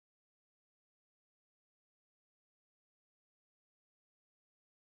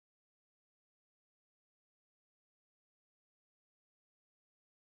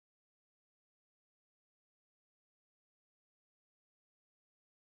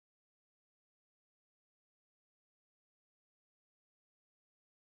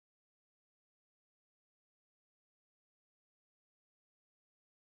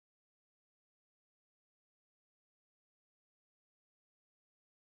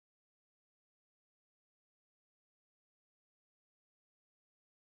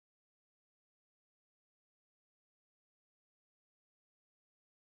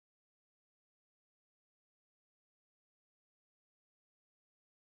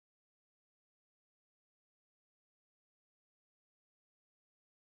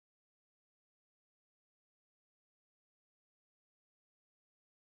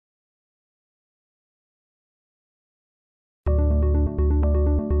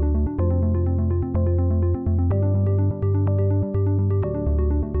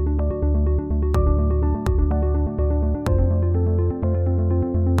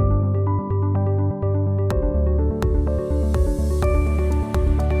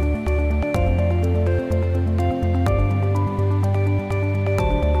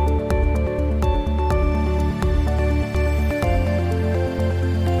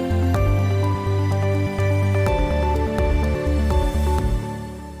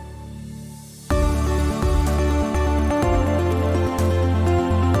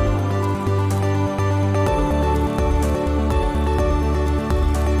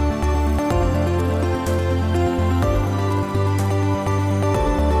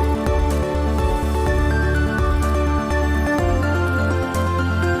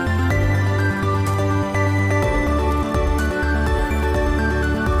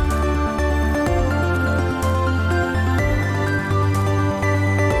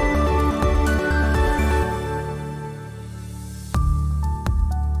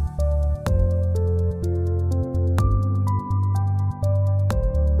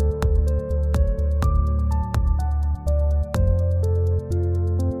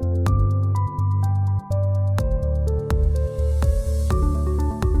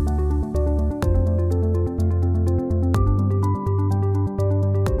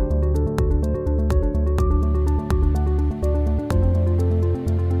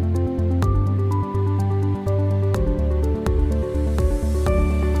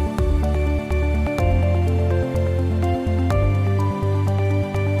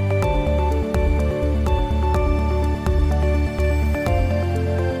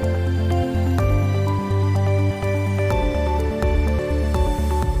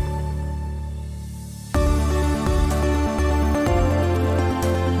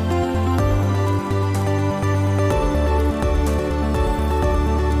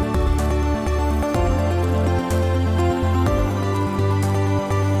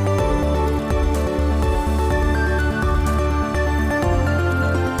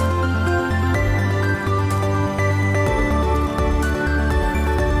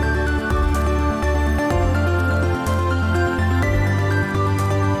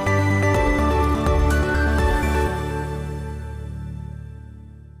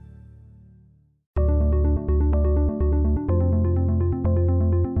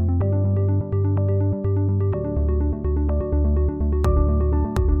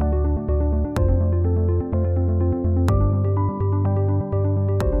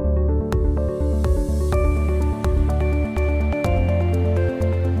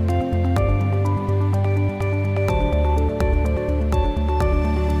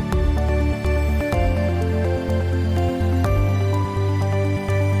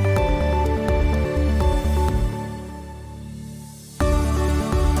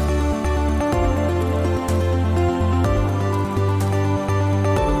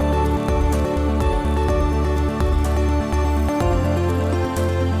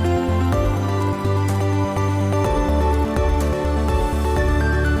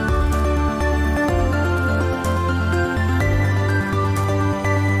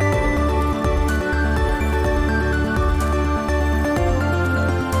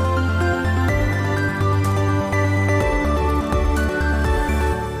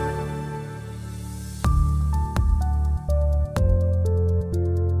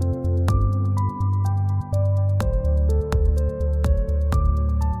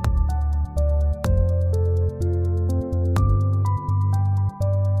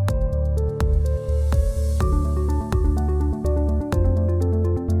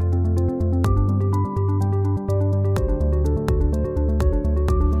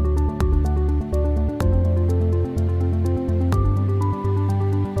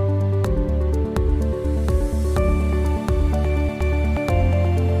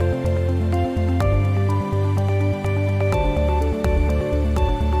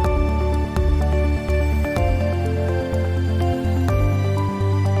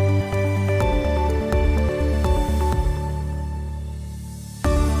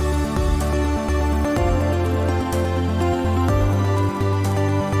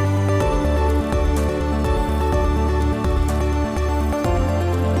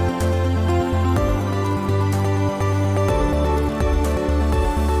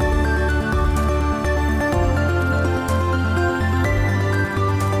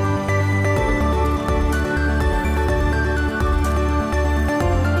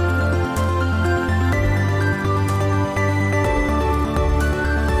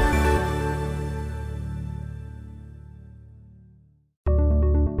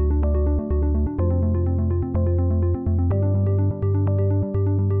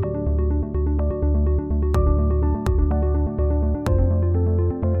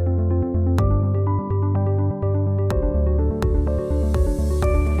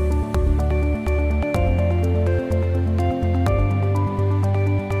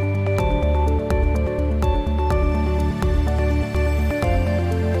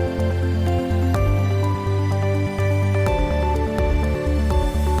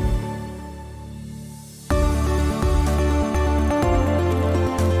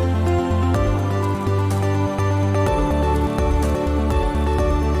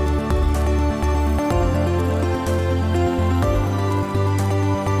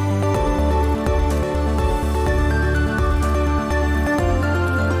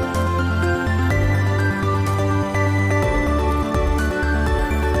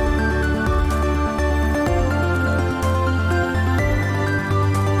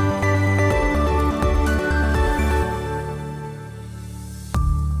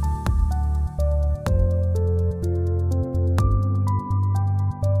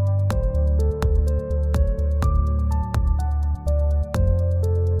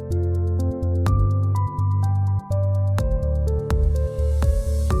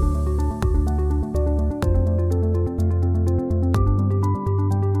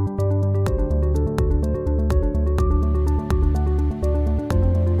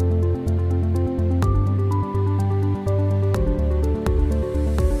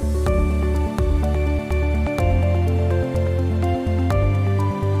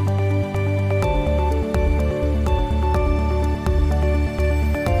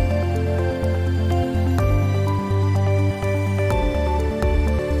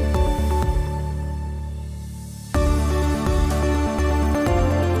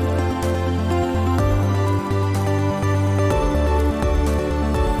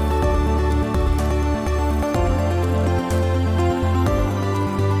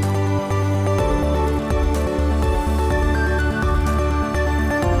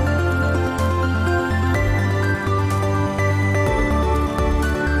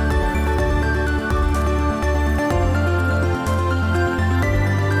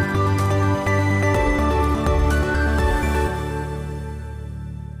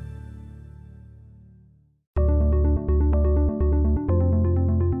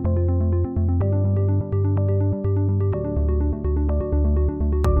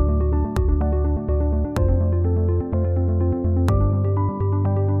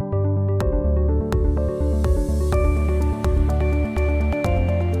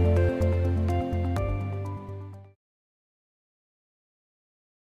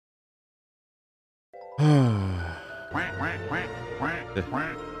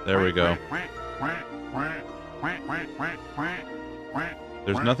There we go.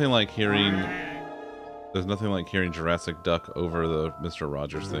 There's nothing like hearing Jurassic Duck over the Mr.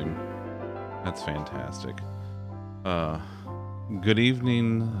 Rogers theme. That's fantastic. Good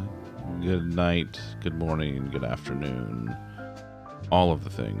evening, good night, good morning, good afternoon. All of the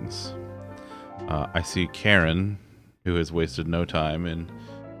things. I see Karen, who has wasted no time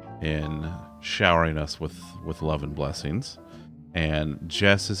in showering us with love and blessings. And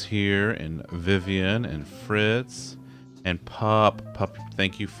Jess is here, and Vivian, and Fritz, and Pup,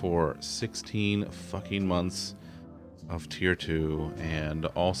 thank you for 16 fucking months of tier 2, and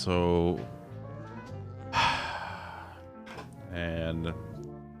also, and,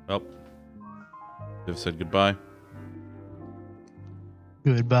 well, Viv said goodbye.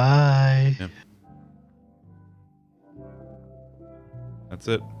 Goodbye. Yep. That's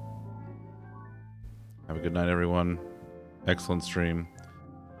it. Have a good night, everyone. Excellent stream.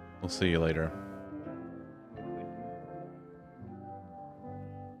 We'll see you later.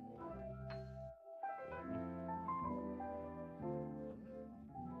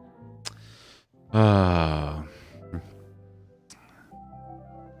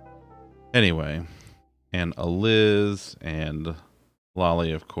 Anyway, and Liz and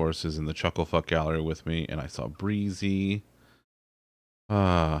Lolly, of course, is in the Chucklefuck gallery with me, and I saw Breezy.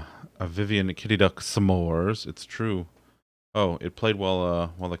 A Vivian Kitty Duck s'mores. It's true. Oh, it played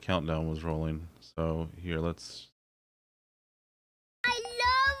while the countdown was rolling. So here, let's. I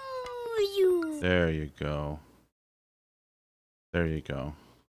love you. There you go. There you go.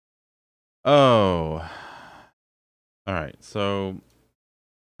 Oh. All right. So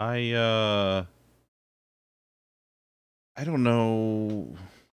I don't know.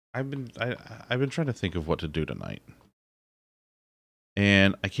 I've been trying to think of what to do tonight.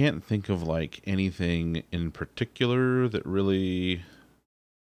 And I can't think of like anything in particular that really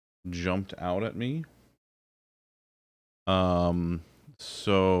jumped out at me.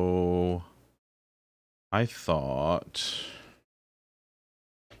 So I thought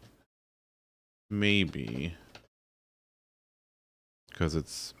maybe,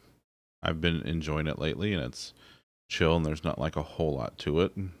 because I've been enjoying it lately and it's chill and there's not like a whole lot to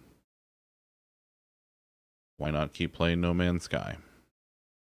it. Why not keep playing No Man's Sky?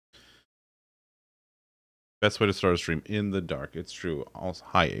 Best way to start a stream in the dark. It's true. Also,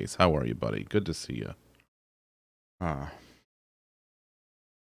 hi Ace, how are you, buddy? Good to see you. 2.0.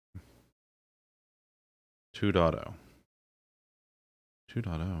 2.0.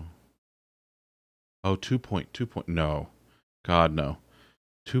 Oh, 2.2. No. God, no.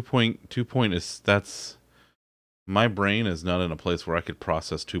 2.2 is, that's, my brain is not in a place where I could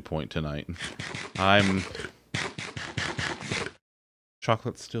process 2 tonight.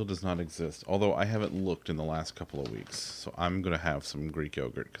 Chocolate still does not exist, although I haven't looked in the last couple of weeks, so I'm going to have some Greek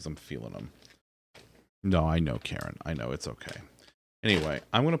yogurt because I'm feeling them. No, I know, Karen. I know, it's okay. Anyway,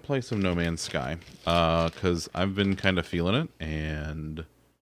 I'm going to play some No Man's Sky, because I've been kind of feeling it, and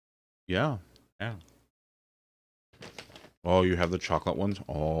yeah. Oh, you have the chocolate ones?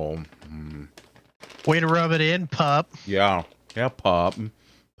 Oh. Way to rub it in, Pup. Yeah, Pup.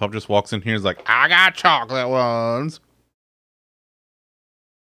 Pup just walks in here and is like, I got chocolate ones.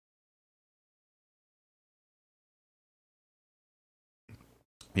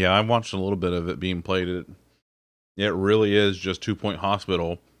 Yeah, I watched a little bit of it being played. It really is just 2 Point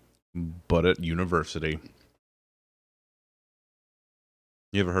Hospital, but at university.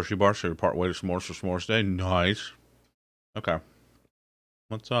 You have a Hershey bar, so you're part way to s'mores for s'mores day? Nice. Okay.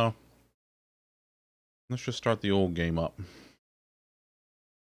 Let's just start the old game up.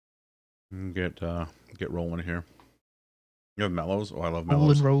 And get rolling here. You have mellows? Oh, I love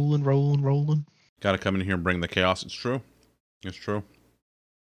mellows. Rolling. Gotta come in here and bring the chaos. It's true. It's true.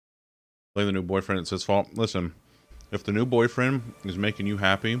 Play the new boyfriend, it's his fault. Listen, if the new boyfriend is making you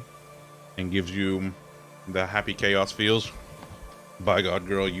happy and gives you the happy chaos feels, by God,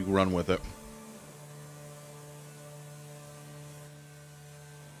 girl, you run with it.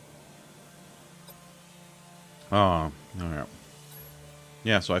 Oh, all right.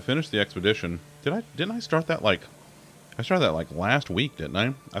 Yeah, so I finished the expedition. Didn't I start that like... I started that like last week, didn't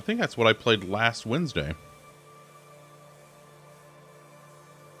I? I think that's what I played last Wednesday.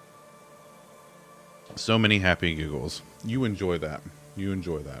 So many happy giggles. You enjoy that. You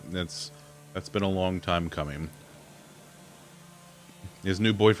enjoy that. That's been a long time coming. His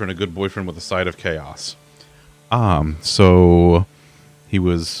new boyfriend, a good boyfriend with a side of chaos. So he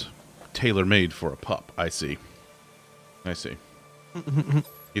was tailor-made for a pup. I see.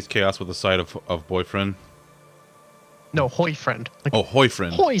 He's chaos with a side of boyfriend. No, hoyfriend. Like, oh,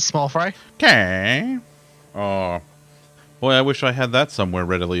 hoyfriend. Hoy, small fry. Okay. Oh, boy, I wish I had that somewhere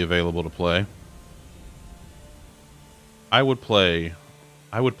readily available to play. I would play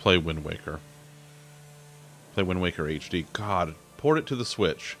Wind Waker. Play Wind Waker HD. God, port it to the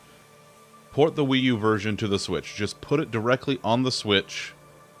Switch. Port the Wii U version to the Switch. Just put it directly on the Switch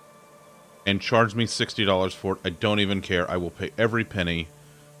and charge me $60 for it. I don't even care. I will pay every penny.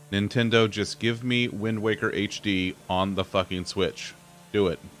 Nintendo, just give me Wind Waker HD on the fucking Switch. Do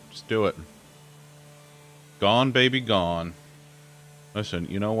it. Just do it. Gone, baby, gone. Listen,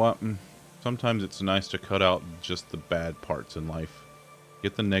 you know what? Sometimes it's nice to cut out just the bad parts in life.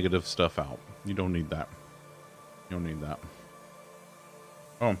 Get the negative stuff out. You don't need that. You don't need that.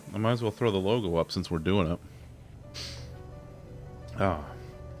 Oh, I might as well throw the logo up since we're doing it. Oh.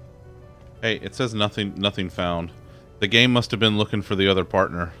 Hey, it says nothing found. The game must have been looking for the other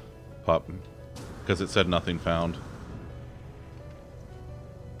partner, pup, because it said nothing found.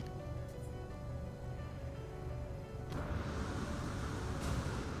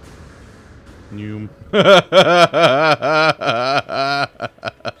 You.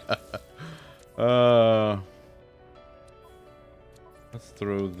 Let's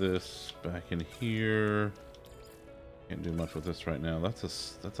throw this back in here. Can't do much with this right now.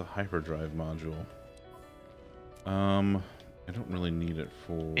 That's a hyperdrive module. I don't really need it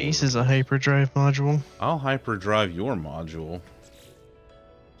for... Ace is a hyperdrive module. I'll hyperdrive your module.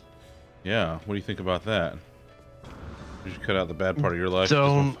 Yeah, what do you think about that? Did you cut out the bad part of your life?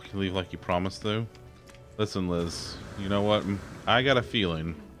 Don't fucking leave like you promised to? Listen, Liz, you know what? I got a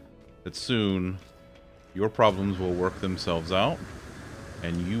feeling that soon your problems will work themselves out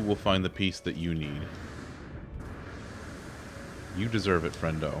and you will find the peace that you need. You deserve it,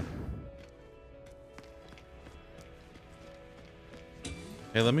 friendo.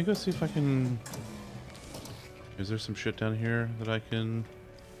 Hey, let me go see if I can... Is there some shit down here that I can...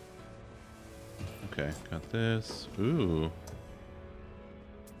 Okay, got this. Ooh.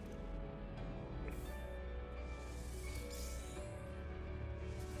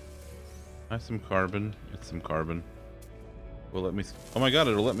 I have some carbon. It's some carbon. Will let me... Oh my god,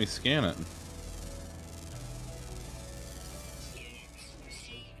 it'll let me scan it.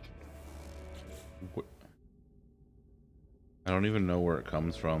 I don't even know where it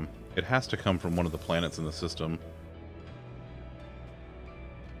comes from. It has to come from one of the planets in the system.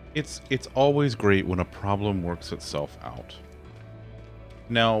 It's always great when a problem works itself out.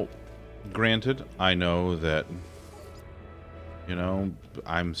 Now, granted, I know that, you know,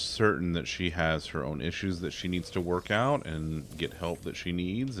 I'm certain that she has her own issues that she needs to work out and get help that she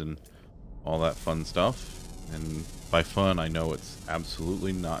needs and all that fun stuff. And by fun, I know it's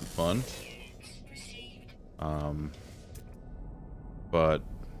absolutely not fun. But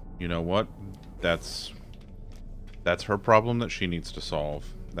you know what? That's her problem that she needs to solve.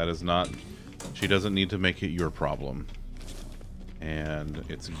 That is not... She doesn't need to make it your problem. And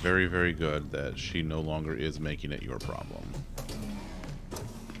it's very, very good that she no longer is making it your problem.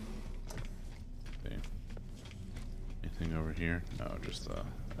 Okay. Anything over here? No, just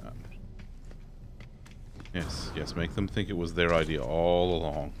Yes, make them think it was their idea all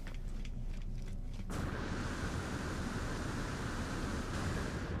along.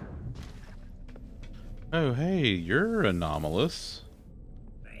 Oh, hey, you're anomalous.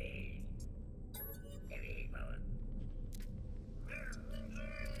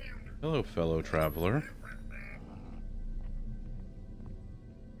 Hello, fellow traveler.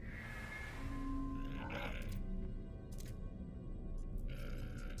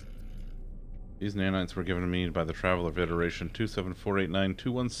 These nanites were given to me by the Traveler Federation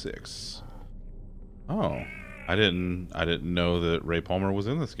 27489-216. Oh, I didn't know that Ray Palmer was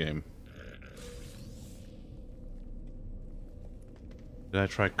in this game. Did I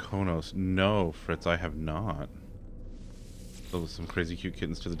try Konos? No, Fritz, I have not. So some crazy cute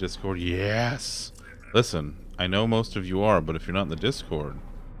kittens to the Discord. Yes! Listen, I know most of you are, but if you're not in the Discord,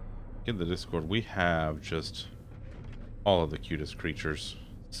 get in the Discord. We have just all of the cutest creatures.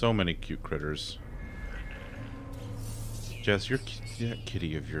 So many cute critters. Jess, that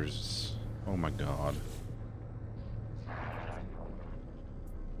kitty of yours. Oh my god.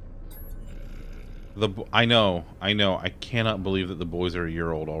 I know. I cannot believe that the boys are a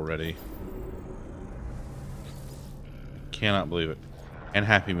year old already. Cannot believe it. And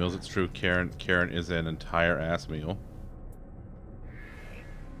Happy Meals, it's true. Karen is an entire ass meal.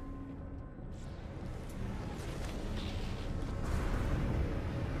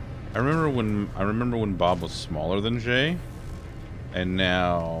 I remember when Bob was smaller than Jay, and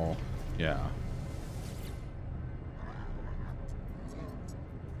now, yeah.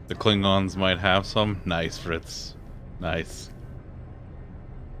 The Klingons might have some. Nice, Fritz. Nice.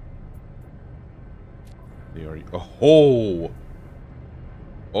 They are. Oh!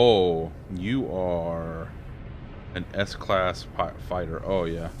 Oh, you are an S-class fighter. Oh,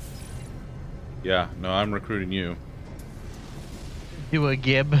 yeah. Yeah, no, I'm recruiting you. Do a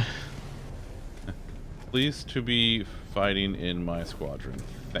gib. Pleased to be fighting in my squadron.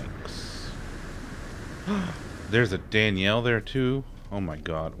 Thanks. There's a Danielle there, too. Oh, my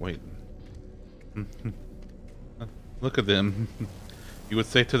God. Wait. Look at them. You would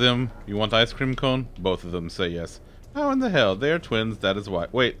say to them, you want ice cream cone? Both of them say yes. How in the hell? They are twins, that is why.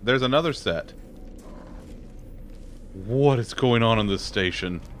 Wait, there's another set. What is going on in this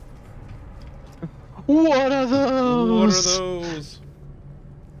station? What are those? What are those?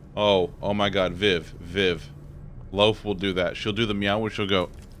 Oh my God, Viv. Loaf will do that. She'll do the meow where she'll go.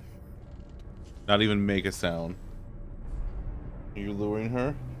 Not even make a sound. Are you luring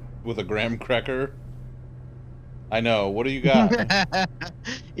her? With a graham cracker? I know. What do you got?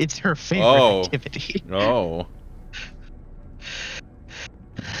 It's her favorite Oh. activity. Oh.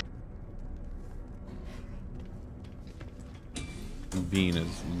 Bean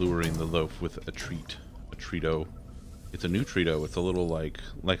is luring the loaf with a treat. A treato. It's a new treato. It's a little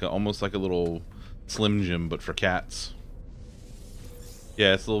almost like a little Slim Jim, but for cats.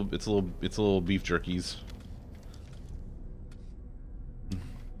 Yeah, it's little beef jerkies.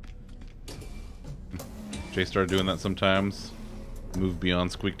 Jay started doing that sometimes. Move beyond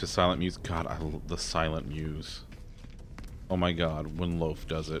squeak to silent muse. God, I love the silent muse. Oh my God, when Loaf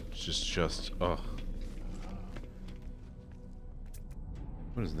does it, just ugh.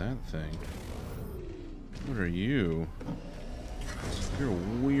 What is that thing? What are you? You're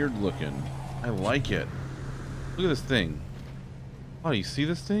weird looking. I like it. Look at this thing. Oh, you see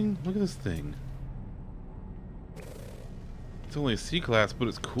this thing? Look at this thing. It's only a C class, but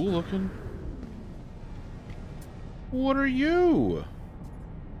it's cool looking. What are you?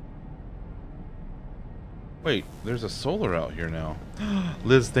 Wait, there's a solar out here now.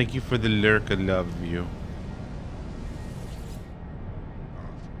 Liz, thank you for the lurk. I love you.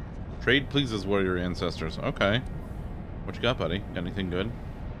 Trade pleases warrior ancestors. Okay. What you got, buddy? Got anything good?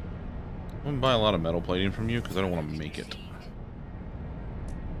 I'm gonna buy a lot of metal plating from you because I don't want to make it.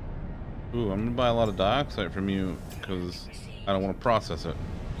 Ooh, I'm gonna buy a lot of dioxide from you because I don't want to process it.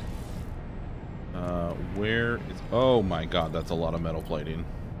 Where is... Oh my God, that's a lot of metal plating.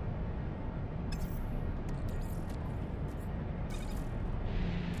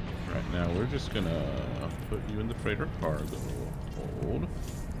 Right now, we're just gonna put you in the freighter cargo hold.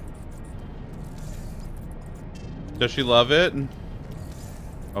 Does she love it?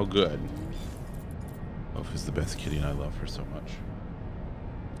 Oh, good. Oh, who's the best kitty and I love her so much.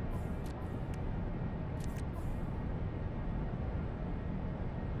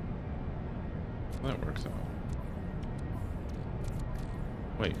 That works out.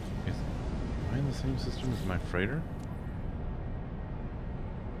 Wait, am I in the same system as my freighter?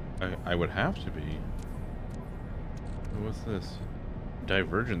 I would have to be. What's this?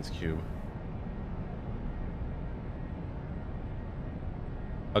 Divergence cube.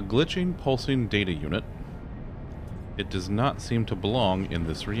 A glitching, pulsing data unit. It does not seem to belong in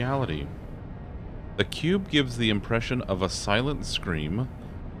this reality. The cube gives the impression of a silent scream,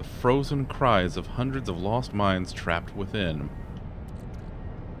 the frozen cries of hundreds of lost minds trapped within.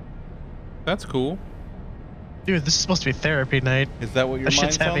 That's cool. Dude, this is supposed to be therapy night. Is that what your That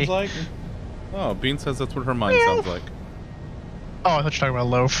mind shit's sounds heavy. like? Oh, Bean says that's what her mind sounds like. Oh, I thought you were talking about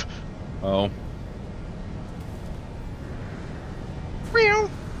Loaf. Oh. Meow.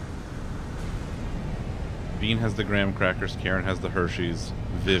 Bean has the graham crackers, Karen has the Hershey's,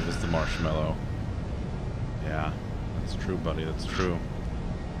 Viv is the marshmallow. Yeah, that's true, buddy, that's true.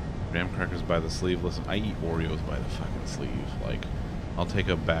 Graham crackers by the sleeve. Listen, I eat Oreos by the fucking sleeve. Like, I'll take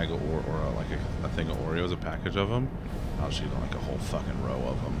a bag of like a thing of Oreos, a package of them. I'll just eat like a whole fucking row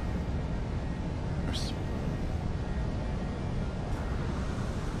of them. They're so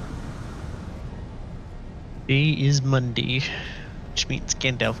Today is Monday, which means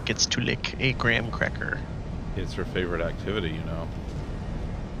Gandalf gets to lick a graham cracker. It's her favorite activity, you know.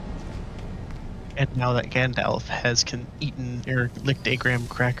 And now that Gandalf has eaten or licked a graham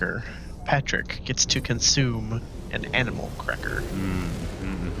cracker, Patrick gets to consume an animal cracker.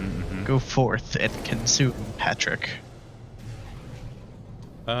 Go forth and consume Patrick.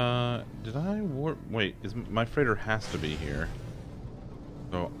 Did I warp? Wait, my freighter has to be here.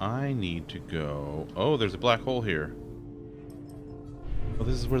 So I need to go... Oh, there's a black hole here. Oh,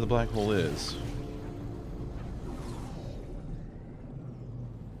 this is where the black hole is.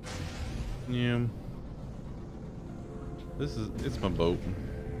 Yeah. It's my boat.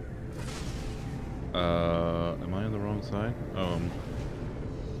 Am I on the wrong side?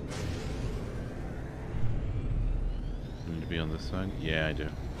 be on this side? Yeah, I do.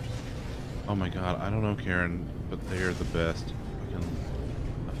 Oh my god, I don't know, Karen, but they are the best.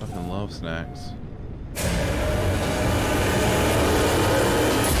 I fucking love snacks.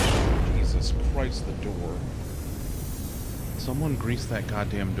 Jesus Christ, the door. Someone grease that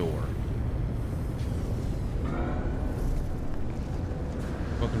goddamn door.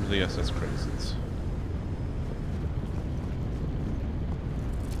 Welcome to the SS Craisins.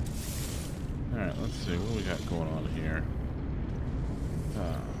 Alright, let's see what we got going on here.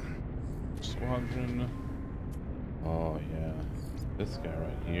 Squadron. Oh, yeah. This guy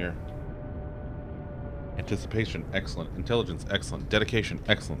right here. Anticipation, excellent. Intelligence, excellent. Dedication,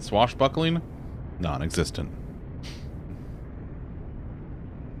 excellent. Swashbuckling, non-existent.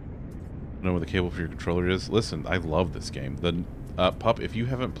 Know where the cable for your controller is? Listen, I love this game. The Pup, if you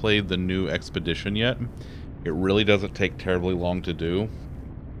haven't played the new Expedition yet, it really doesn't take terribly long to do.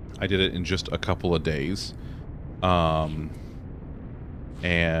 I did it in just a couple of days.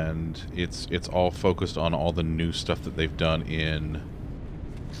 And it's all focused on all the new stuff that they've done in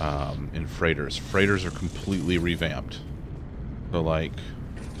freighters. Freighters are completely revamped. So like,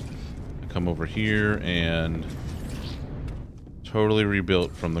 I come over here and totally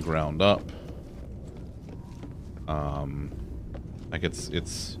rebuilt from the ground up. Like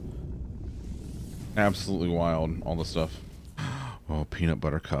it's absolutely wild, all the stuff. Oh, peanut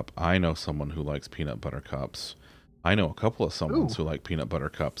butter cup. I know someone who likes peanut butter cups. I know a couple of someones who like peanut butter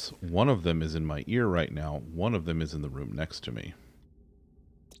cups. One of them is in my ear right now. One of them is in the room next to me.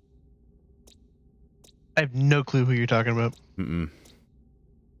 I have no clue who you're talking about.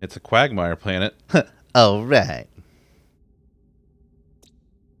 It's a Quagmire planet. All right.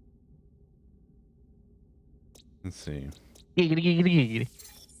 Let's see.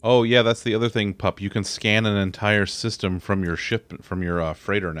 Oh yeah, that's the other thing, Pup. You can scan an entire system from your ship, from your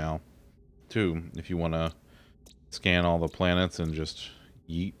freighter now, too. If you want to scan all the planets and just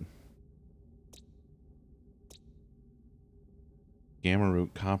yeet. Gamma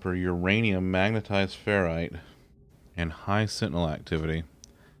root, copper, uranium, magnetized ferrite, and high sentinel activity.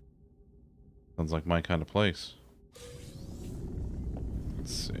 Sounds like my kind of place.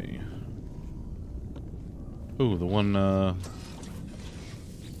 Let's see. Ooh, the one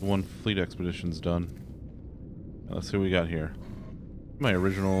fleet expedition's done. Let's see what we got here. My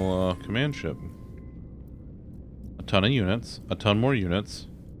original command ship. A ton of units, a ton more units,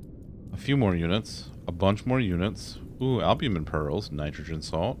 a few more units, a bunch more units. Ooh, albumin pearls, nitrogen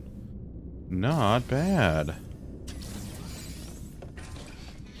salt. Not bad.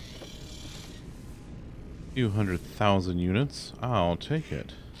 Few 100,000 units. I'll take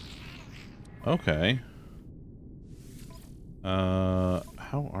it. Okay.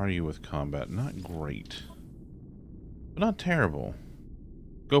 How are you with combat? Not great. But not terrible.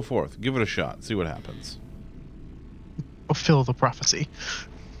 Go forth. Give it a shot. See what happens. Fulfill the prophecy.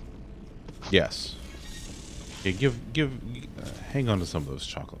 Yes. Okay, hang on to some of those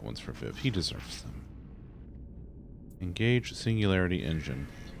chocolate ones for Viv. He deserves them. Engage Singularity Engine.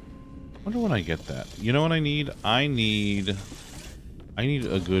 Wonder when I get that. You know what I need? I need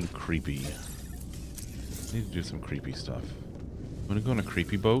a good creepy. I need to do some creepy stuff. Wanna go on a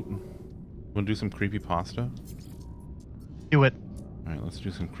creepy boat? Wanna do some creepy pasta? Do it. Alright, let's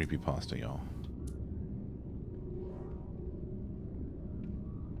do some creepy pasta, y'all.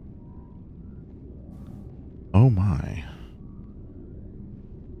 Oh my.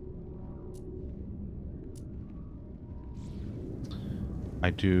 I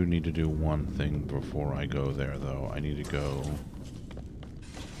do need to do one thing before I go there, though. I need to go...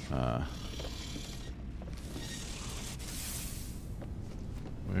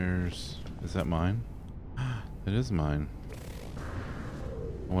 Where's... Is that mine? It is mine.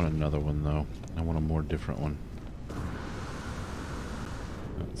 I want another one, though. I want a more different one.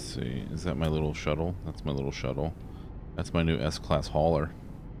 Let's see. Is that my little shuttle? That's my little shuttle. That's my new S-Class hauler.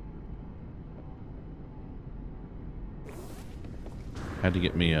 Had to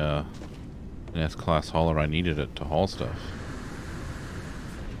get me an S-Class hauler. I needed it to haul stuff.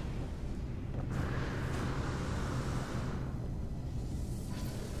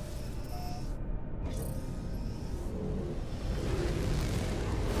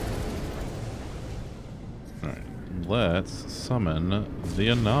 Alright, let's summon the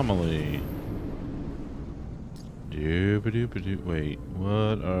anomaly. Doop-a-doop-a-doop. Wait,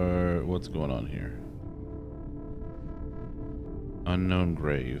 what's going on here? Unknown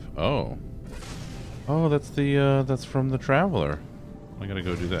grave. Oh. Oh, that's from the Traveler. I gotta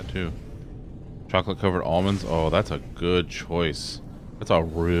go do that too. Chocolate covered almonds. Oh, that's a good choice. That's a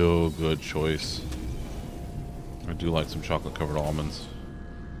real good choice. I do like some chocolate covered almonds.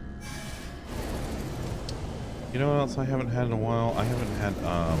 You know what else I haven't had in a while? I haven't had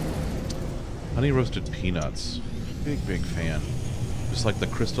honey roasted peanuts. Big fan. Just like the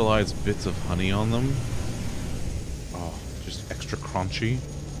crystallized bits of honey on them. Oh, just extra crunchy.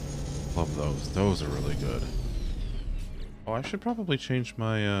 Love those. Those are really good. Oh, I should probably change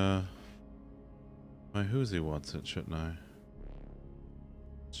my my who's he wants it, shouldn't I?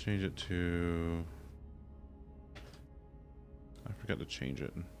 Let's change it to... I forgot to change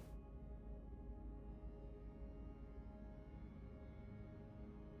it.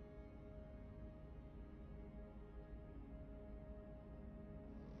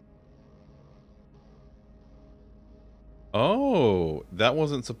 Oh, that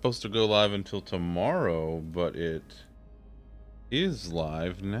wasn't supposed to go live until tomorrow, but it is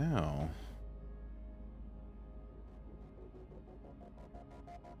live now.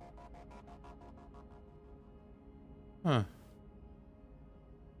 Huh.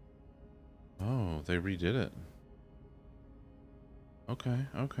 Oh, they redid it. Okay,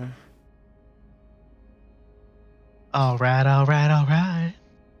 okay. Alright.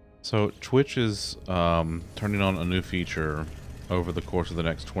 So Twitch is turning on a new feature over the course of the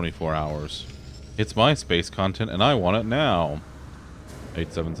next 24 hours. It's my space content and I want it now.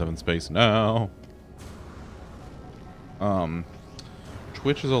 877 space now.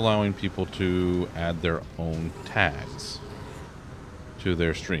 Twitch is allowing people to add their own tags to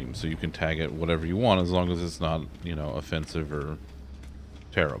their stream. So you can tag it whatever you want as long as it's not, you know, offensive or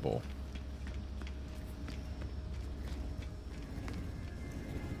terrible.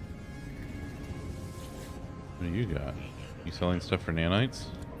 What do you got? You selling stuff for nanites?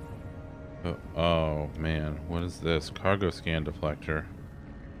 Oh man, what is this? Cargo scan deflector.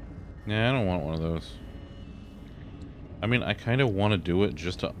 Nah, I don't want one of those. I mean, I kind of want to do it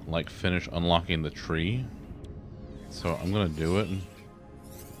just to, like, finish unlocking the tree. So I'm gonna do it.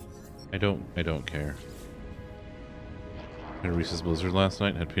 I don't care. Had a Reese's Blizzard last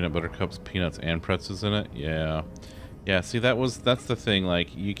night. Had peanut butter cups, peanuts, and pretzels in it. Yeah. Yeah, see, that's the thing.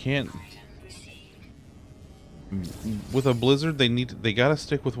 Like, you can't... With a Blizzard, they gotta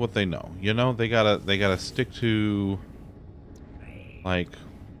stick with what they know. You know, they gotta stick to, like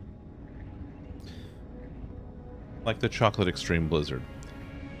the Chocolate Extreme Blizzard.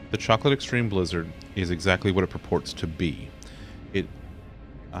 The Chocolate Extreme Blizzard is exactly what it purports to be.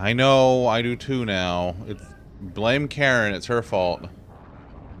 I know, I do too now. Blame Karen, it's her fault.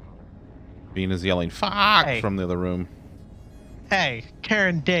 Bean is yelling, "Fuck!" from the other room. Hey,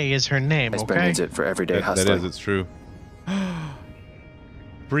 Karen Day is her name, okay? okay? Needs it for everyday hustling. That is, it's true.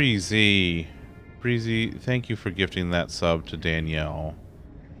 Breezy, thank you for gifting that sub to Danielle.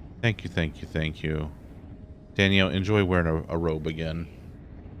 Thank you. Danielle, enjoy wearing a robe again.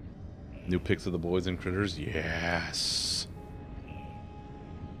 New pics of the boys and critters? Yes.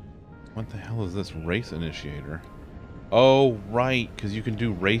 What the hell is this race initiator? Oh, right, because you can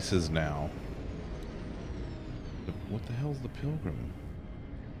do races now. What the hell is the pilgrim?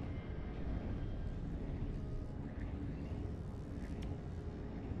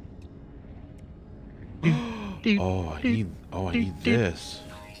 I need this.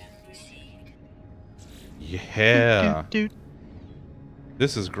 Yeah.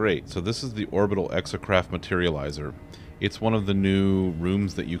 This is great. So this is the Orbital Exocraft Materializer. It's one of the new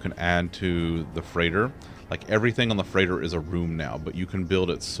rooms that you can add to the freighter. Like, everything on the freighter is a room now, but you can build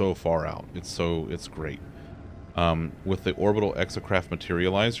it so far out. It's great. With the Orbital Exocraft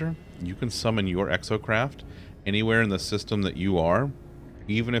Materializer, you can summon your exocraft anywhere in the system that you are,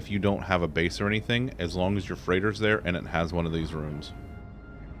 even if you don't have a base or anything, as long as your freighter's there and it has one of these rooms.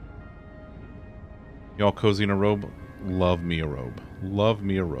 Y'all cozy in a robe? Love me a robe. Love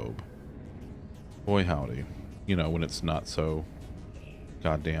me a robe. Boy howdy. You know, when it's not so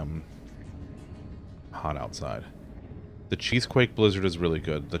goddamn hot outside. The Cheesequake Blizzard is really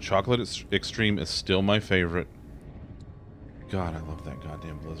good. The Chocolate Extreme is still my favorite. God, I love that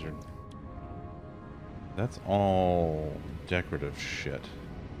goddamn Blizzard. That's all decorative shit.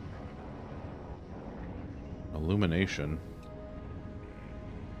 Illumination.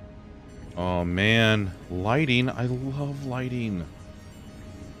 Oh man, lighting. I love lighting.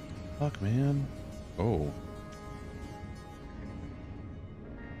 Fuck, man. Oh.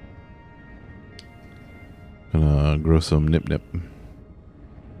 Gonna grow some nip.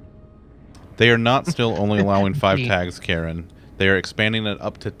 They are not still only allowing 5 tags, Karen. They are expanding it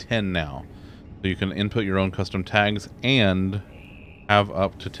up to 10 now. So you can input your own custom tags and have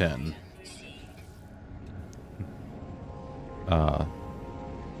up to 10.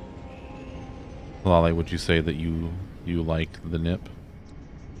 Lolly, would you say that you like the nip?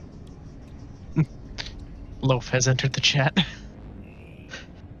 Loaf has entered the chat.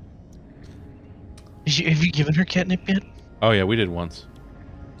 Have you given her catnip yet? Oh yeah, we did once.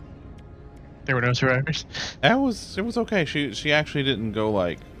 There were no survivors. It was okay. She actually didn't go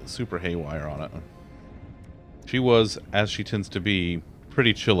like super haywire on it. She was, as she tends to be,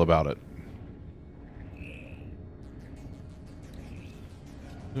 pretty chill about it.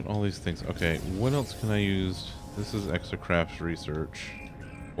 Look at all these things. Okay, what else can I use? This is Exocraft research,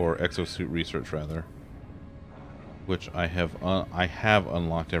 or exosuit research rather, which I have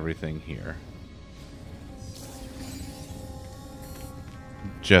unlocked everything here.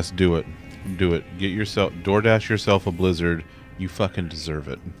 Just do it. Do it. Get yourself, DoorDash yourself a blizzard. You fucking deserve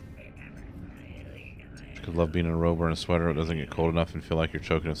it. I could love being in a robe or in a sweater. It doesn't get cold enough and feel like you're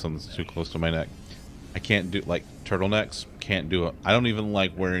choking if something's too close to my neck. I can't do, like, turtlenecks. Can't do it. I don't even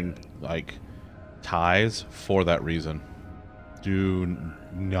like wearing, like, ties for that reason.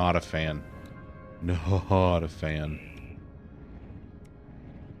 Not a fan. Not a fan.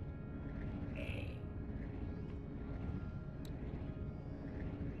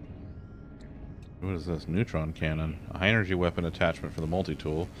 What is this? Neutron cannon. A high energy weapon attachment for the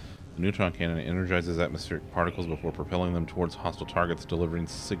multi-tool. The neutron cannon energizes atmospheric particles before propelling them towards hostile targets, delivering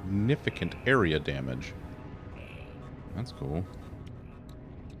significant area damage. That's cool.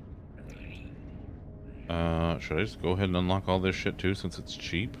 Should I just go ahead and unlock all this shit too, since it's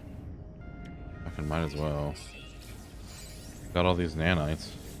cheap? Fucking might as well. Got all these nanites.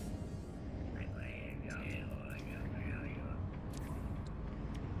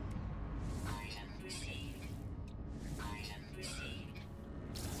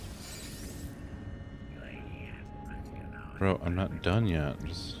 Bro, I'm not done yet.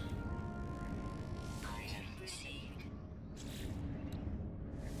 Just...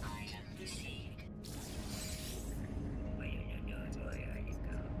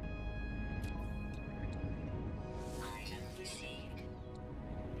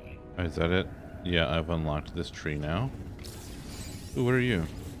 Oh, is that it? Yeah, I've unlocked this tree now. Ooh, what are you?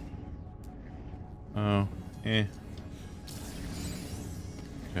 Oh, eh.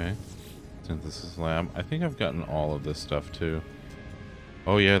 Okay. Synthesis lab. I think I've gotten all of this stuff too.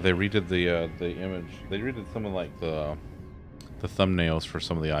 Oh yeah, they redid the image. They redid some of like the thumbnails for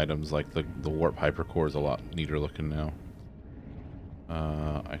some of the items. Like the warp hypercore is a lot neater looking now.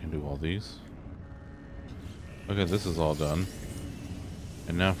 I can do all these. Okay, this is all done.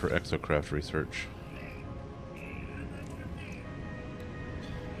 And now for exocraft research.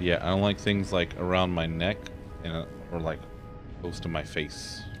 Yeah, I don't like things like around my neck and or like close to my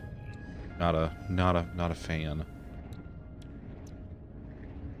face. Not a fan.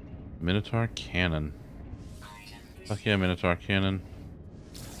 Minotaur cannon. Fuck yeah, Minotaur cannon.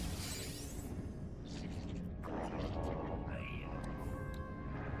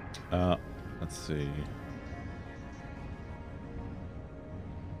 Let's see.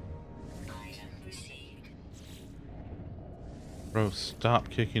 Bro, stop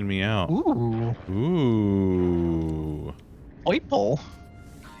kicking me out. Ooh. Ooh. Purple.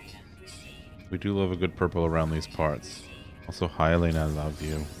 We do love a good purple around these parts. Also, hi Elena, I love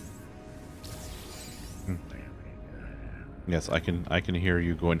you. Yes, I can hear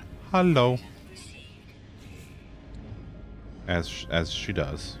you going, hello. As she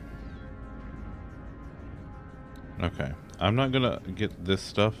does. Okay. I'm not gonna get this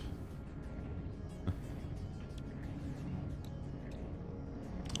stuff.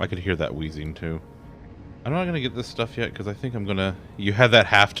 I could hear that wheezing too. I'm not gonna get this stuff yet because I think I'm gonna... You had that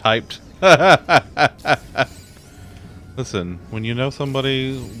half typed? Listen, when you know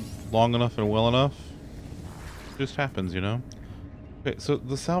somebody long enough and well enough, it just happens, you know? Okay, so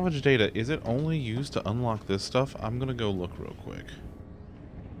the salvage data, is it only used to unlock this stuff? I'm gonna go look real quick.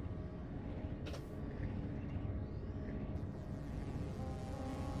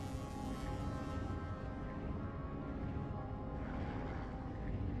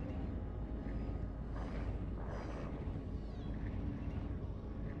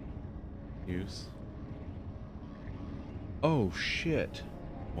 Use. Oh shit.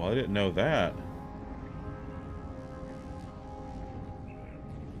 Well, I didn't know that.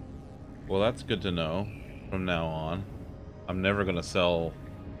 Well, that's good to know from now on. I'm never gonna sell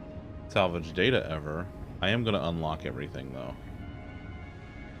salvage data ever. I am gonna unlock everything though.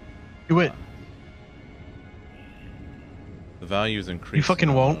 Do it. The value's increasing. You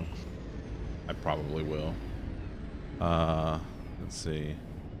fucking won't. I probably will. Let's see.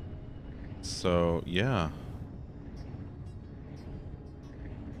 So, yeah.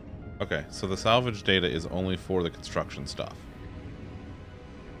 Okay, so the salvage data is only for the construction stuff.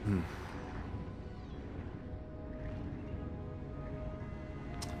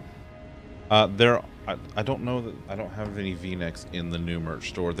 There I don't know that I don't have any V-necks in the new merch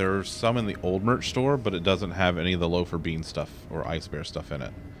store. There's some in the old merch store, but it doesn't have any of the Loafer Bean stuff or Ice Bear stuff in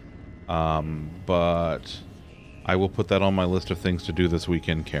it. But I will put that on my list of things to do this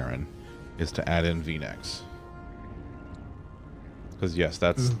weekend, Karen, is to add in V-necks. Because yes,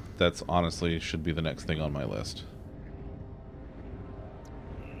 that's honestly should be the next thing on my list.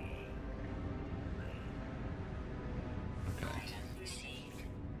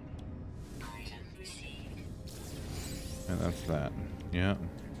 And that's that. Yeah.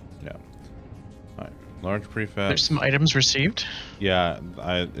 Yeah. Alright. Large prefab. There's some items received. Yeah,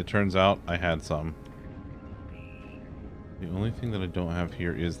 it turns out I had some. The only thing that I don't have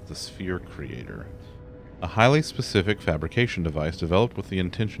here is the Sphere Creator. A highly specific fabrication device developed with the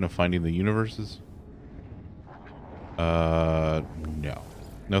intention of finding the universe's... No.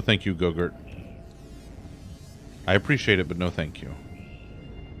 No thank you, Gogurt. I appreciate it, but no thank you.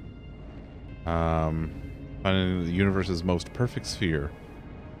 Finding the universe's most perfect sphere.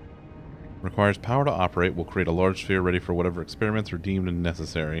 Requires power to operate. Will create a large sphere ready for whatever experiments are deemed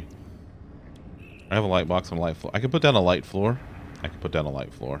necessary. I have a light box and a light floor. I can put down a light floor. I can put down a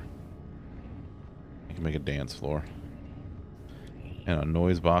light floor. I can make a dance floor. And a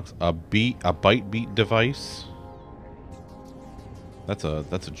noise box. A bite beat device. That's a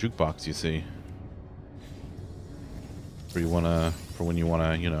jukebox, you see. For when you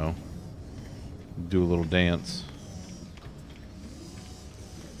wanna, you know, do a little dance.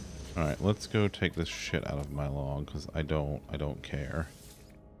 Alright, let's go take this shit out of my log, because I don't care.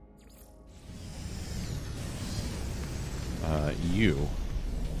 You.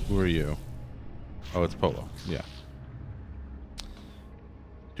 Who are you? Oh, it's Polo. Yeah.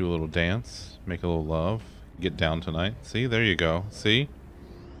 Do a little dance. Make a little love. Get down tonight. See? There you go. See?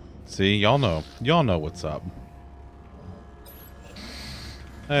 See? Y'all know. Y'all know what's up.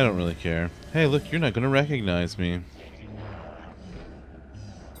 I don't really care. Hey, look, you're not gonna recognize me.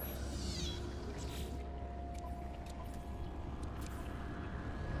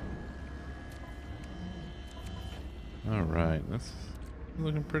 Alright, that's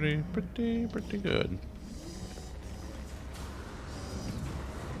looking pretty good.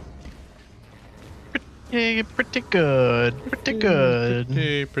 Yeah, pretty good. Pretty good.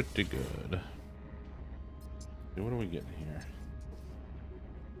 Pretty good. Okay, what are we getting here?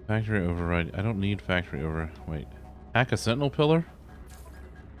 Factory override. I don't need factory over... Wait. Hack a sentinel pillar?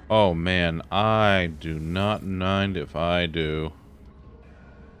 Oh man, I do not mind if I do.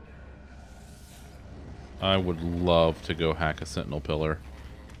 I would love to go hack a sentinel pillar.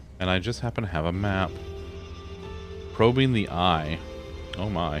 And I just happen to have a map. Probing the eye. Oh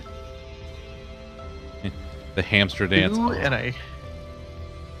my. The hamster dance. Ooh, and I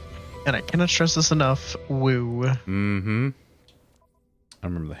cannot stress this enough. Woo. Mm-hmm. I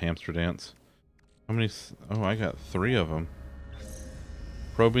remember the hamster dance. How many? Oh, I got 3 of them.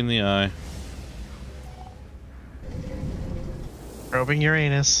 Probing the eye. Probing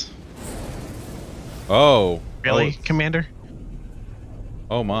Uranus. Oh. Really, Commander?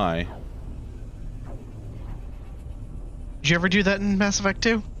 Oh my. Did you ever do that in Mass Effect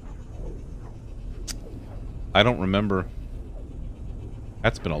 2? I don't remember.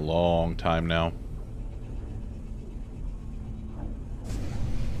 That's been a long time now.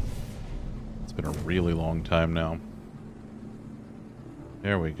 It's been a really long time now.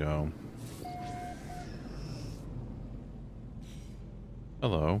 There we go.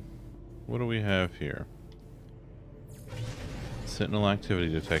 Hello. What do we have here? Sentinel activity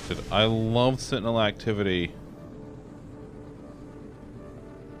detected. I love Sentinel activity.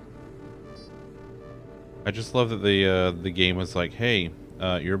 I just love that the game was like, hey,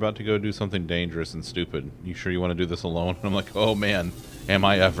 you're about to go do something dangerous and stupid. You sure you want to do this alone? And I'm like, oh man, am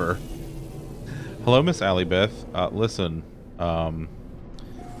I ever. Hello, Miss Allie Beth. Listen, I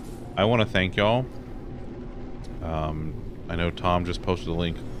want to thank y'all. I know Tom just posted a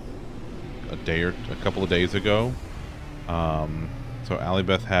link a couple of days ago. So Allie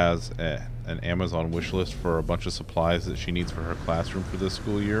Beth has an Amazon wish list for a bunch of supplies that she needs for her classroom for this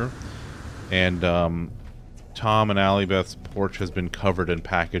school year. And Tom and Allie Beth's porch has been covered in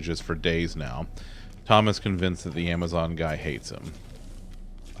packages for days now. Tom is convinced that the Amazon guy hates him.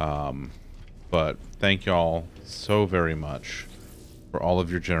 But thank y'all so very much for all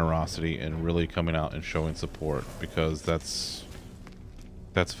of your generosity and really coming out and showing support, because that's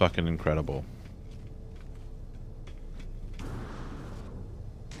fucking incredible.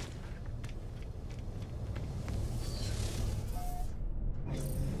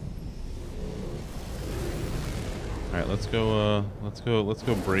 Alright, let's go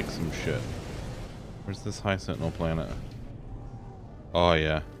break some shit. Where's this high sentinel planet? Oh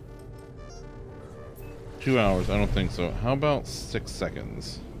yeah. 2 hours? I don't think so. How about 6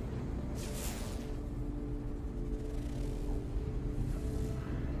 seconds?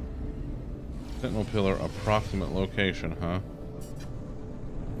 Sentinel pillar approximate location, huh?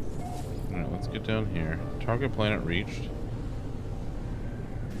 Alright, let's get down here. Target planet reached.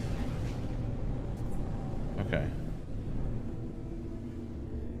 Okay.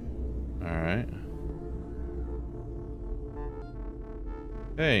 Alright.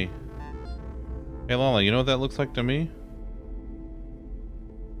 Hey. Hey Lala, you know what that looks like to me?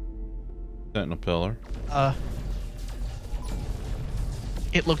 Sentinel pillar.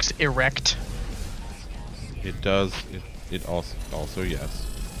 It looks erect. It does. It also yes.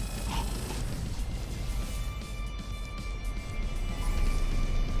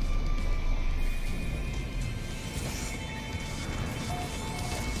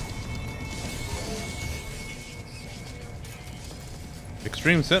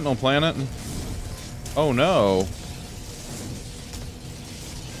 Extreme Sentinel planet. Oh no.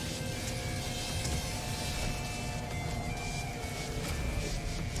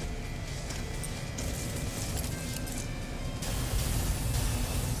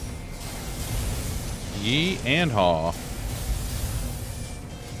 Yee and haw.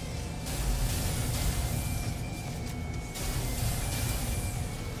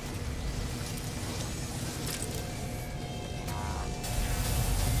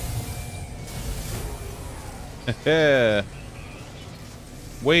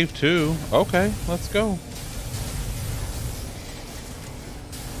 Wave 2. Okay, let's go.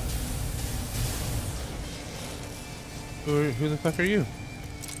 Who the fuck are you?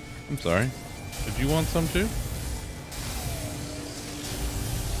 I'm sorry. Did you want some too?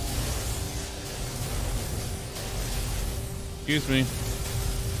 Excuse me.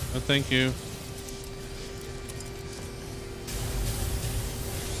 No, thank you.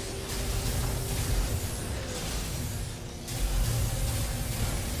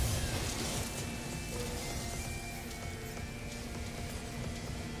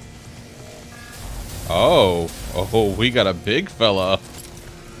 Oh, we got a big fella.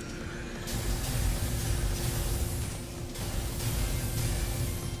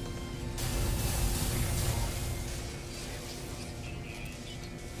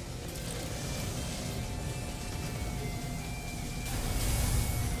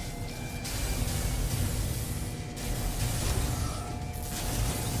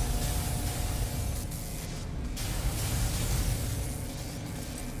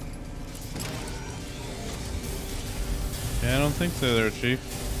 Yeah, I don't think so there, Chief.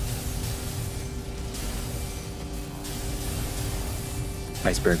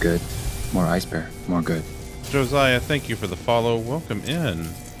 Ice bear good. More ice bear, more good. Josiah, thank you for the follow. Welcome in.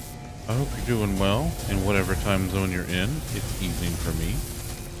 I hope you're doing well in whatever time zone you're in. It's evening for me.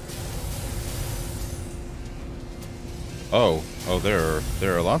 Oh, there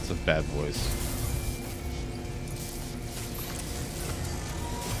are lots of bad boys.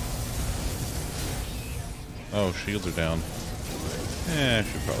 Oh, shields are down. I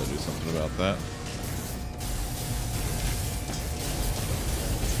should probably do something about that.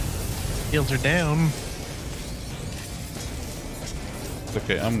 Shields are down. It's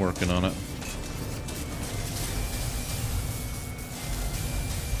okay, I'm working on it.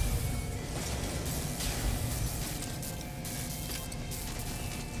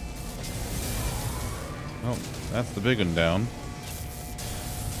 Oh, that's the big one down.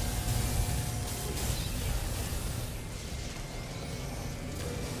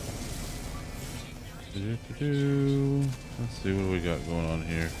 Let's see what we got going on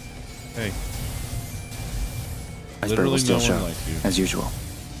here. Hey. Ice bear will still no show, one like you. as usual.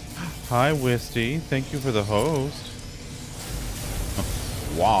 Hi, Wisty. Thank you for the host.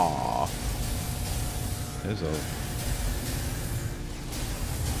 Wow. There's a...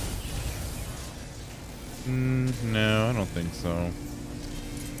 no, I don't think so.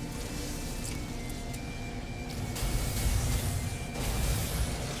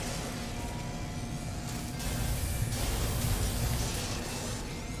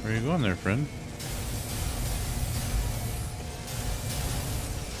 Where are you going there, friend?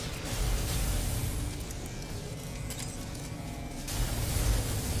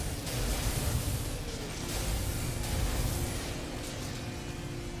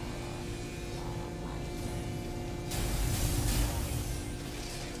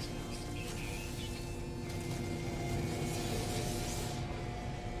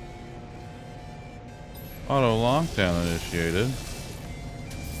 Auto lockdown initiated.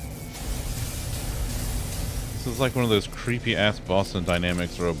 This is like one of those creepy ass Boston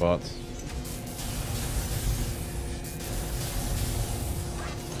Dynamics robots.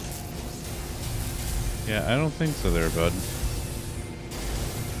 Yeah, I don't think so there, bud.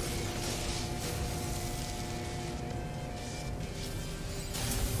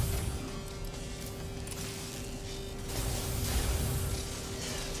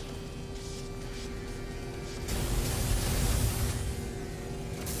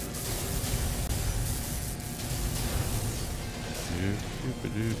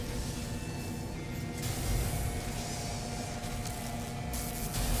 Doop-doop-a-doop.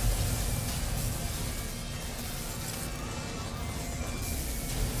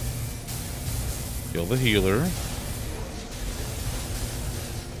 Kill the healer.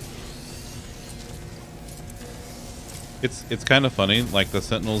 It's kind of funny, like the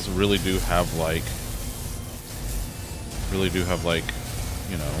sentinels really do have like,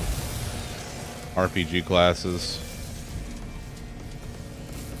 you know, RPG classes.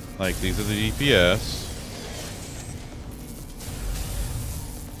 Like these are the DPS.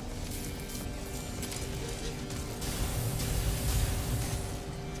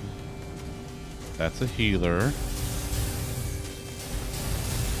 That's a healer.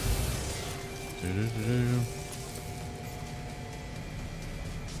 Do-do-do-do.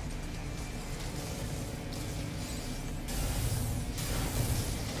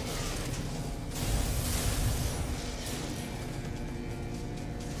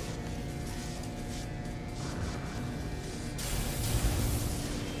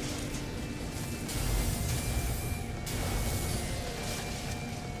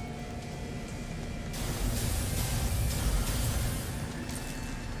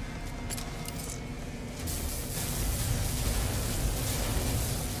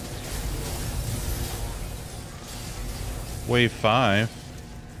 Wave 5.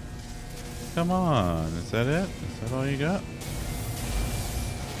 Come on, is that it? Is that all you got?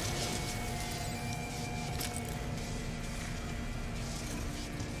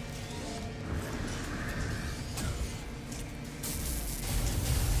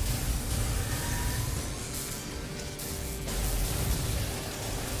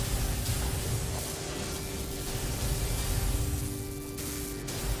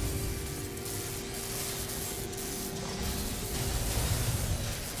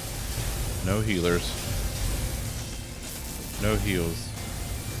 No healers. No heals.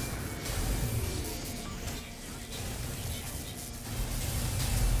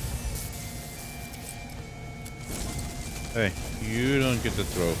 Hey, you don't get to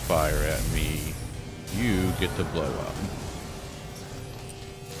throw fire at me. You get to blow up.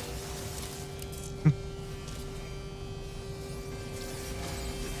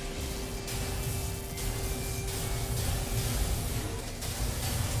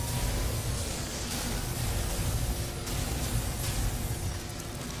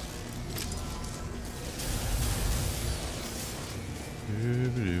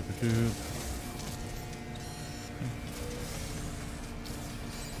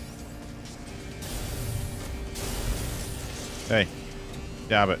 Hey,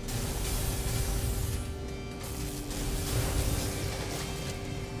 dab it.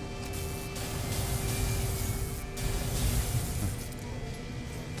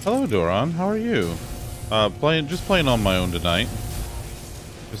 Hello, Doron. How are you? Just playing on my own tonight.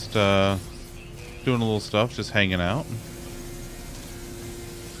 Just doing a little stuff, just hanging out.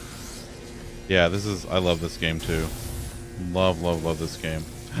 Yeah, I love this game too. Love, love, love this game.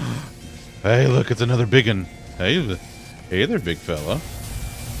 Hey, look, it's another biggin. Hey there, big fella.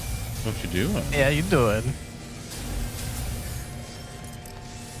 What you doing? Yeah, you doing?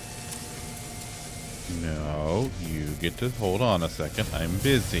 No, you get to hold on a second. I'm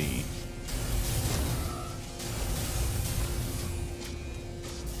busy.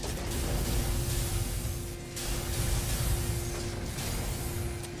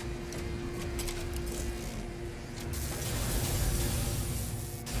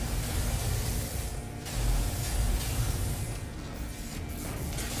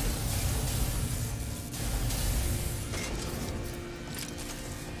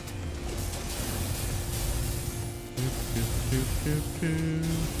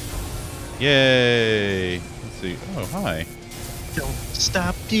 Yay! Let's see. Oh, hi. Don't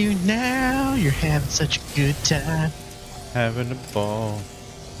stop you now. You're having such a good time. Having a ball.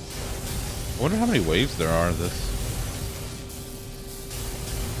 I wonder how many waves there are of this.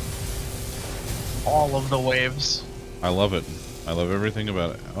 All of the waves. I love it. I love everything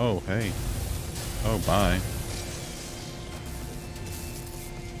about it. Oh, hey. Oh, bye.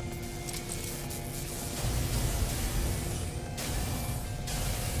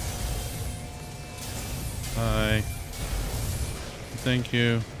 Hi. Thank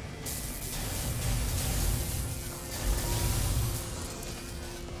you.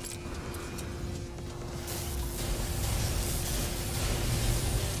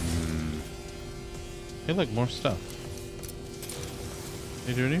 Hey, look, more stuff.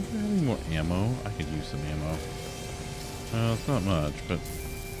 Hey, do any more ammo? I could use some ammo. Well, it's not much, but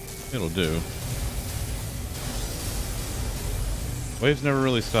it'll do. Waves never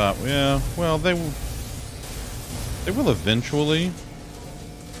really stop. Yeah, well, they will eventually.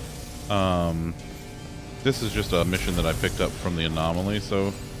 This is just a mission that I picked up from the anomaly,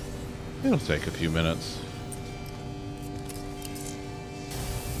 so it'll take a few minutes.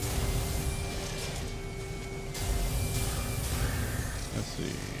 Let's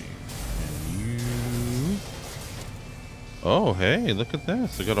see. And you... Oh, hey, look at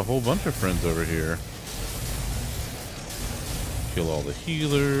this. I got a whole bunch of friends over here. Kill all the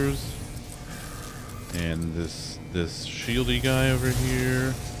healers. And this shieldy guy over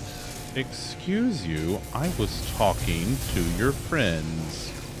here. Excuse you, I was talking to your friends.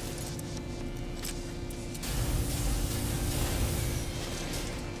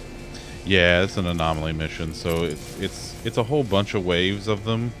 Yeah, it's an anomaly mission, so it's a whole bunch of waves of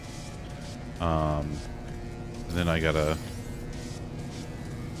them. And then I gotta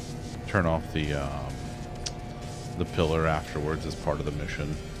turn off the pillar afterwards as part of the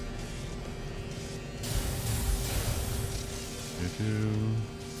mission.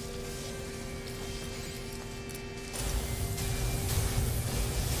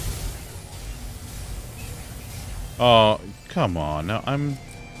 Oh, come on. Now I'm...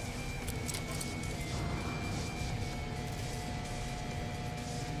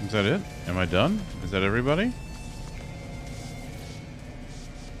 Is that it? Am I done? Is that everybody?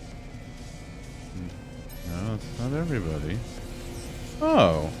 No, it's not everybody.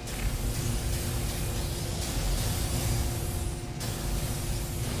 Oh.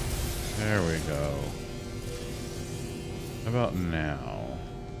 There we go. How about now?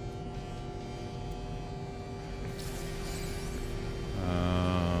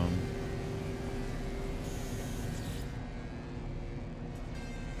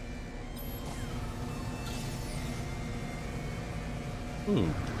 Ooh.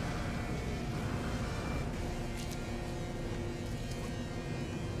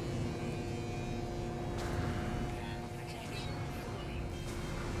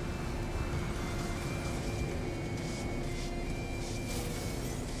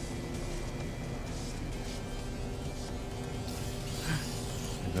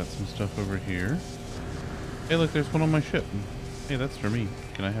 I got some stuff over here. Hey, look, there's one on my ship. Hey, that's for me.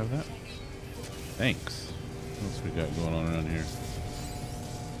 Can I have that? Thanks. What else we got going on around here?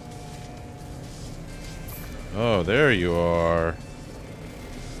 Oh, there you are.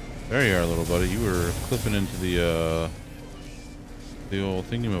 There you are, little buddy. You were clipping into the old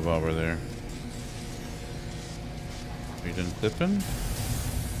thingamabobber there. Are you done clipping?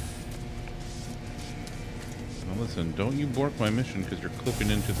 Now listen, don't you bork my mission because you're clipping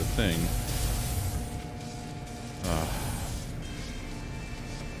into the thing.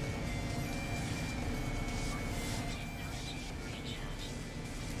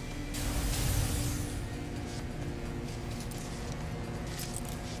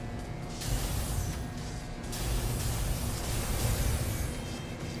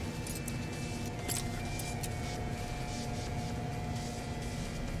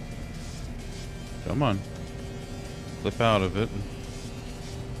 Come on. Flip out of it.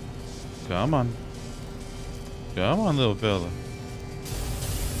 Come on. Come on, little fella.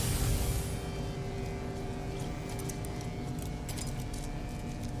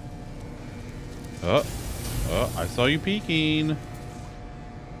 Oh, I saw you peeking.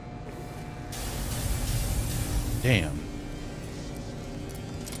 Damn.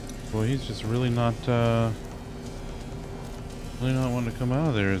 Boy, he's just really not wanting to come out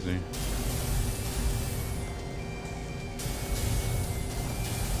of there, is he?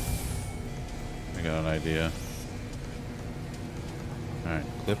 I got an idea. Alright,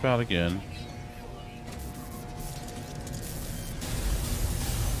 clip out again.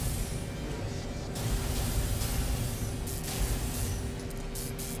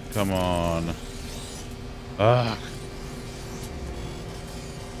 Come on. Ugh.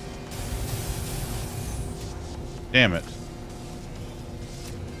 Damn it.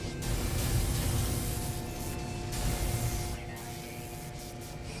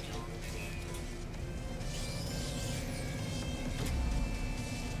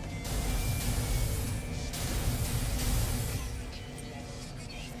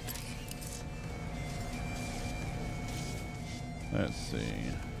 Let's see.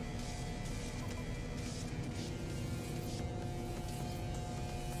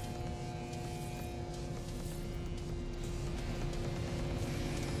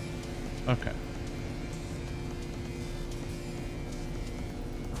 Okay.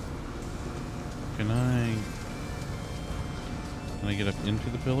 Can I get up into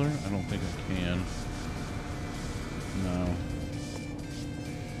the pillar? I don't think I can. No.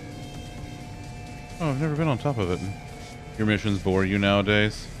 Oh, I've never been on top of it. Your missions bore you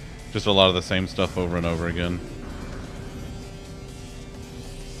nowadays? Just a lot of the same stuff over and over again.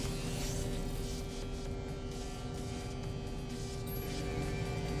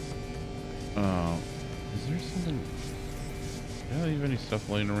 Oh, is there something? Do I leave any stuff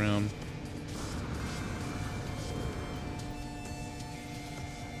laying around?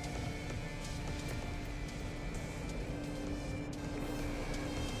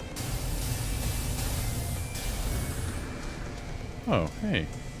 Oh, hey.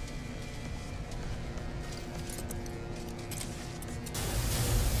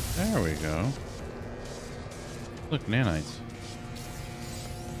 There we go. Look, nanites.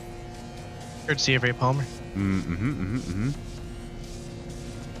 Courtesy of Ray Palmer.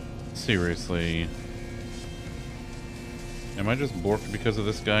 Seriously. Am I just borked because of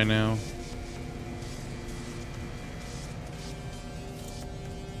this guy now?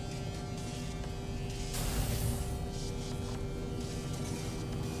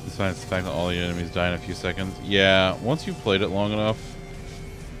 Besides the fact that all the enemies die in a few seconds. Yeah, once you've played it long enough,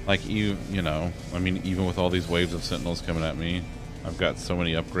 like you know, I mean, even with all these waves of sentinels coming at me, I've got so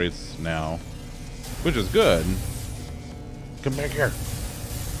many upgrades now, which is good. Come back here.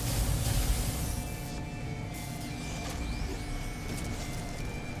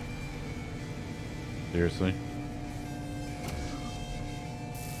 Seriously?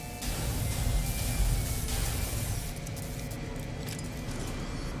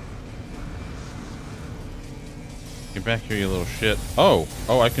 Get back here, you little shit. Oh!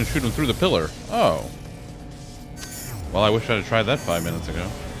 Oh, I can shoot him through the pillar. Oh. Well, I wish I'd have tried that 5 minutes ago.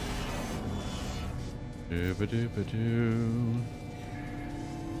 Doo-ba-doo-ba-doo.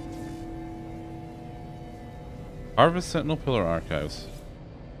 Harvest Sentinel Pillar Archives.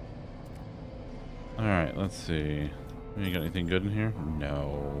 Alright, let's see. You got anything good in here?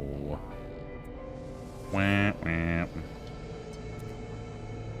 No. Wah, wah.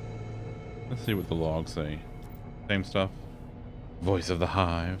 Let's see what the logs say. Same stuff. Voice of the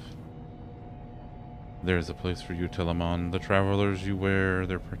Hive. There is a place for you, Telemon. The travelers you wear,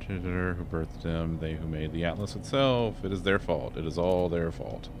 their progenitor who birthed them, they who made the Atlas itself. It is their fault. It is all their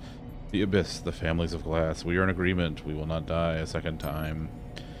fault. The Abyss, the families of glass. We are in agreement. We will not die a second time.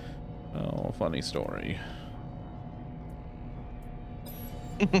 Oh, funny story.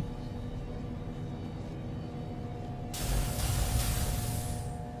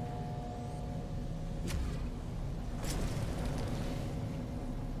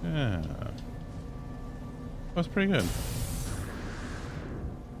 Yeah. That was pretty good.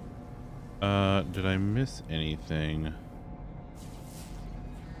 Did I miss anything?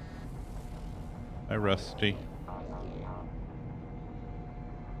 Hi, Rusty.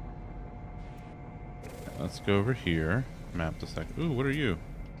 Let's go over here. Map the second. Ooh, what are you?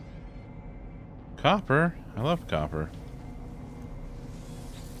 Copper? I love copper.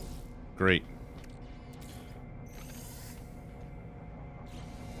 Great.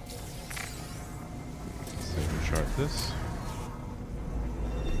 Save and chart this.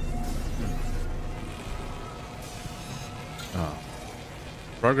 Ah.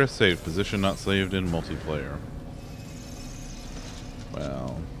 Progress saved. Position not saved in multiplayer.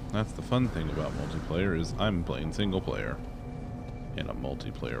 Well, that's the fun thing about multiplayer is I'm playing single player in a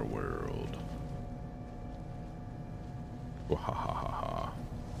multiplayer world. Wahahaha.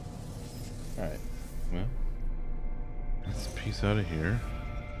 Alright, well, let's peace out of here.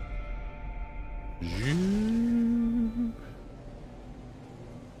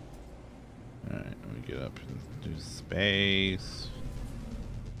 Alright, let me get up and do space.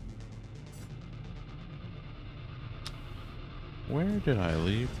 Where did I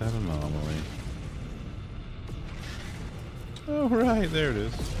leave that anomaly? Oh, right, there it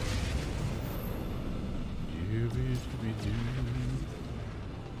is.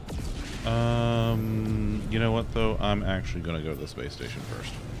 You know what, though? I'm actually going to go to the space station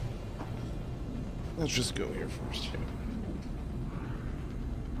first. Let's just go here first.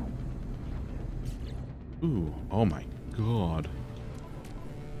 Ooh, oh my god.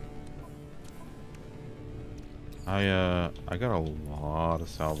 I got a lot of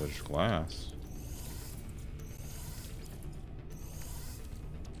salvaged glass.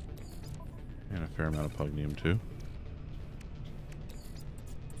 And a fair amount of pugnium too.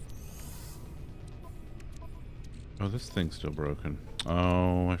 Oh, this thing's still broken.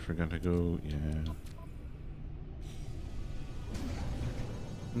 Oh, I forgot to go, yeah.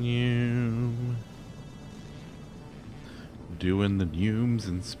 Doing the Newms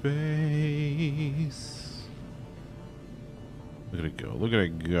in space. Look at it go. Look at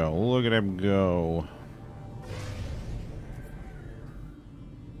it go. Look at him go.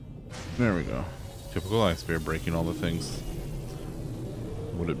 There we go. Typical ice bear breaking all the things.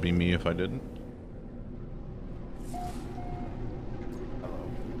 Would it be me if I didn't?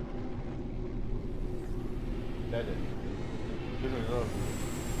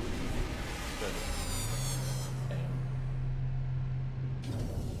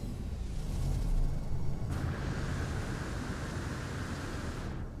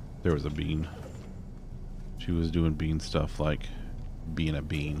 There was a bean. She was doing bean stuff like being a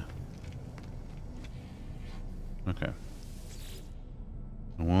bean. Okay.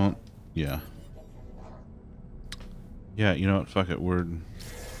 Well, yeah. Yeah, you know what? Fuck it. We're...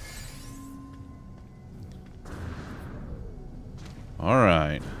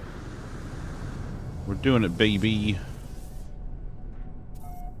 Alright. We're doing it, baby.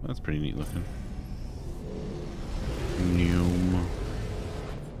 That's pretty neat looking. Noom.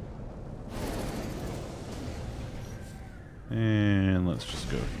 And let's just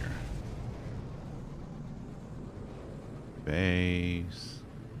go here. Base.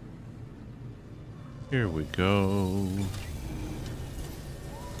 Here we go.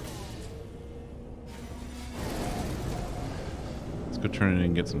 Let's go turn it in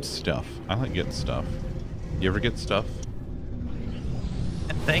and get some stuff. I like getting stuff. You ever get stuff?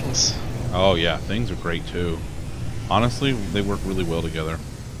 And things. Oh yeah, things are great too. Honestly, they work really well together.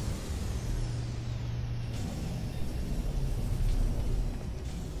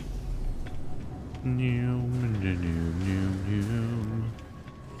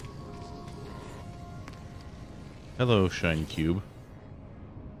 Hello, shiny cube.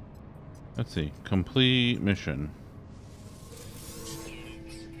 Let's see. Complete mission.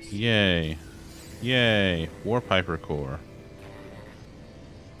 Yay. Yay. Warp Hyper Core.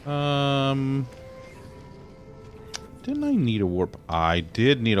 Didn't I need a warp? I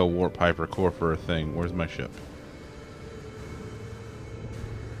did need a warp hyper core for a thing. Where's my ship?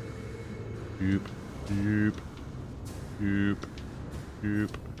 Doop, doop, doop, doop.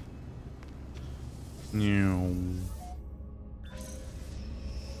 Meow.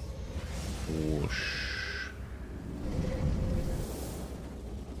 Whoosh.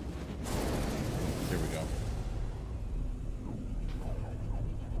 There we go.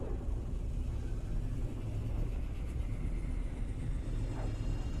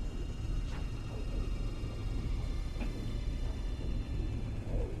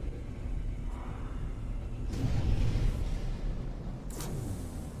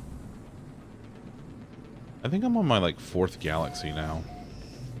 I think I'm on my like 4th galaxy now.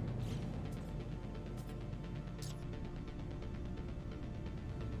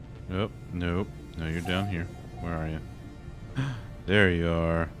 Nope, nope. No, you're down here. Where are you? There you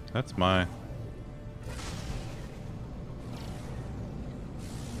are. That's my...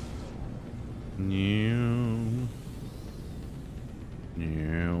 New.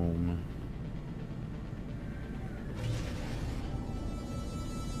 New.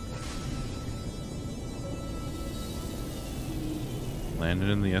 Landed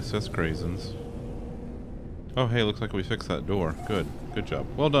in the SS Crazens. Oh, hey, looks like we fixed that door. Good. Good job.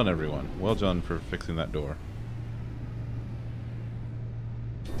 Well done, everyone. Well done for fixing that door.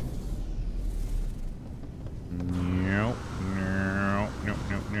 Nope. Nope. Nope.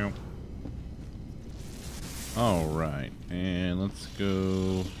 Nope. Nope. Alright. And let's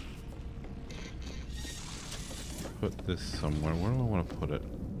go... put this somewhere. Where do I want to put it?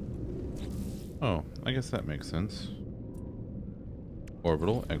 Oh, I guess that makes sense.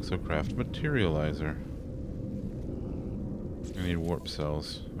 Orbital exocraft materializer. I need warp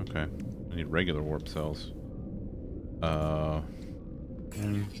cells. Okay. I need regular warp cells. What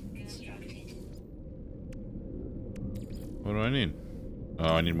do I need?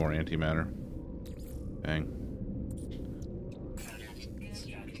 Oh, I need more antimatter. Dang.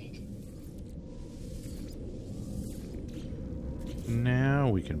 Now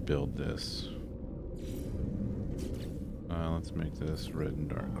we can build this. Let's make this red and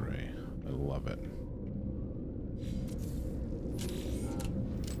dark gray. I love it.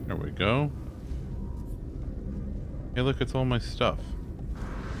 There we go. Hey, look, it's all my stuff.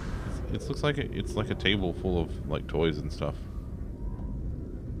 It looks like it's like a table full of like toys and stuff.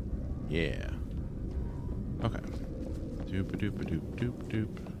 Yeah. Okay. Doop a doop a doop doop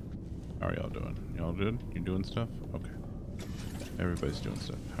doop. How are y'all doing? Y'all good? You doing stuff? Okay. Everybody's doing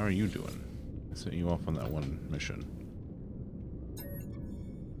stuff. How are you doing? I sent you off on that one mission.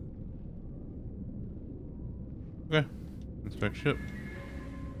 Okay. Inspect ship.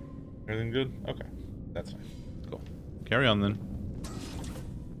 Everything good? Okay. That's fine. Cool. Carry on then.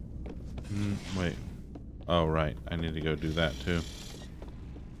 Wait. Oh, right. I need to go do that too.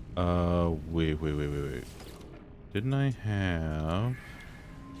 Wait. Didn't I have...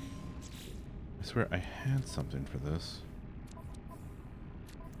 I swear I had something for this.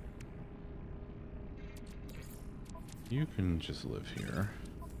 You can just live here.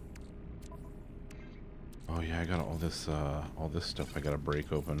 Oh yeah, I got all this stuff I gotta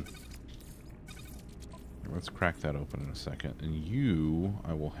break open. Let's crack that open in a second. And you,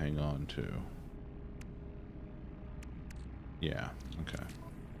 I will hang on to. Yeah, okay.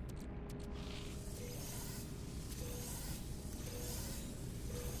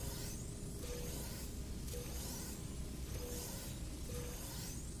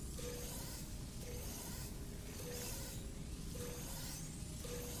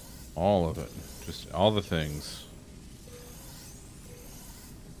 All of it. Just all the things.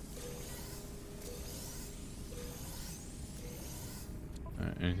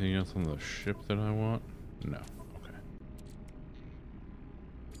 Anything else on the ship that I want? No. Okay.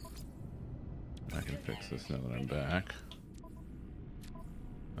 I can fix this now that I'm back.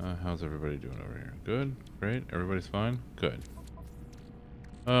 How's everybody doing over here? Good? Great? Everybody's fine? Good.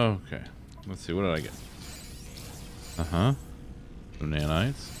 Okay. Let's see. What did I get? Uh-huh. Some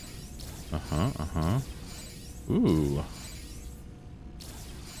nanites. Uh-huh. Ooh.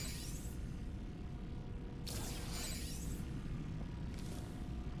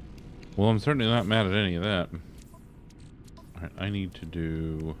 Well, I'm certainly not mad at any of that. Alright, I need to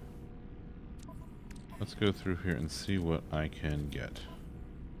do... Let's go through here and see what I can get.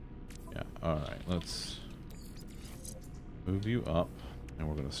 Yeah, alright, let's move you up. And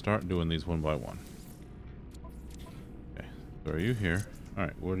we're going to start doing these one by one. Okay, so are you here?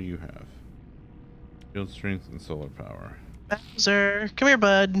 Alright, what do you have? Field strength and solar power. Bowser, come here,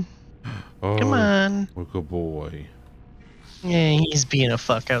 bud. Oh, Come on. what a good boy. Yeah, he's being a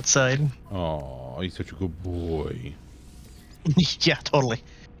fuck outside. Oh, he's such a good boy. Yeah, totally.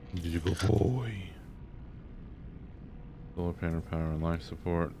 He's a good boy. Solar panel power and life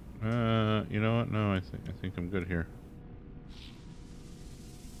support. You know what? No, I think I'm good here.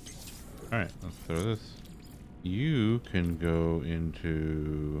 All right, let's throw this. You can go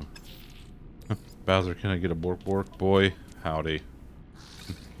into Bowser. Can I get a bork? Boy, howdy.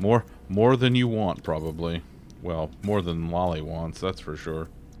 More than you want, probably. Well, more than Lolly wants, that's for sure.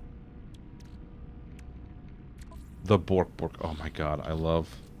 The bork. Oh my god, I love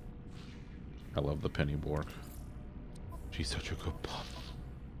the penny bork. She's such a good pup.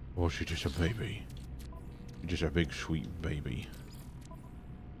 Oh, she's just a baby. Just a big sweet baby.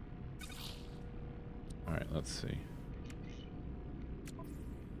 Alright, let's see.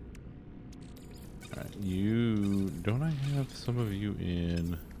 Alright, don't I have some of you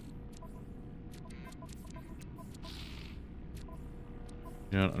in...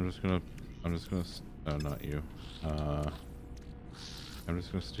 Yeah, I'm just gonna, oh, not you. I'm just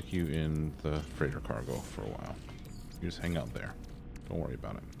gonna stick you in the freighter cargo for a while. You just hang out there. Don't worry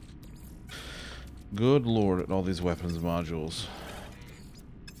about it. Good lord at all these weapons modules.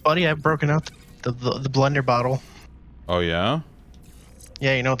 Buddy, I've broken out the blender bottle. Oh yeah?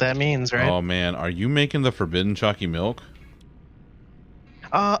 Yeah, you know what that means, right? Oh man, are you making the forbidden chalky milk?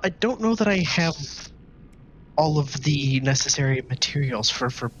 I don't know that I have all of the necessary materials for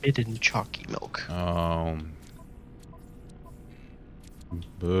forbidden chalky milk.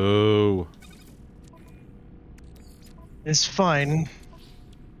 Boo. It's fine.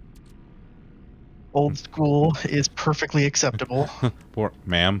 Old school is perfectly acceptable. Poor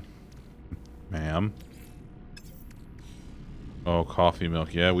ma'am. Oh, coffee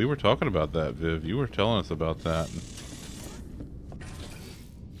milk. Yeah, we were talking about that, Viv. You were telling us about that.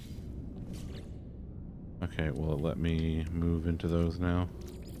 Okay, well, let me move into those now.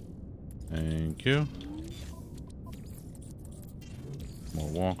 Thank you. More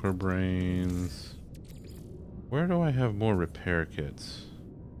walker brains. Where do I have more repair kits?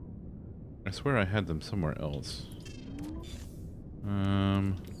 I swear I had them somewhere else.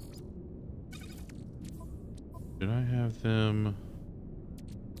 Did I have them?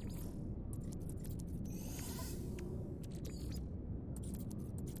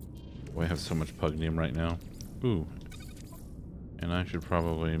 Oh, I have so much pugnium right now. Ooh. And I should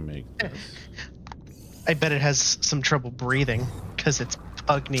probably make this. I bet it has some trouble breathing because it's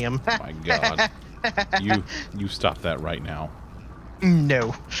pugnium. Oh my god. You stop that right now.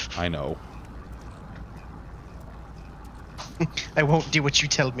 No. I know. I won't do what you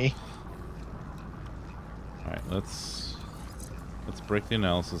tell me. Alright, let's break the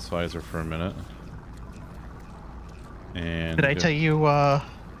analysis visor for a minute. And did I tell you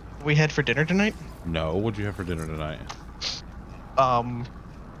we had for dinner tonight? No, what'd you have for dinner tonight?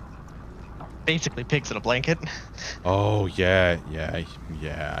 Basically pigs in a blanket. Oh, yeah.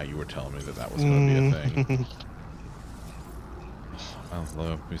 You were telling me that was going to be a thing. I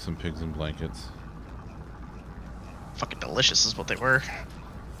love me some pigs in blankets. Fucking delicious is what they were.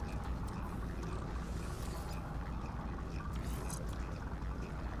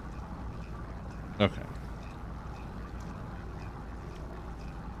 Okay.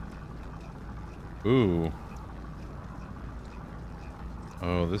 Ooh.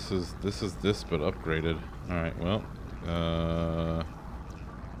 Oh, this is this but upgraded. All right. Well,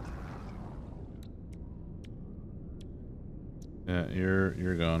 yeah,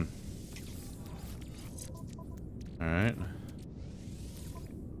 you're gone. All right.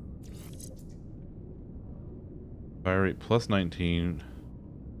 Fire rate plus 19.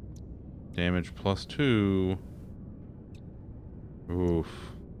 Damage plus 2. Oof.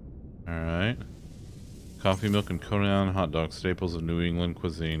 All right. Coffee, milk, and Coney Island hot dogs, staples of New England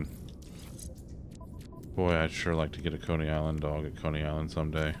cuisine. Boy, I'd sure like to get a Coney Island dog at Coney Island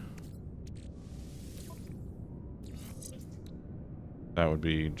someday. That would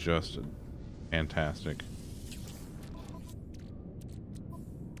be just fantastic.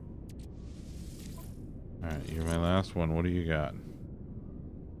 Alright, you're my last one. What do you got?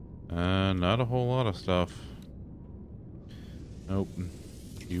 Not a whole lot of stuff. Nope.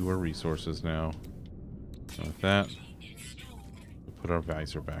 You are resources now. And with that, we'll put our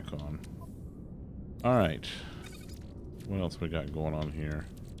visor back on. Alright. What else we got going on here?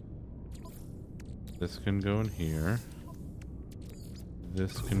 This can go in here.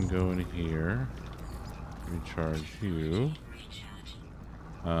 This can go in here. Recharge you.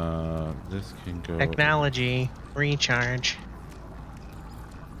 This can go... Technology. Recharge.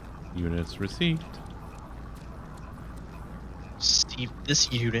 Units received. Steve,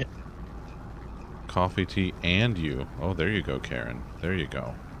 this unit. Coffee, tea, and you. Oh, there you go, Karen. There you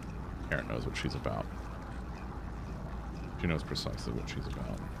go. Karen knows what she's about. She knows precisely what she's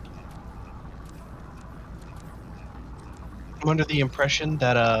about. I'm under the impression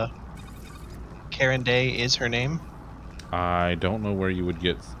that Karen Day is her name. I don't know where you would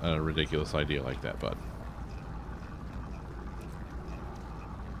get a ridiculous idea like that, bud.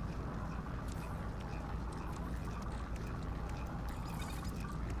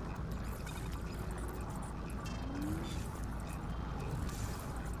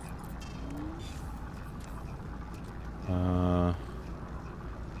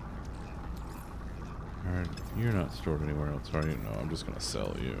 You're not stored anywhere else, are you? No, I'm just gonna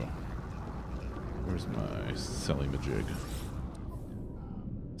sell you. Where's my selly-majig?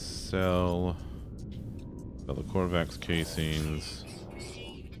 Sell the Corvax casings.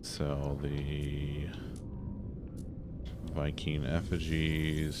 Sell the Viking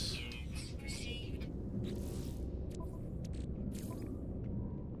effigies.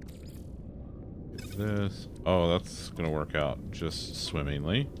 Do this. Oh, that's gonna work out just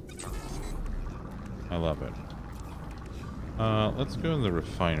swimmingly. I love it. Let's go in the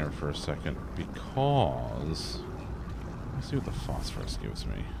refiner for a second because let's see what the phosphorus gives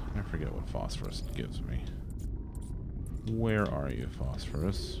me. I forget what phosphorus gives me. Where are you,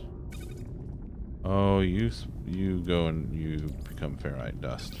 phosphorus? Oh, you go and you become ferrite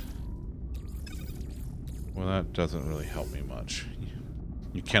dust. Well, that doesn't really help me much.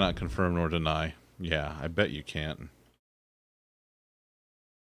 You cannot confirm nor deny. Yeah, I bet you can't.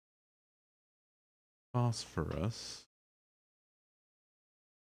 Phosphorus.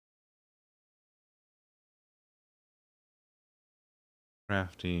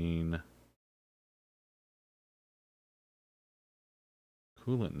 Crafting.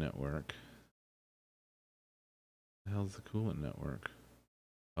 Coolant network. The hell's the coolant network?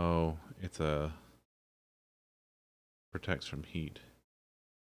 Oh, it's a protects from heat.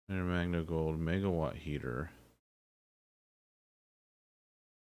 Magno gold megawatt heater.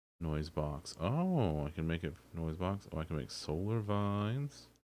 Noise box. Oh, I can make it noise box. Oh, I can make solar vines.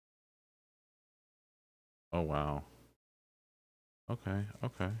 Oh wow. Okay,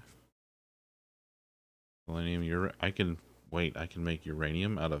 okay. Selenium, I can make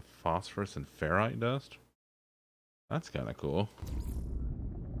uranium out of phosphorus and ferrite dust? That's kind of cool.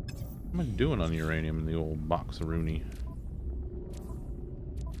 What am I doing on uranium in the old box-a-rooney?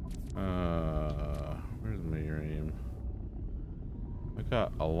 Where's my uranium? I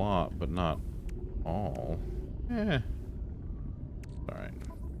got a lot, but not all. Alright.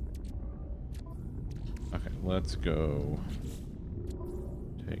 Okay, let's go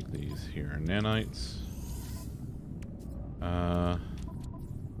take these here nanites.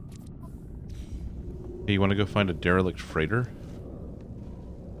 Hey, you want to go find a derelict freighter?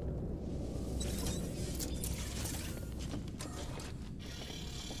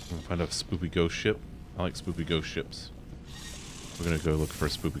 We'll find a spoopy ghost ship. I like spoopy ghost ships. We're gonna go look for a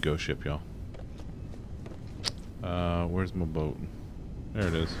spoopy ghost ship, y'all. Where's my boat? There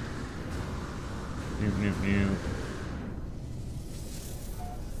it is. Noop, noop, noop.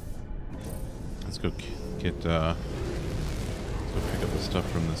 Let's go get, let's go pick up the stuff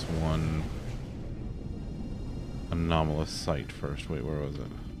from this one anomalous site first. Wait, where was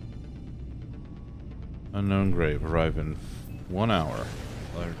it? Unknown grave. Arrive in 1 hour.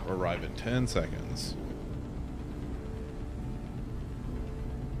 Arrive in 10 seconds.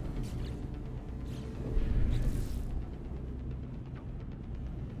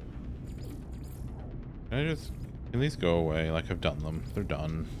 Can these go away? Like, I've done them. They're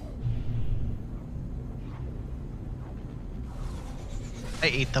done. I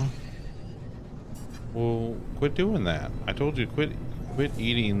ate them. Well, quit doing that. I told you, quit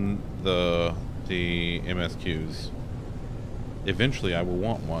eating the MSQs. Eventually, I will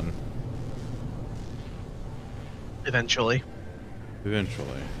want one. Eventually.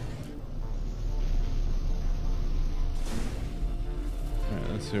 Eventually.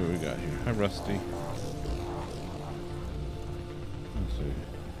 Alright, let's see what we got here. Hi, Rusty. Let's see.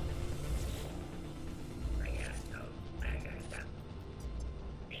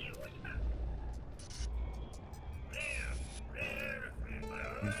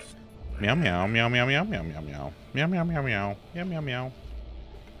 Meow meow meow meow meow meow meow meow meow meow meow meow meow meow meow.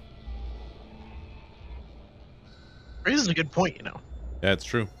 Raises a good point, you know. That's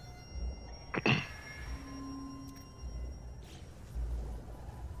true. It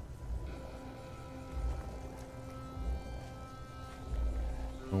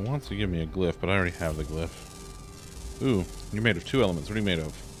wants to give me a glyph, but I already have the glyph. Ooh, you're made of 2 elements. What are you made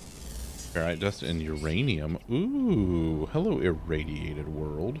of? Ferrite dust and uranium. Ooh, hello, irradiated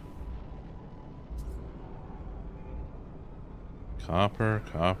world.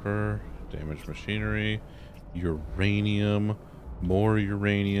 Copper, damaged machinery, uranium, more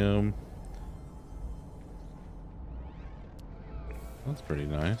uranium. That's pretty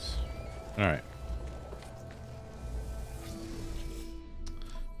nice. Alright.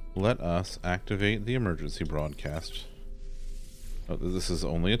 Let us activate the emergency broadcast. Oh, this is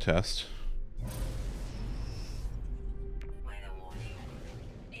only a test.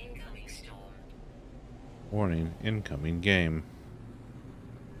 Warning, incoming game.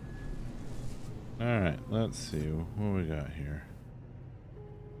 Alright, let's see what we got here.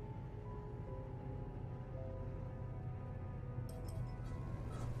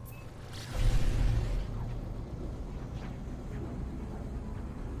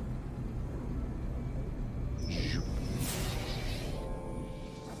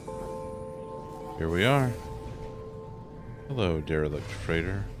 Here we are. Hello, derelict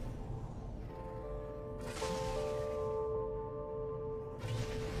freighter.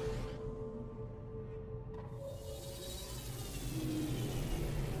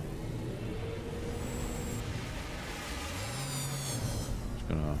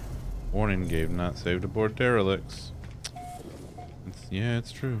 Warning, gave not saved aboard derelicts. Yeah,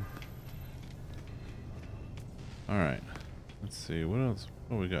 it's true. Alright. Let's see, what else?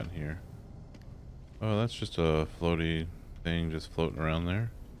 What we got here? Oh, that's just a floaty thing just floating around there.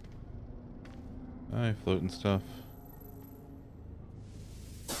 Hi, floating stuff.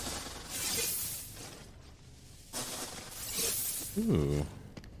 Ooh.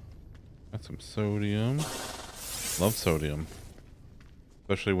 Got some sodium. Love sodium.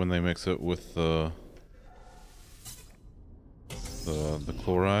 Especially when they mix it with the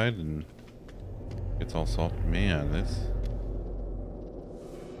chloride and it's all salt. Man, this.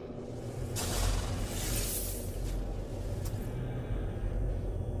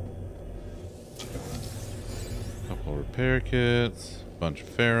 Couple repair kits, bunch of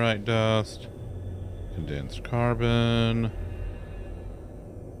ferrite dust, condensed carbon.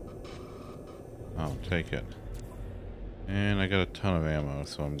 I'll take it. And I got a ton of ammo,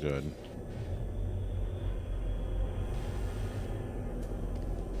 so I'm good.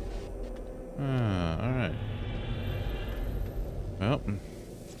 Alright. Well.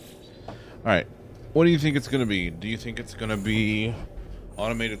 Alright. What do you think it's going to be? Do you think it's going to be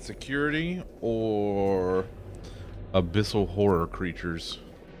automated security or abyssal horror creatures?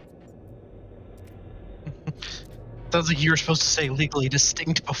 Sounds like you were supposed to say legally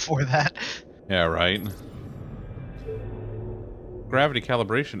distinct before that. Yeah, right? Gravity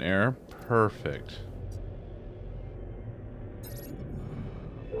calibration error. Perfect.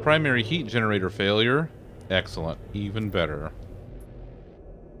 Primary heat generator failure. Excellent. Even better.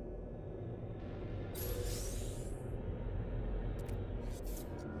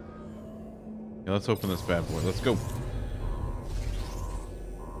 Yeah, let's open this bad boy. Let's go.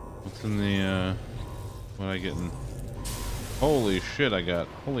 What's in the, what I getting? Holy shit, I got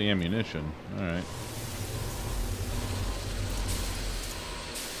holy ammunition. Alright.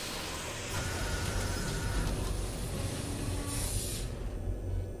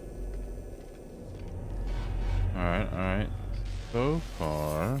 Alright. So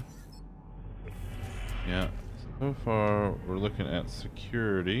far... Yeah. So far, we're looking at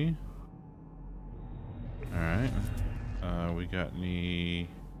security. Alright. We got any...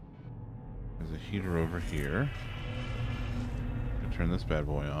 There's a heater over here. Turn this bad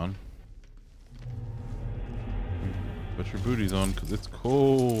boy on. Put your booties on, because it's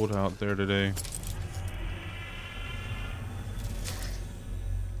cold out there today.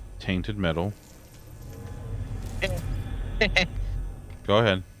 Tainted metal. Go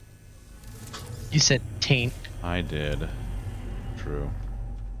ahead. You said taint. I did. True.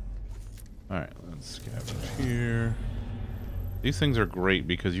 Alright, let's scavenge here. These things are great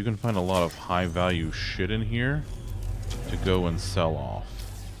because you can find a lot of high value shit in here to go and sell off.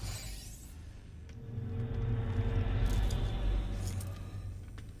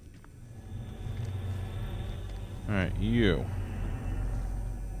 Alright, you.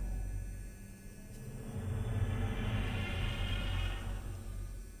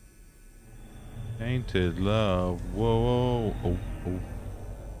 Tainted love. Whoa. Oh.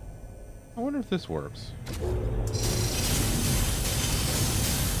 I wonder if this works.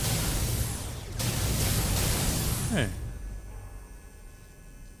 Hey.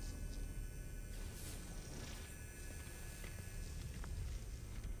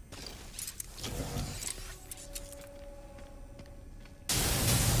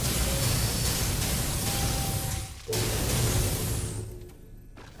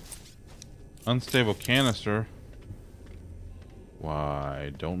 Unstable canister.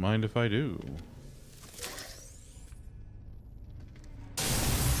 Why, don't mind if I do.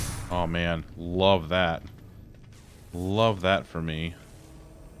 Oh man, love that. Love that for me.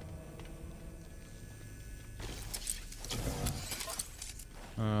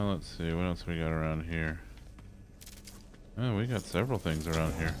 Let's see, what else we got around here? Oh, we got several things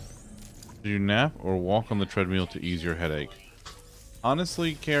around here. Do you nap or walk on the treadmill to ease your headache?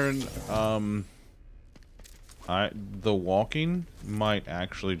 Honestly, Karen, the walking might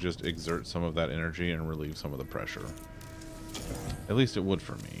actually just exert some of that energy and relieve some of the pressure. At least it would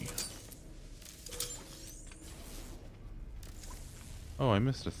for me. Oh, I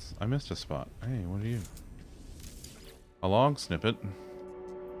missed a spot. Hey, what are you? A log snippet.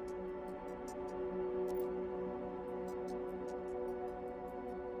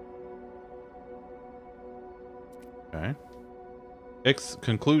 Okay.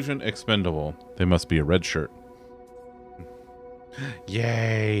 Conclusion expendable. They must be a red shirt.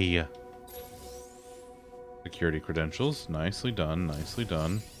 Yay! Security credentials. Nicely done. Nicely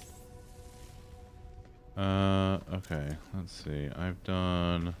done. Okay. Let's see. I've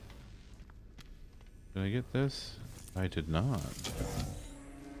done... Did I get this? I did not.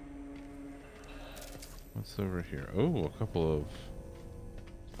 What's over here? Oh, a couple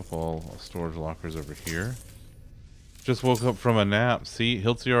storage lockers over here. Just woke up from a nap. See,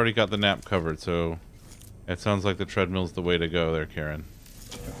 Hiltzy already got the nap covered, so it sounds like the treadmill's the way to go there, Karen.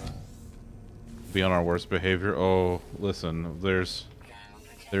 Be on our worst behavior. Oh, listen, there's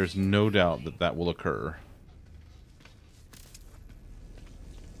no doubt that that will occur.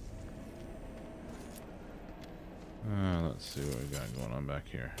 Let's see what we got going on back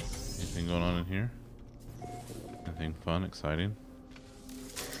here. Anything going on in here? Anything fun, exciting?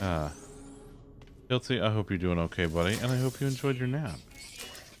 Hiltzy, I hope you're doing okay, buddy, and I hope you enjoyed your nap.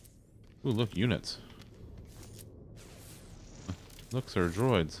 Ooh, look, units. Look, sir,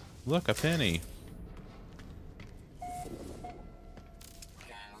 droids. Look, a penny.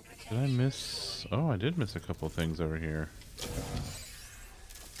 Did I miss... Oh, I did miss a couple things over here.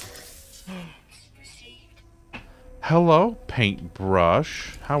 Hello,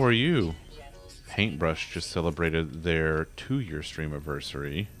 Paintbrush. How are you? Paintbrush just celebrated their 2-year stream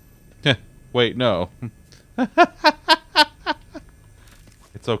anniversary. Wait, no.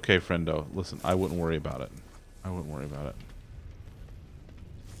 It's okay, friendo. Listen, I wouldn't worry about it.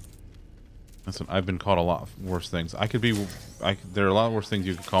 Listen, I've been called a lot worse things. There are a lot worse things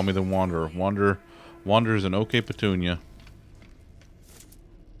you could call me than Wanderer. Wanderer's an okay petunia.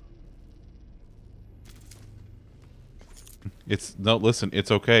 Listen, it's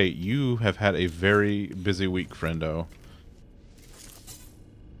okay. You have had a very busy week, friendo.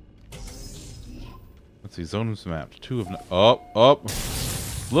 Let's see, zones mapped. 2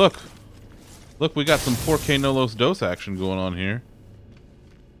 of... Look! Look, we got some 4K No Los Dos action going on here.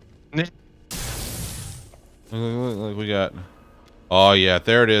 Look, we got... Oh, yeah,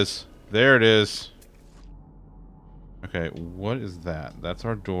 there it is. There it is. Okay, what is that? That's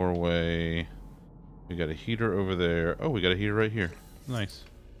our doorway. We got a heater over there. Oh, we got a heater right here. Nice.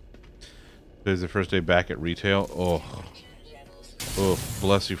 Today's the first day back at retail. Oh. Oh,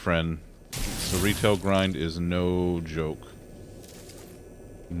 bless you, friend. The retail grind is no joke.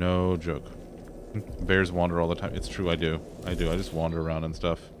 No joke. Bears wander all the time. It's true, I do. I just wander around and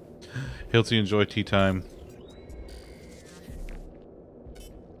stuff. Hilty, enjoy tea time.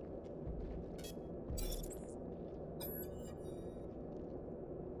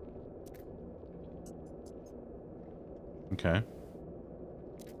 Okay.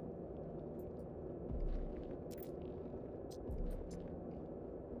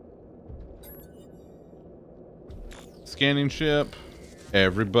 Scanning ship.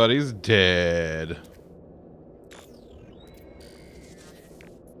 Everybody's dead.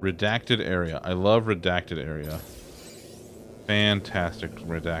 Redacted area. I love redacted area. Fantastic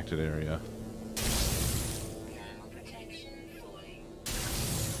redacted area.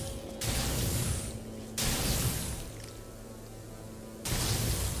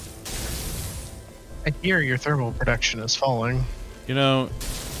 I hear your thermal production is falling. You know,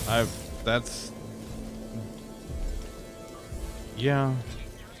 that's... Yeah.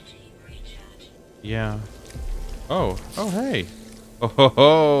 Yeah. Oh, hey. Oh, ho,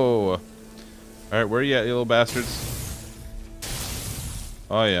 ho. Alright, where you at, you little bastards?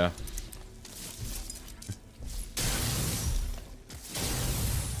 Oh, yeah.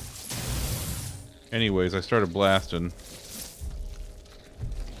 Anyways, I started blasting.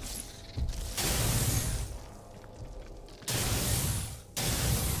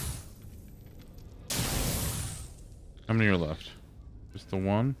 How many are left? Just the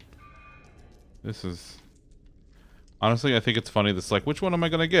one? This is... Honestly, I think it's funny. That's like, which one am I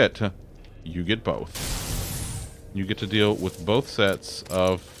gonna get? You get both. You get to deal with both sets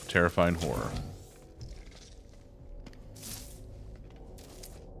of terrifying horror.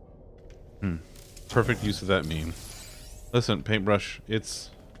 Perfect use of that meme. Listen, Paintbrush,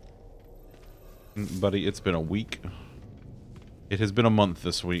 buddy, it's been a week. It has been a month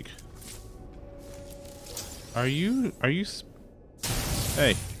this week. Are you...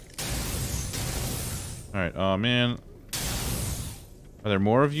 Hey. Alright, oh man. Are there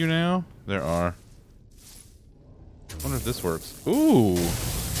more of you now? There are. I wonder if this works. Ooh!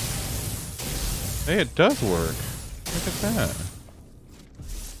 Hey, it does work. Look at that.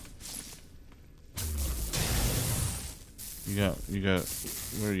 You got,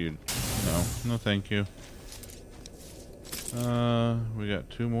 where are you? No, thank you. We got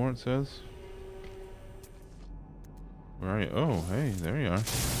two more, it says. Where are you? Oh, hey, there you are.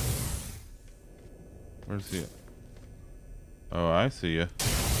 Where's he? Oh, I see you.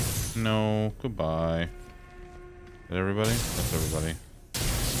 No, goodbye. Is that everybody? That's everybody.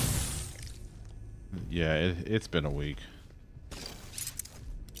 Yeah, it's been a week.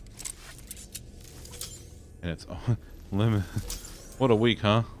 And it's lemon. What a week,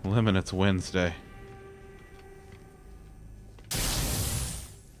 huh? Lemon, it's Wednesday.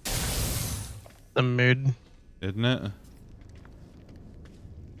 The mood. Isn't it?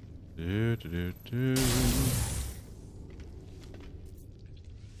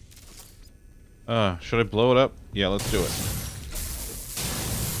 Should I blow it up? Yeah, let's do it.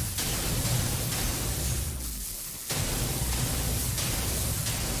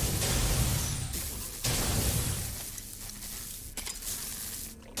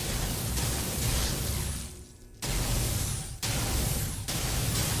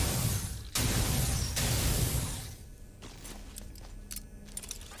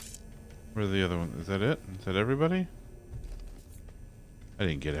 Where's the other one? Is that it? Is that everybody? I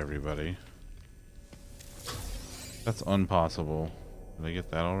didn't get everybody. That's impossible. Did I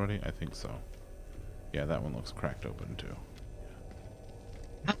get that already? I think so. Yeah, that one looks cracked open too.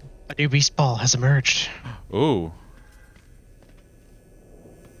 A new beast ball has emerged. Ooh.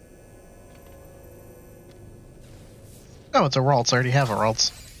 Oh, it's a Ralts. I already have a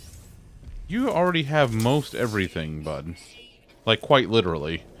Ralts. You already have most everything, bud. Like, quite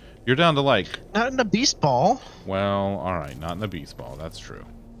literally. You're down to like... Not in the beast ball. Well, alright, not in the beast ball. That's true.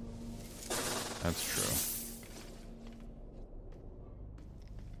 That's true.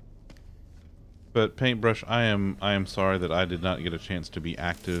 But Paintbrush, I am sorry that I did not get a chance to be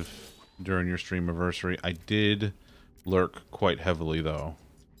active during your stream anniversary. I did lurk quite heavily though.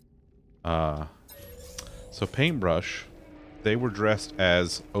 So Paintbrush, they were dressed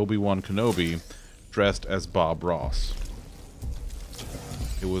as Obi-Wan Kenobi, dressed as Bob Ross.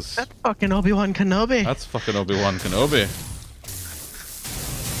 It was... That's fucking Obi-Wan Kenobi. That's fucking Obi-Wan Kenobi.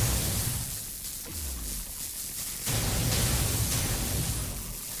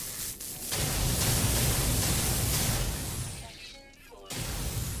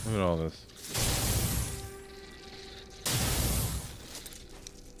 Look at all this.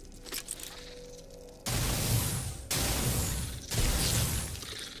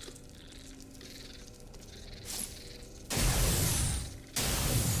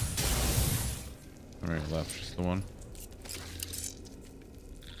 Alright, left, just the one.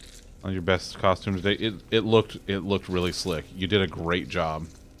 On your best costume today, it looked really slick. You did a great job.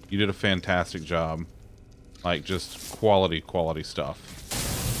 You did a fantastic job. Like, just quality stuff.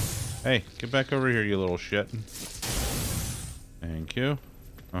 Hey, get back over here, you little shit. Thank you.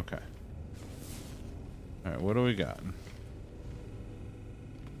 Okay. Alright, what do we got?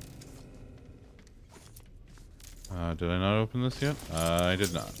 Did I not open this yet? I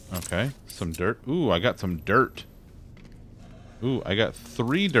did not. Okay. Some dirt. Ooh, I got some dirt. Ooh, I got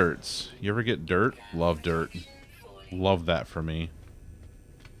 3 dirts. You ever get dirt? Love dirt. Love that for me.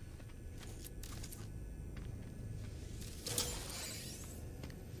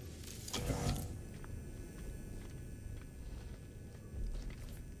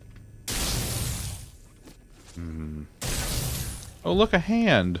 Oh, look, a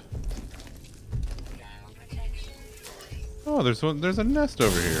hand. Oh, there's a nest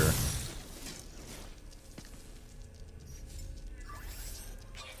over here.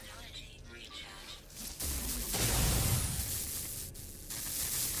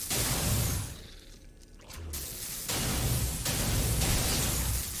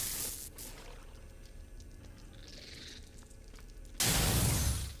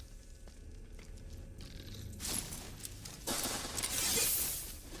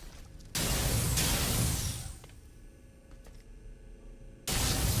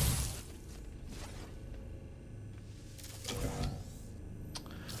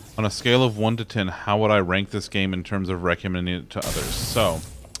 On a scale of 1 to 10, how would I rank this game in terms of recommending it to others? So,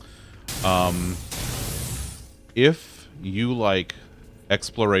 if you like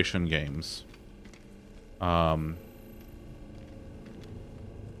exploration games,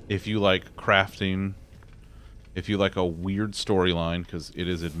 if you like crafting, if you like a weird storyline, because it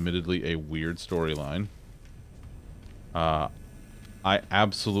is admittedly a weird storyline, I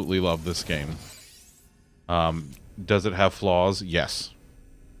absolutely love this game. Does it have flaws? Yes.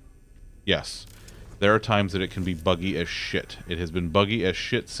 Yes. There are times that it can be buggy as shit. It has been buggy as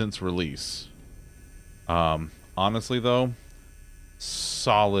shit since release. Honestly, though,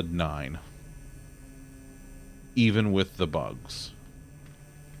 solid 9. Even with the bugs.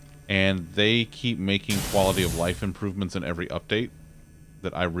 And they keep making quality of life improvements in every update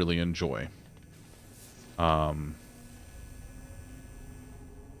that I really enjoy.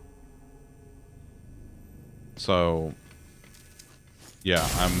 So... yeah,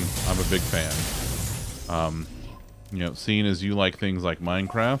 I'm a big fan. You know, seeing as you like things like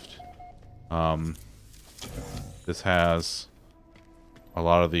Minecraft, this has a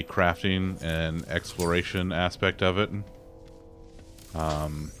lot of the crafting and exploration aspect of it.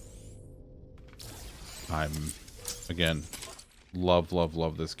 I'm again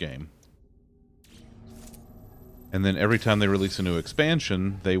love this game. And then every time they release a new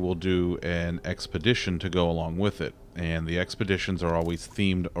expansion, they will do an expedition to go along with it. And the expeditions are always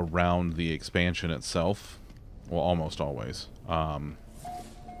themed around the expansion itself. Well, almost always.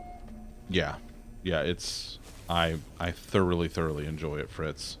 Yeah, it's... I thoroughly enjoy it,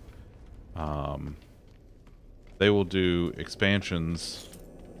 Fritz. They will do expansions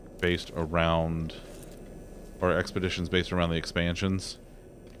based around... or expeditions based around the expansions.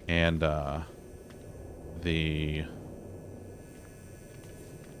 And, the...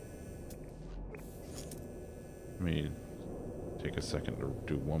 let me take a second to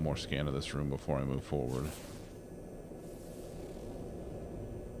do one more scan of this room before I move forward.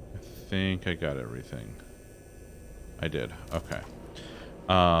 I think I got everything. I did. Okay.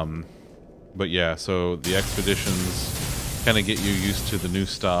 But yeah, so the expeditions kind of get you used to the new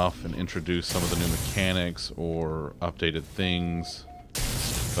stuff and introduce some of the new mechanics or updated things.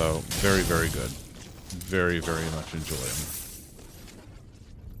 So, very good. Very much enjoy them.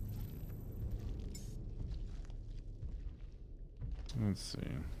 Let's see.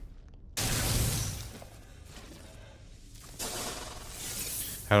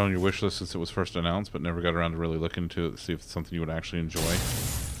 Had it on your wish list since it was first announced, but never got around to really looking into it to see if it's something you would actually enjoy.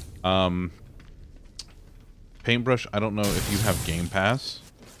 Paintbrush, I don't know if you have Game Pass,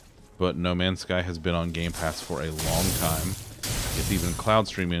 but No Man's Sky has been on Game Pass for a long time. It's even cloud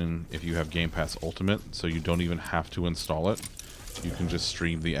streaming if you have Game Pass Ultimate, so you don't even have to install it. You can just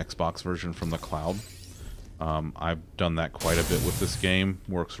stream the Xbox version from the cloud. I've done that quite a bit with this game.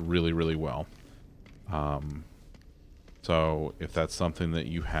 Works really well. So if that's something that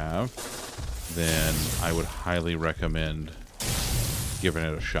you have, then I would highly recommend giving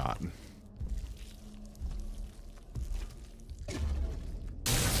it a shot.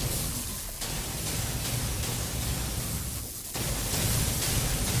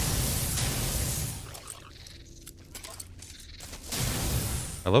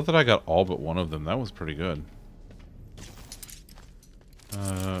 I love that I got all but one of them. That was pretty good.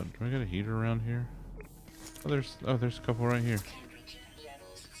 Do I got a heater around here? Oh, there's a couple right here.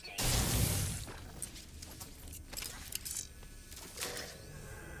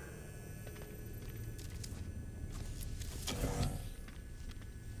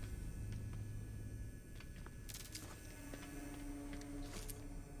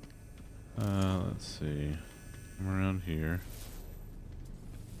 Let's see. I'm around here.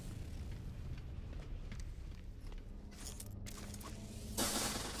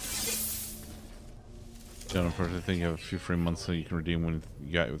 Jennifer, I think you have a few free months that you can redeem when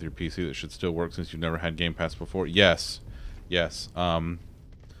you got it with your PC that should still work since you've never had Game Pass before. Yes. Yes. I'd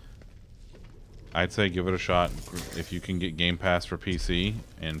say give it a shot if you can get Game Pass for PC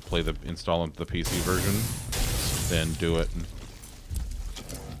and install the PC version, then do it.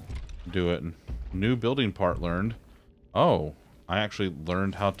 Do it. New building part learned. Oh, I actually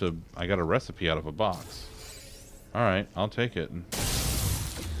learned how to... I got a recipe out of a box. Alright, I'll take it. Not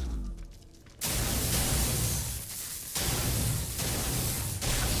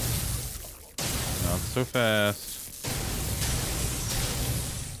so fast.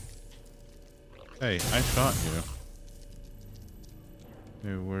 Hey, I shot you.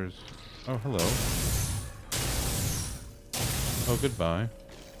 Hey, where's... Oh, hello. Oh, goodbye.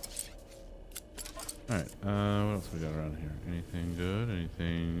 Alright, what else we got around here? Anything good?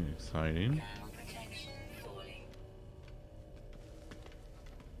 Anything exciting?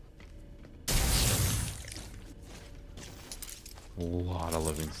 A lot of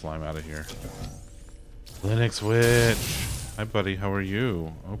living slime out of here. Linux Witch! Hi buddy, how are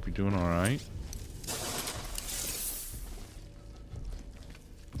you? I hope you're doing alright.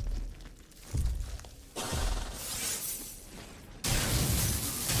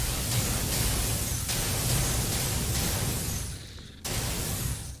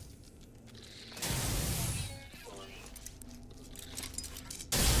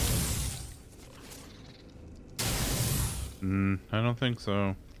 I don't think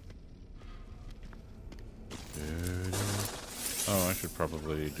so. Oh, I should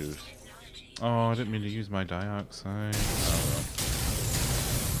probably do... Oh, I didn't mean to use my dioxide. Oh, well.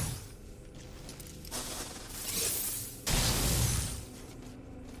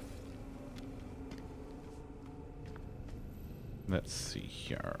 Let's see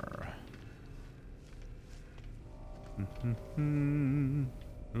here.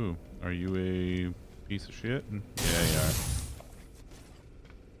 Ooh, are you a piece of shit? Yeah, you are.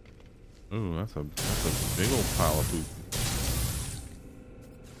 Ooh, that's a big old pile of poop.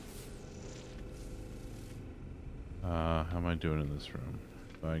 How am I doing in this room?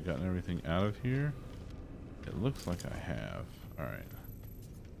 Have I gotten everything out of here? It looks like I have. Alright.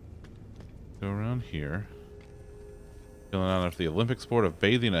 Go around here. Filling out of the Olympic sport of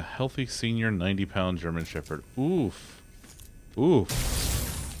bathing a healthy senior 90-pound German Shepherd. Oof.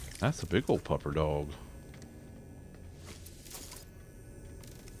 Oof. That's a big old pupper dog.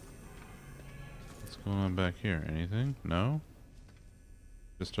 What's going on back here? Anything? No?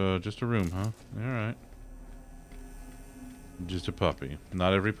 Just a room, huh? Alright. Just a puppy.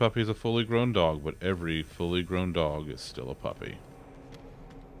 Not every puppy is a fully grown dog, but every fully grown dog is still a puppy.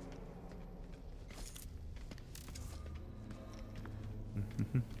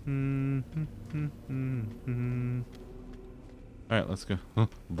 Alright, let's go.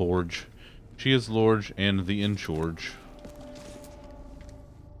 Lorge. She is Lorge and the in-charge.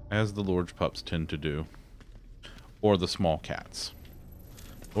 As the Lorge pups tend to do. Or the small cats.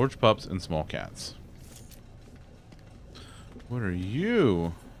 Lorge pups and small cats. What are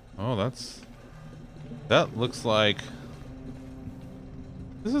you? Oh, that looks like...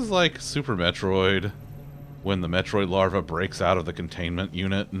 This is like Super Metroid. When the Metroid larva breaks out of the containment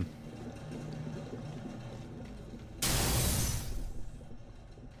unit.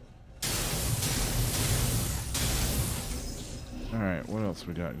 Alright, what else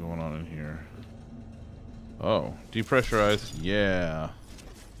we got going on in here? Oh, depressurized. Yeah.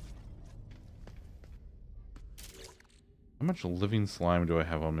 How much living slime do I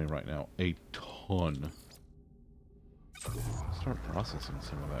have on me right now? A ton. Start processing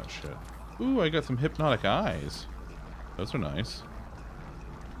some of that shit. Ooh, I got some hypnotic eyes. Those are nice.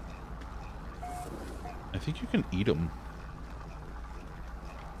 I think you can eat them.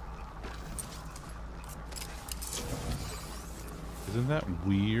 Isn't that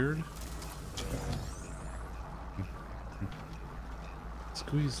weird?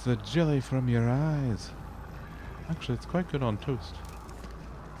 Squeeze the jelly from your eyes. Actually, it's quite good on toast.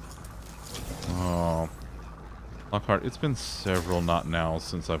 Oh. Lockhart, it's been several not nows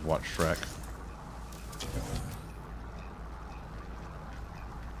since I've watched Shrek.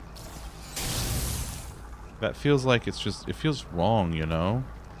 That feels like it's just, it feels wrong, you know?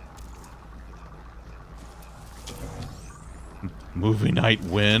 Movie night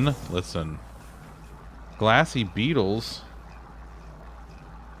win? Listen. Glassy Beetles?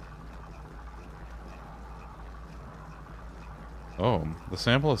 Oh, the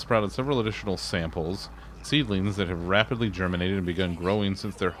sample has sprouted several additional samples, seedlings that have rapidly germinated and begun growing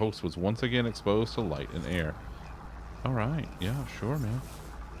since their host was once again exposed to light and air. Alright, yeah, sure, man.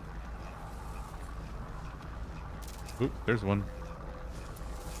 Oop, there's one.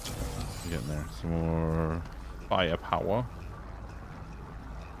 Getting there. Some more firepower.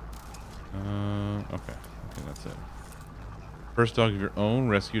 Okay. Okay, that's it. First dog of your own,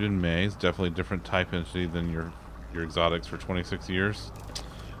 rescued in May. Is definitely a different type entity than your exotics for 26 years.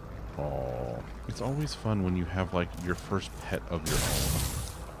 Oh, it's always fun when you have like your first pet of your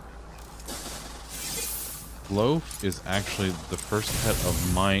own. Loaf is actually the first pet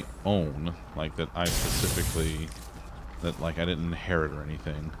of my own, like that I specifically, that like I didn't inherit or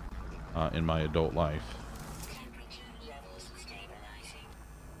anything in my adult life.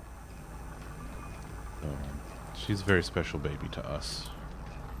 So, she's a very special baby to us.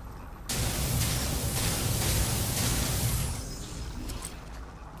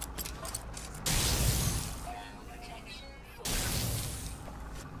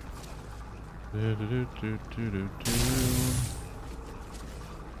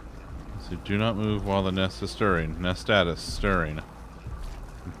 So do not move while the nest is stirring. Nest status, stirring.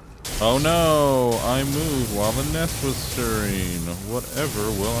 Oh no! I moved while the nest was stirring.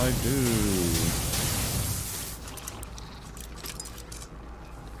 Whatever will I do?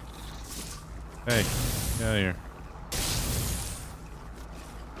 Hey, get out of here.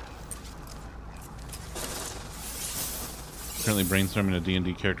 Currently brainstorming a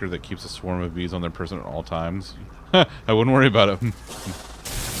D&D character that keeps a swarm of bees on their person at all times. I wouldn't worry about it.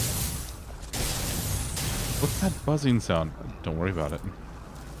 What's that buzzing sound? Don't worry about it.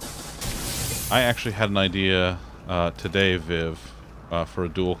 I actually had an idea today, Viv, for a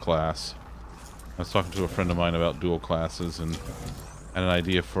dual class. I was talking to a friend of mine about dual classes and had an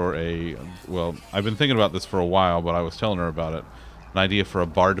idea for a... Well, I've been thinking about this for a while, but I was telling her about it. An idea for a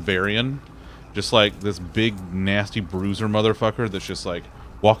barbarian. Just like this big, nasty bruiser motherfucker that's just like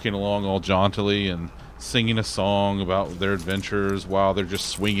walking along all jauntily and singing a song about their adventures while they're just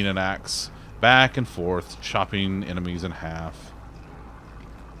swinging an axe back and forth, chopping enemies in half.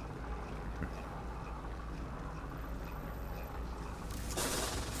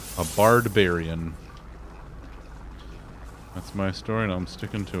 A barbarian. That's my story and I'm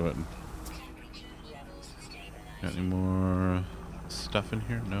sticking to it. Got any more stuff in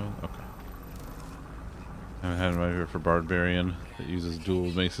here? No? Okay. I haven't had anybody here for Barbarian that uses dual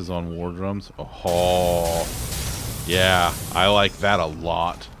maces on war drums. Oh, yeah, I like that a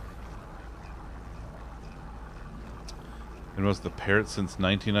lot. And was the parrot since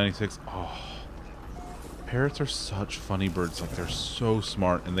 1996. Oh, parrots are such funny birds. Like they're so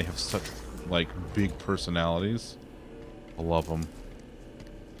smart and they have such like big personalities. I love them.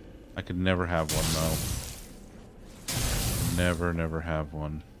 I could never have one though. Never have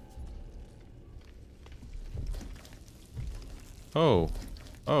one.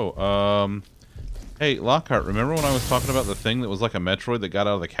 Hey, Lockhart, remember when I was talking about the thing that was like a Metroid that got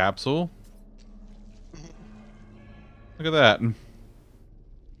out of the capsule? Look at that.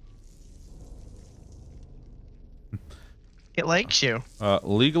 It likes you.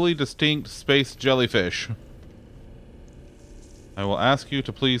 Legally distinct space jellyfish. I will ask you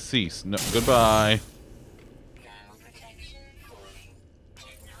to please cease. No, goodbye.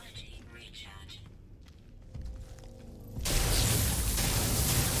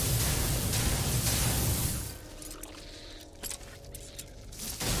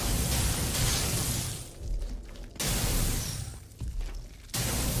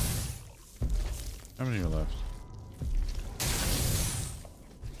 How many are left?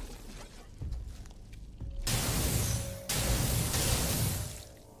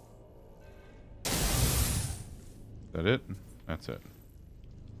 Is that it? That's it.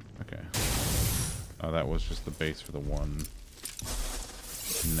 Okay. Oh, that was just the base for the one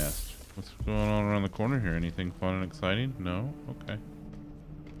nest. What's going on around the corner here? Anything fun and exciting? No? Okay.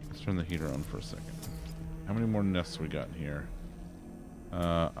 Let's turn the heater on for a second. How many more nests we got in here?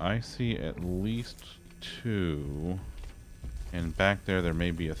 I see at least 2, and back there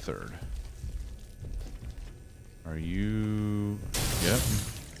may be a third. Are you... Yep.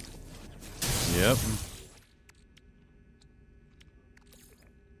 Yep.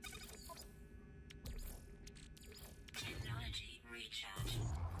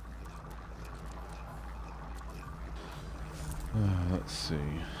 Let's see.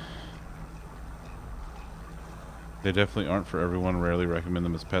 They definitely aren't for everyone. Rarely recommend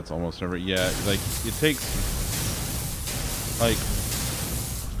them as pets. Almost never. Yeah, like it takes like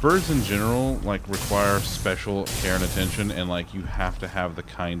birds in general like require special care and attention, and like you have to have the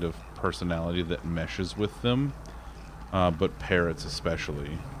kind of personality that meshes with them. But parrots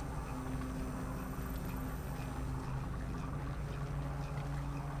especially.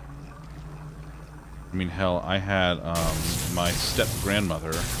 I mean, hell, I had my step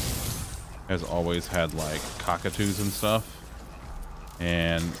grandmother has always had like cockatoos and stuff,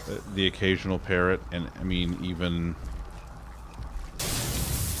 and the occasional parrot, and I mean even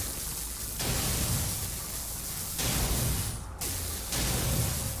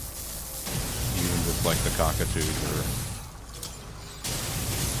just like the cockatoos are.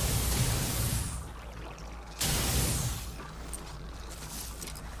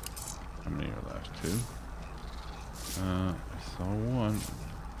 How many are left? Two. I saw one.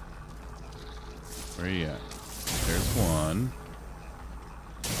 Where are you at? There's one.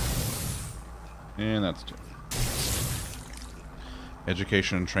 And that's two.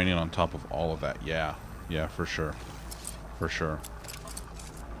 Education and training on top of all of that. Yeah. Yeah, for sure. For sure.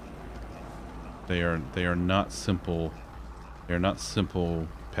 They are not simple. They are not simple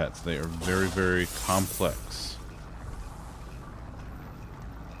pets. They are very, very complex.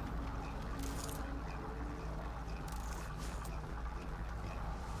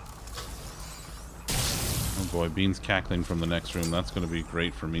 Oh boy, Bean's cackling from the next room. That's going to be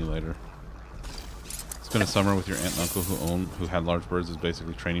great for me later. Spend a summer with your aunt and uncle who had large birds is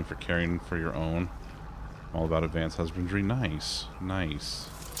basically training for caring for your own. All about advanced husbandry. Nice. Nice.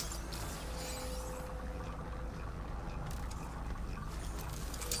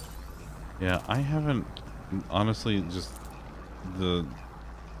 Yeah, I haven't, honestly, just the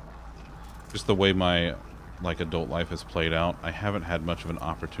way my like adult life has played out, I haven't had much of an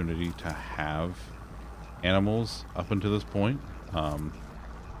opportunity to have animals up until this point. And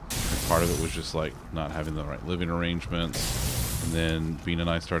part of it was just like not having the right living arrangements, and then Bean and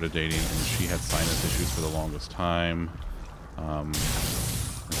I started dating, and she had sinus issues for the longest time. And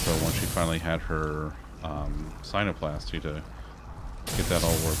so once she finally had her sinuplasty to get that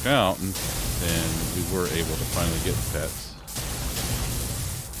all worked out, and then we were able to finally get pets.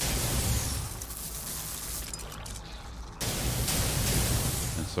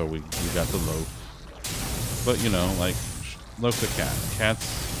 And so we got the Loaf. But you know, like, Loaf's a cat. Cats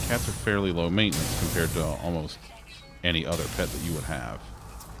are fairly low maintenance compared to almost any other pet that you would have.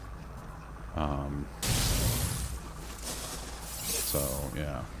 So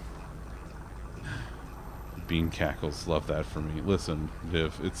yeah. Bean cackles, love that for me. Listen,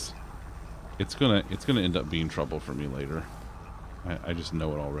 Viv, it's gonna end up being trouble for me later. I just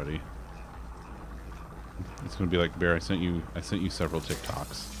know it already. It's gonna be like, Bear, I sent you several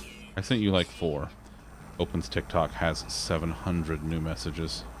TikToks. I sent you like 4. Opens TikTok, has 700 new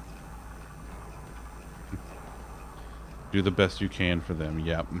messages. Do the best you can for them.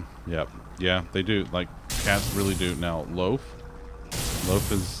 Yep. Yeah, they do. Like, cats really do. Now, Loaf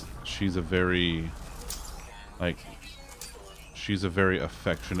is, she's a very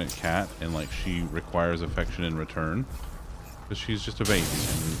affectionate cat, and like she requires affection in return because she's just a baby.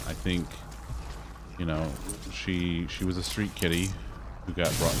 And I think, you know, she was a street kitty who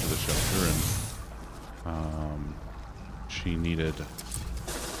got brought to the shelter, and she needed,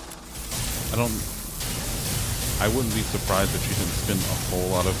 I wouldn't be surprised if she didn't spend a whole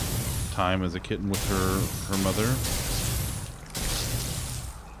lot of time as a kitten with her mother.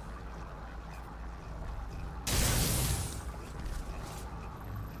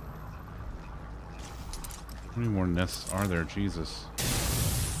 How many more nests are there? Jesus.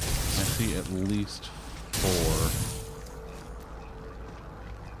 I see at least 4.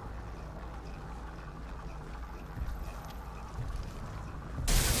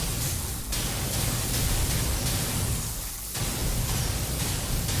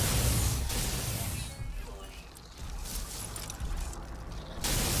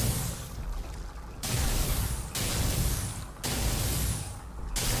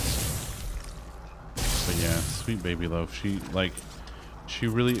 Sweet baby Loaf. She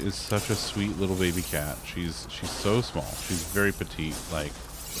really is such a sweet little baby cat. She's so small. She's very petite. Like,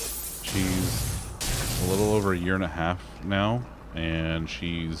 she's a little over 1.5 years now, and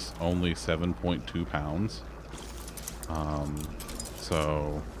she's only 7.2 pounds.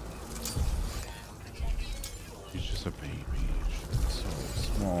 So she's just a baby. She's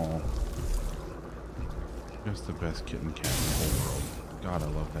Oh, just the best kitten cat in the whole world. God, I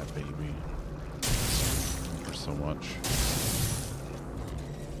love that baby. Love her so much.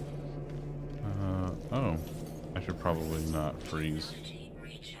 Oh, I should probably not freeze.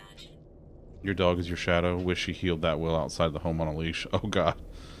 Your dog is your shadow. Wish she healed that well outside the home on a leash. Oh God.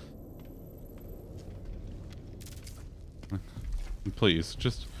 Please,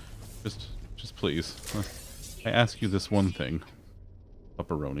 just please. I ask you this one thing,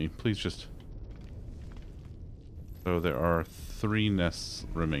 Pepperoni. Please just. So there are 3 nests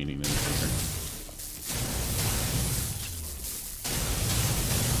remaining in here.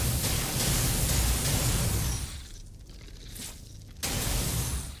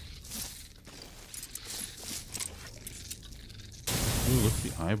 Ooh, look at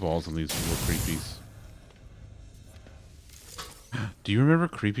the eyeballs on these little creepies. Do you remember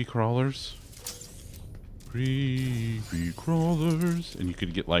creepy crawlers? Creepy crawlers, and you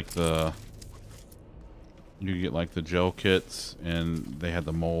could get like the gel kits, and they had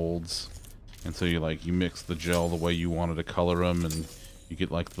the molds, and so you mix the gel the way you wanted to color them, and you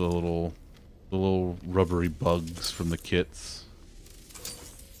get like the little rubbery bugs from the kits.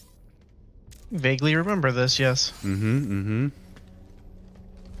 Vaguely remember this, yes. Mm-hmm.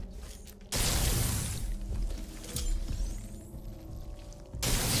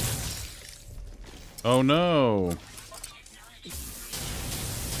 Oh no!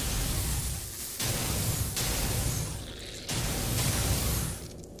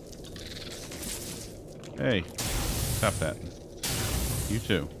 Hey, stop that. You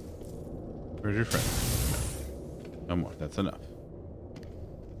too. Where's your friend? No more. That's enough.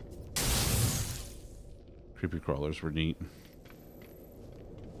 Creepy crawlers were neat.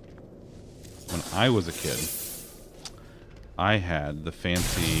 When I was a kid, I had the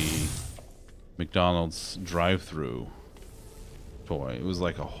fancy McDonald's drive-thru toy. It was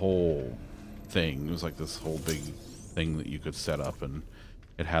like a whole thing. It was like this whole big thing that you could set up, and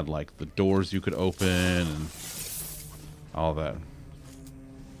it had like the doors you could open and all that.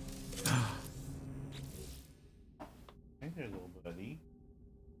 Hey there, little buddy.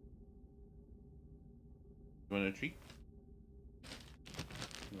 You want a treat?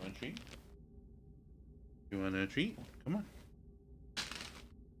 You want a treat? You want a treat? Come on.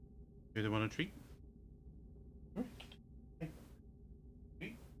 You want a treat? Come here. Hey.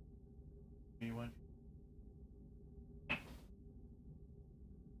 Treat? You want?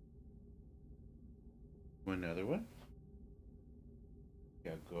 Want another one?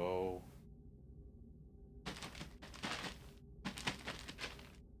 Yeah, go.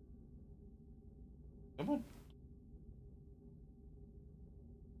 Come on.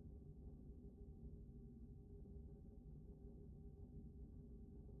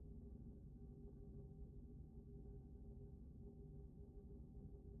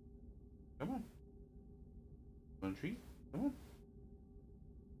 Come on. Want a treat? Come on.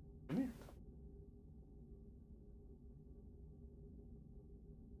 Come here.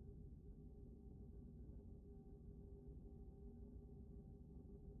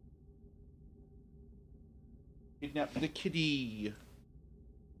 Kidnap the kitty.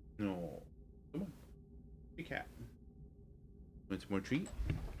 No. Come on. Big cat. Want some more treat?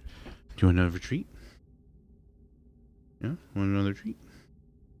 Do you want another treat? Yeah? Want another treat?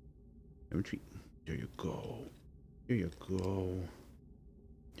 Have a treat. There you go. There you go.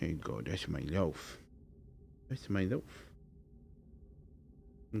 There you go. That's my loaf. That's my loaf.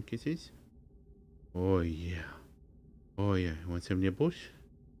 And kisses? Oh yeah. Oh yeah. Want some nibbles?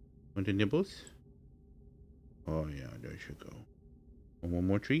 Want the nibbles? Oh yeah, there you go. Want one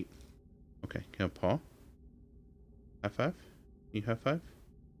more treat? Okay, can I paw? High five? You high five?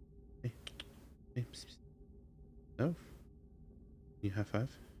 Hey. Hey. Psst, psst. No? You high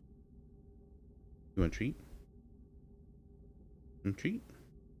five? You want a treat? Want a treat?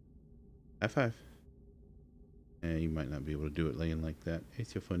 High five. You might not be able to do it laying like that.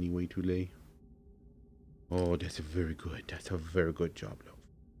 It's a funny way to lay. Oh, that's a very good. That's a very good job, love.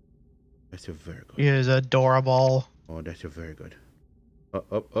 That's a very good. He is adorable. Oh, that's a very good.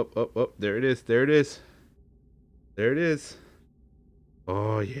 Up. There it is. There it is. There it is.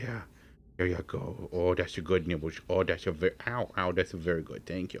 Oh, yeah. There you go. Oh, that's a good nibble. Oh, that's a very... Ow. That's a very good.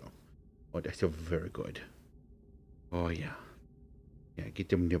 Thank you. Oh, that's a very good. Oh, yeah. Yeah, get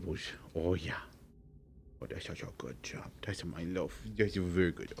them nibbles. Oh, yeah. Oh, that's such a good job. That's my love. That's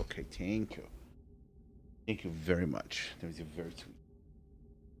very good. Okay, thank you. Thank you very much. That was a very sweet.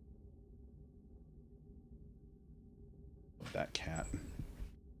 Love that cat.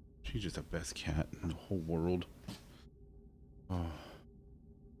 She's just the best cat in the whole world. Oh.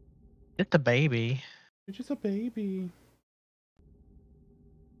 Get the baby. It's just a baby.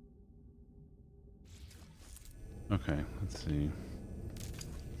 Okay, let's see.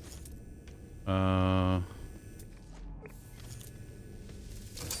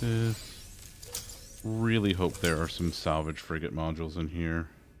 Really hope there are some salvage frigate modules in here.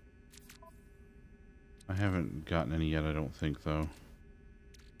 I haven't gotten any yet, I don't think, though.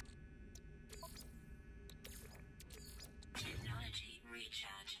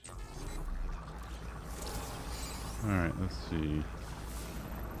 Alright, let's see.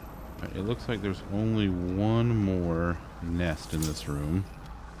 It looks like there's only one more nest in this room.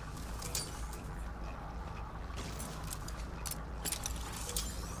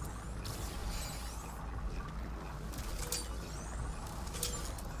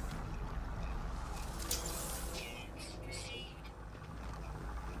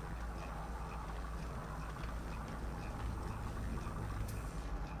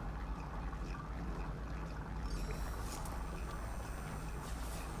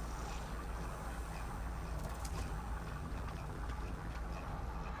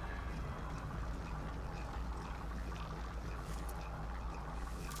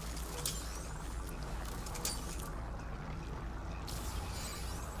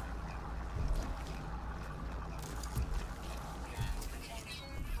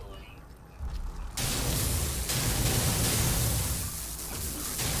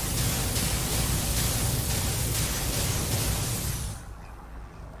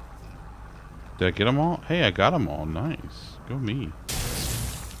 Did I get them all? Hey, I got them all. Nice. Go me.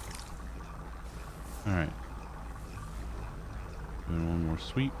 Alright. Doing one more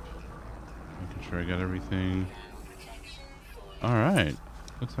sweep. Making sure I got everything. Alright.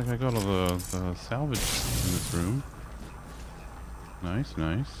 Looks like I got all the salvage in this room. Nice,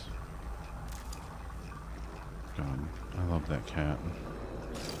 nice. God, I love that cat.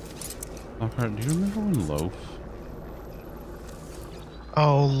 Lockhart, do you remember when Loaf?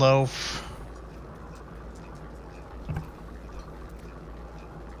 Oh, Loaf.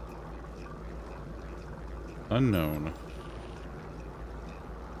 Unknown.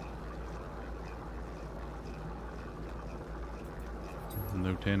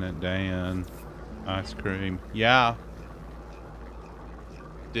 Lieutenant Dan. Ice cream. Yeah.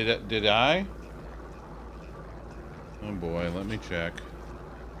 Did I? Oh boy, let me check.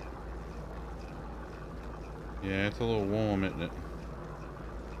 Yeah, it's a little warm, isn't it?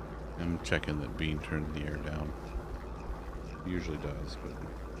 I'm checking that Bean turned the air down. It usually does, but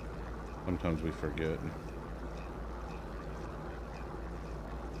sometimes we forget.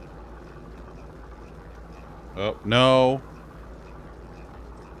 Oh, no.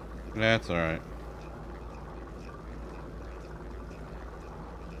 That's alright.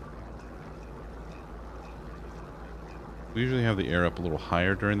 We usually have the air up a little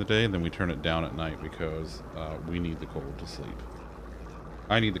higher during the day, and then we turn it down at night because we need the cold to sleep.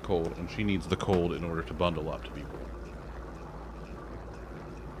 I need the cold, and she needs the cold in order to bundle up to be warm.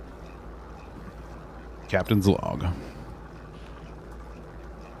 Captain's log.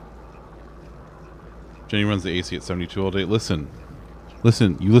 Jenny runs the AC at 72 all day. Listen,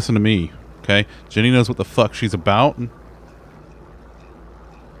 you listen to me, okay? Jenny knows what the fuck she's about.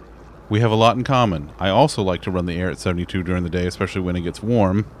 We have a lot in common. I also like to run the air at 72 during the day, especially when it gets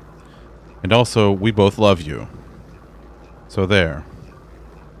warm. And also, we both love you. So there.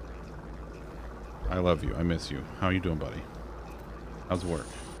 I love you. I miss you. How are you doing, buddy? How's work?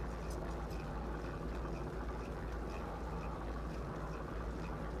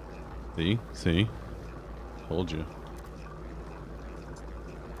 See? Told you.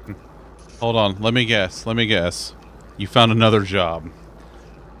 Hold on. Let me guess. You found another job.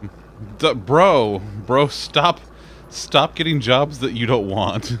 Bro, stop getting jobs that you don't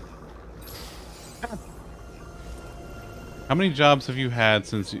want. How many jobs have you had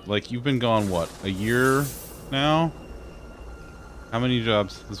since, like, you've been gone, what, a year now? How many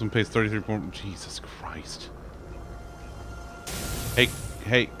jobs? This one pays 33. Jesus Christ.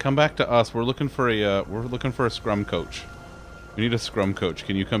 Hey, come back to us. We're looking for a scrum coach. We need a scrum coach.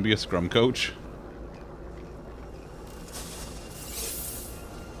 Can you come be a scrum coach?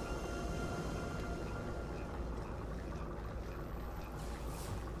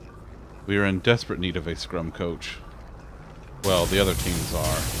 We are in desperate need of a scrum coach. Well, the other teams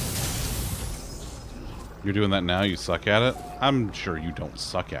are. You're doing that now? You suck at it? I'm sure you don't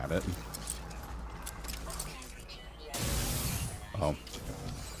suck at it. Oh.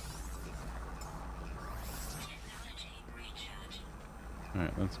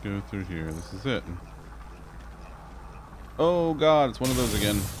 Alright, let's go through here. This is it. Oh god, it's one of those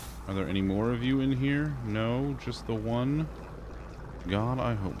again. Are there any more of you in here? No, just the one? God,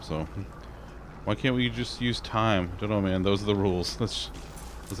 I hope so. Why can't we just use time? Don't know, man. Those are the rules.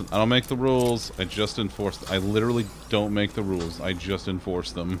 Listen, I don't make the rules. I just enforce. I literally don't make the rules. I just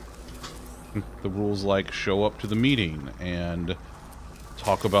enforce them. The rules like show up to the meeting and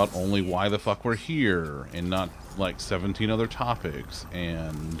talk about only why the fuck we're here and not like 17 other topics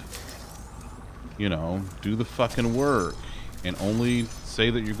and, you know, do the fucking work and only say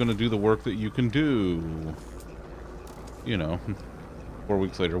that you're going to do the work that you can do. You know, 4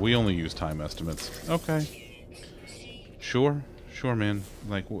 weeks later, we only use time estimates. Okay. Sure, man.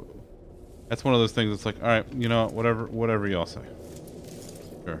 Like, that's one of those things that's like, all right, you know, whatever y'all say.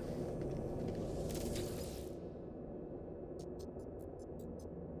 Sure.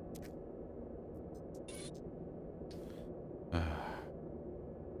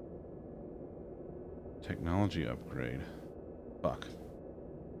 Technology upgrade. Fuck.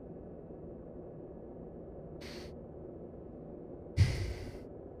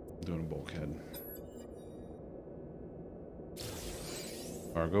 Doing a bulkhead.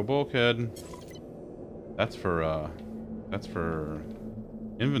 Cargo bulkhead. That's for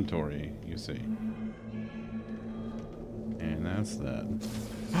inventory, you see. And that's that.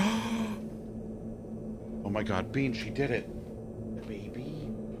 Oh my god, Bean, she did it! Baby.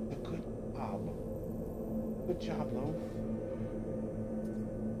 Good job. Good job, Lo.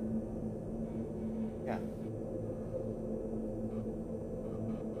 Yeah.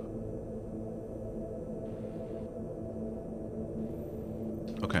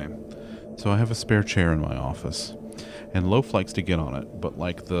 Okay, so I have a spare chair in my office, and Loaf likes to get on it, but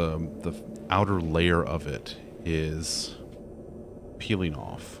like the outer layer of it is peeling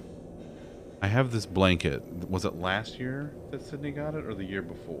off. I have this blanket. Was it last year that Sydney got it, or the year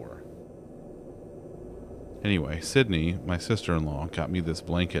before? Anyway, Sydney, my sister-in-law, got me this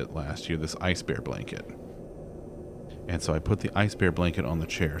blanket last year, this ice bear blanket. And so I put the ice bear blanket on the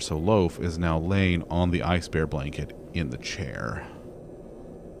chair, so Loaf is now laying on the ice bear blanket in the chair.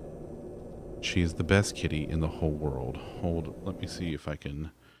 She is the best kitty in the whole world. Let me see if I can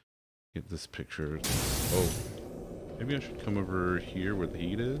get this picture. Oh, maybe I should come over here where the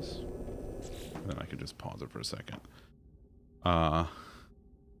heat is. And then I could just pause it for a second. Trying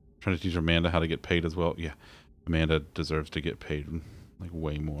to teach Amanda how to get paid as well. Yeah, Amanda deserves to get paid like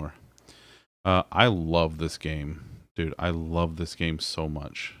way more. I love this game, dude. I love this game so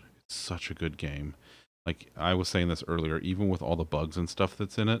much. It's such a good game. Like I was saying this earlier, even with all the bugs and stuff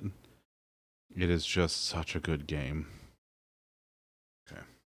that's in it. It is just such a good game. Okay.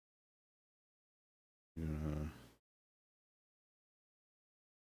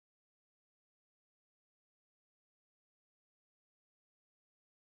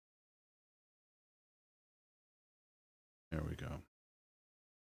 There we go.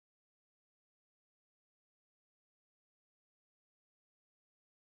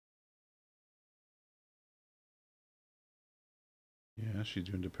 Yeah, she's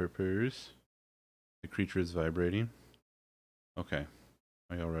doing the purpose. The creature is vibrating. Okay.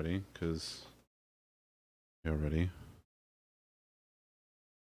 Are y'all ready? Because... Y'all ready?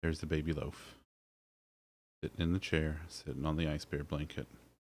 There's the baby Loaf. Sitting in the chair, sitting on the ice bear blanket.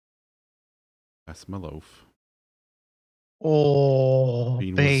 That's my Loaf. Oh,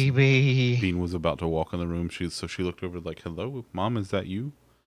 baby. Bean was about to walk in the room, so she looked over like, hello, Mom, is that you?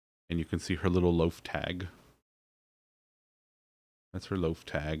 And you can see her little Loaf tag. That's her Loaf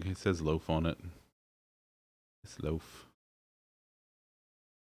tag. It says Loaf on it. It's Loaf.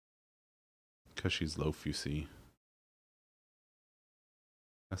 Because she's Loaf, you see.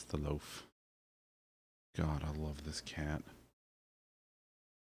 That's the Loaf. God, I love this cat.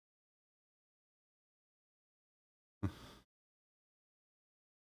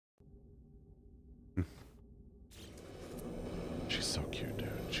 She's so cute, dude.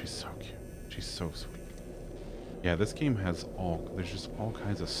 She's so cute. She's so sweet. Yeah, this game has there's just all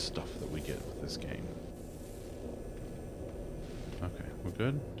kinds of stuff that we get with this game. Okay, we're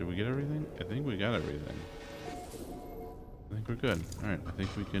good? Did we get everything? I think we got everything. I think we're good. Alright, I think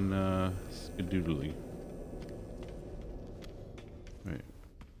we can, skadoodly. Wait,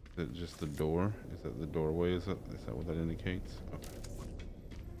 is it just the door? Is that the doorway? Is that what that indicates? Okay.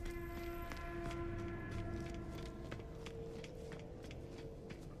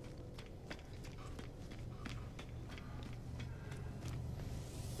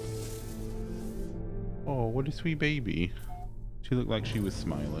 Oh, what a sweet baby. She looked like she was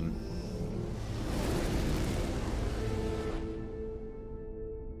smiling.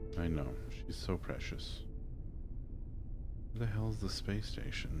 I know. She's so precious. Where the hell's the space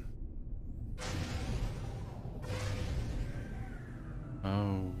station?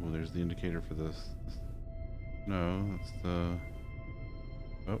 Oh, well, there's the indicator for this. No, that's the...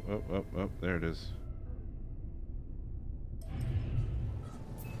 Oh, there it is.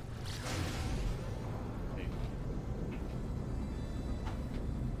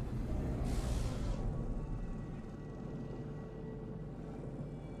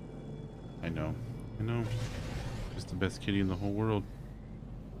 I know. I know. Just the best kitty in the whole world.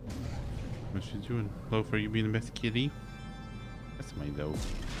 What's she doing? Loaf, are you being the best kitty? That's my Loaf.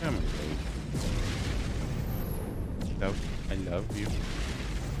 Come on, Loaf. Loaf, I love you.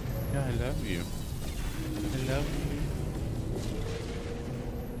 Yeah, I love you. I love you.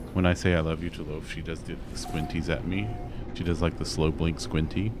 When I say I love you to Loaf, she does the squinties at me. She does like the slow blink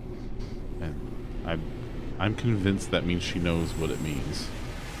squinty. And I'm convinced that means she knows what it means.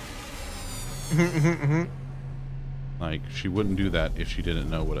 Like, she wouldn't do that if she didn't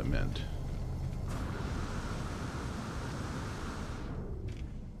know what it meant.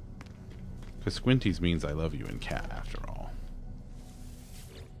 Because squinties means I love you in cat, after all.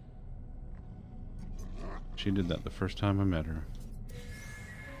 She did that the first time I met her.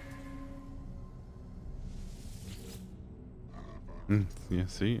 Yeah,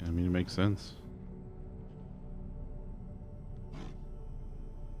 see? I mean, it makes sense.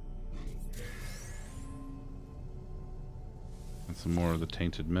 And some more of the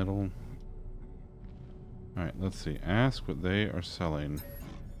tainted metal. Alright, let's see. Ask what they are selling.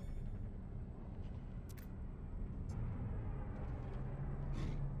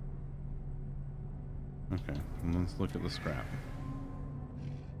 Okay, and let's look at the scrap.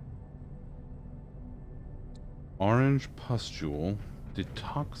 Orange pustule,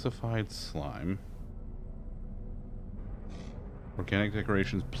 detoxified slime, organic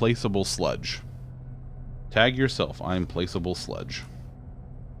decorations, placeable sludge. Tag yourself, I'm placeable sludge.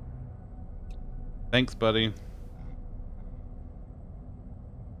 Thanks, buddy.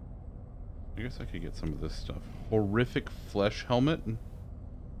 I guess I could get some of this stuff. Horrific flesh helmet.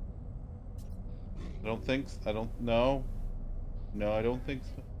 I don't think so. I don't know. No, I don't think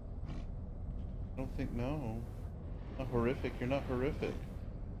so. I don't think no. Not horrific. You're not horrific.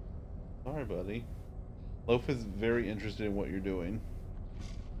 Sorry, buddy. Loaf is very interested in what you're doing.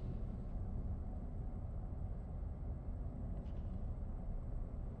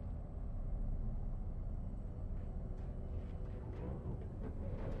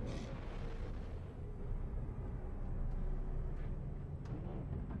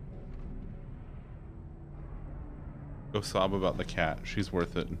 Go sob about the cat. She's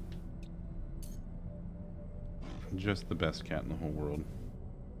worth it. Just the best cat in the whole world.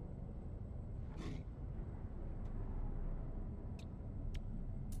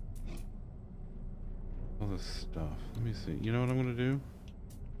 All this stuff. Let me see. You know what I'm gonna do?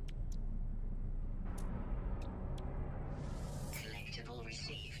 Collectible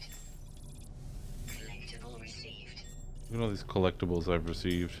received. Collectible received. Look at all these collectibles I've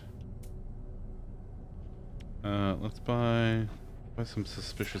received. Let's buy some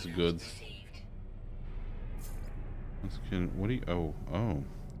suspicious goods. What do you... Oh,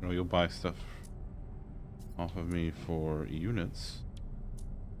 you'll buy stuff off of me for units.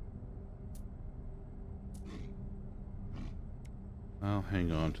 I'll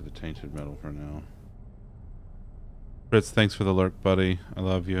hang on to the tainted metal for now. Fritz, thanks for the lurk, buddy. I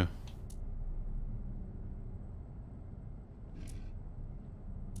love you.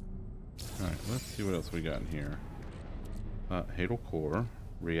 Alright, let's see what else we got in here. Hadal core,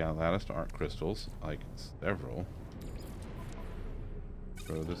 real latticed art crystals, like several.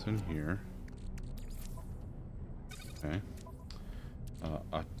 Throw this in here. Okay.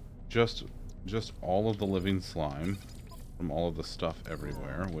 Just all of the living slime from all of the stuff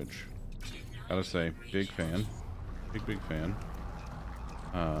everywhere, which, gotta say, big fan. Big fan.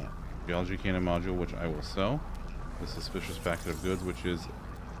 Geology cannon module, which I will sell. The suspicious packet of goods, which is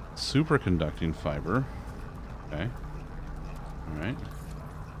superconducting fiber. Okay. Alright.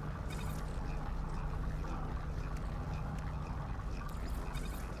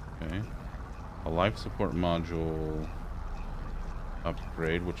 Okay. A life support module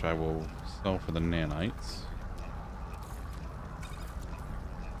upgrade, which I will sell for the nanites.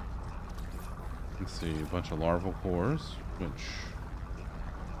 Let's see, a bunch of larval cores, which,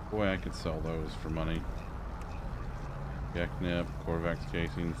 boy, I could sell those for money. Geknip, Corvax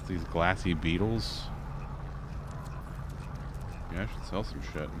casings, these glassy beetles. Yeah, I should sell some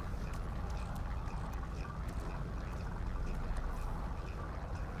shit.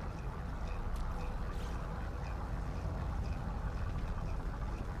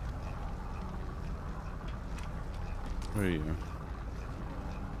 Where are you?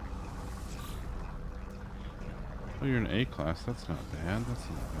 Oh, you're an A class. That's not bad. That's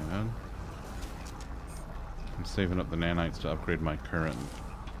not bad. I'm saving up the nanites to upgrade my current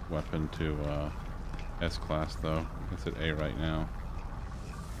weapon to S class, though. It's at A right now.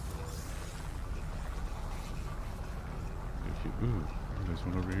 Ooh, there's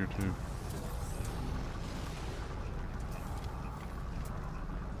one over here too.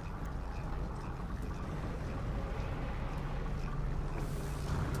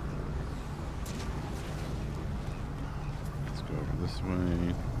 this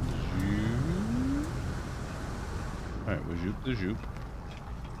way. Zoop. Alright, we zoop the zoop.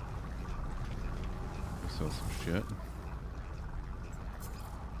 We sell some shit.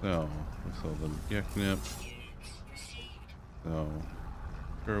 So, we sell the yaknip. So,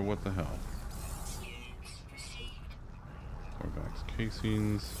 sure, what the hell? Corvax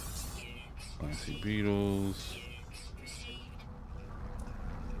casings. Classy beetles.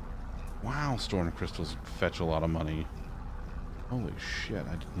 Wow, storm crystals fetch a lot of money. Holy shit,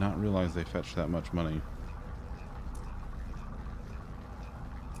 I did not realize they fetched that much money.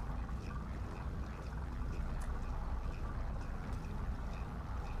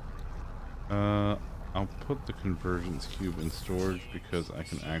 I'll put the convergence cube in storage because I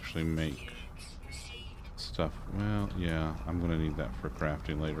can actually make stuff. Well, yeah, I'm gonna need that for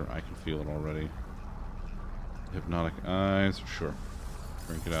crafting later. I can feel it already. Hypnotic eyes, sure.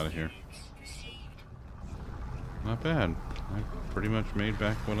 We're gonna get out of here. Not bad. I pretty much made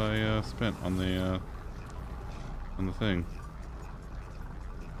back what I spent on the thing.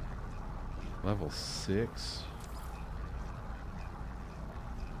 Level 6.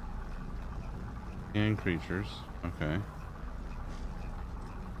 Scan creatures. Okay.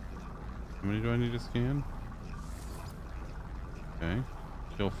 How many do I need to scan? Okay.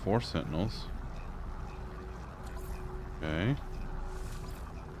 Kill 4 sentinels. Okay.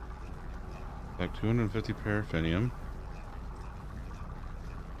 Like 250 paraffinium.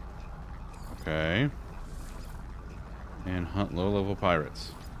 Okay. And hunt low-level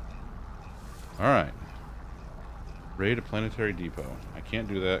pirates. Alright. Raid a planetary depot. I can't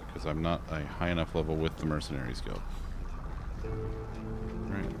do that because I'm not a high enough level with the Mercenaries Guild.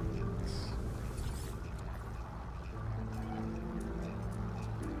 Right.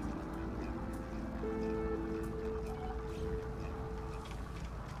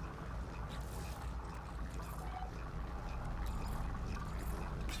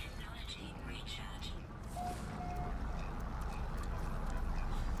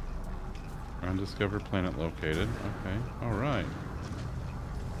 Undiscovered planet located. Okay. Alright.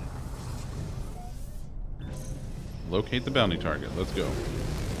 Locate the bounty target. Let's go.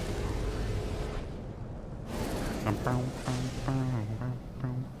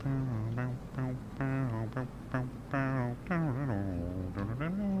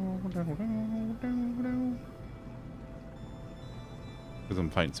 Because I'm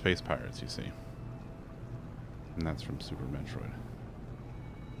fighting space pirates, you see. And that's from Super Metroid.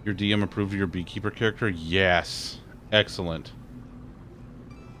 Your DM approved of your beekeeper character? Yes. Excellent.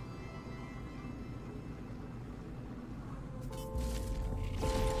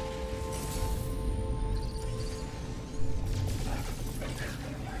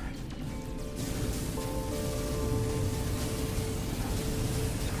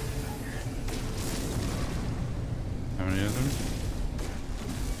 How many of them?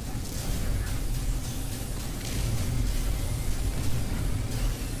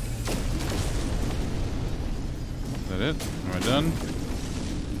 It? Am I done?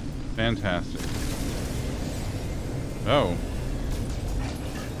 Fantastic. Oh.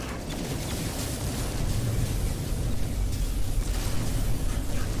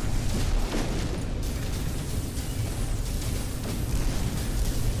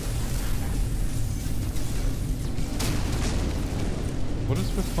 What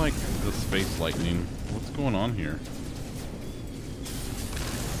is with, like, the space lightning? What's going on here?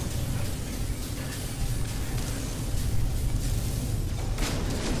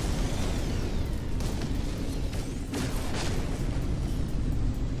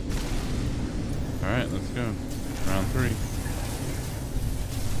 Alright, let's go. Round 3.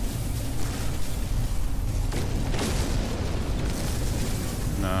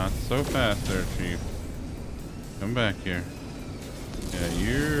 Not so fast there, Chief. Come back here. Yeah,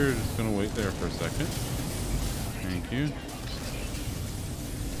 you're just gonna wait there for a second. Thank you.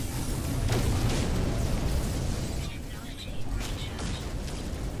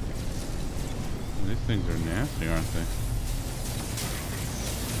 These things are nasty, aren't they?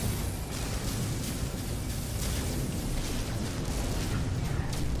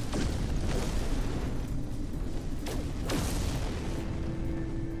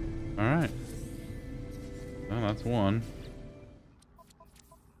 Alright. Well, that's one.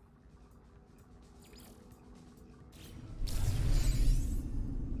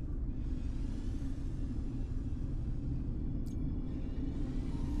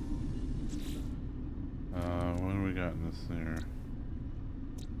 What do we got in this there?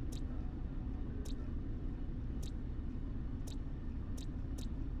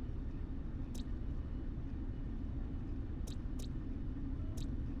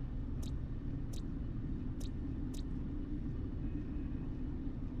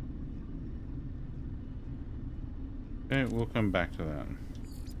 Okay, we'll come back to that.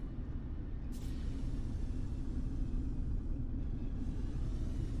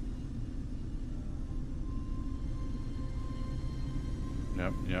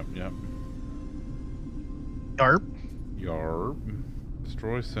 Yep. Yarp. Yarp.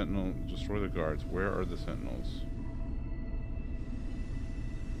 Destroy sentinel. Destroy the guards. Where are the sentinels?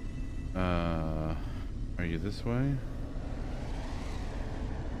 Are you this way?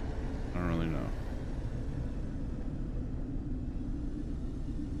 I don't really know.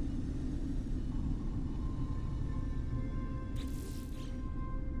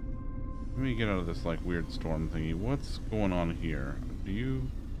 Let me get out of this like weird storm thingy. What's going on here? Do you...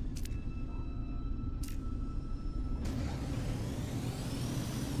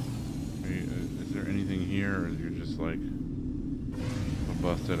 Is there anything here, or you're just like a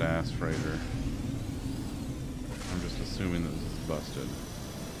busted ass freighter? I'm just assuming that this is busted.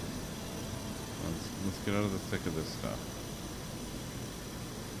 Let's get out of the thick of this stuff.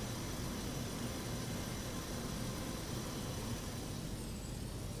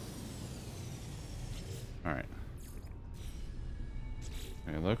 Alright.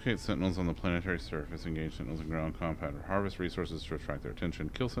 Okay, locate sentinels on the planetary surface, engage sentinels in ground combat, or harvest resources to attract their attention.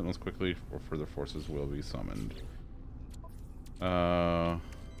 Kill sentinels quickly, or further forces will be summoned.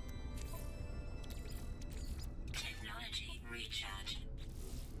 Technology recharge.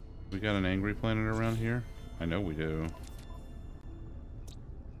 We got an angry planet around here? I know we do.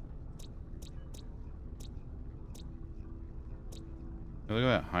 Hey, look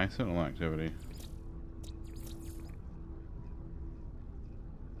at that high sentinel activity.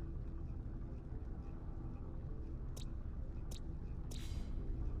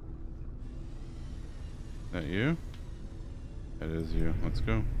 Is that you? That is you. Let's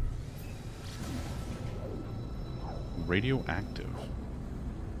go. Radioactive.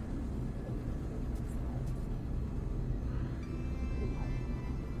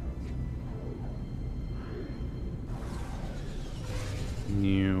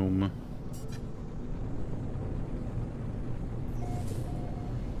 Neum.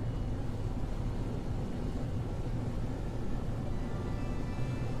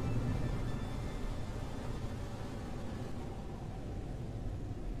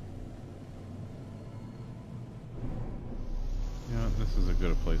 Yeah, this is as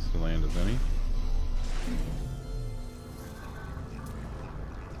good a place to land as any.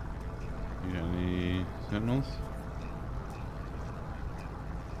 You got any sentinels?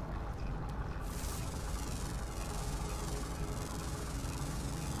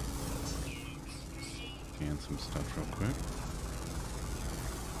 Scan some stuff real quick.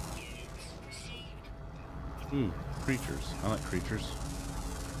 Ooh, creatures. I like creatures.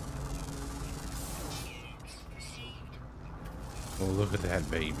 Oh, look at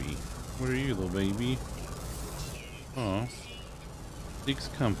that baby. What are you, little baby? Aw. Six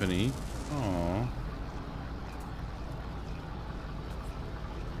company. Aw.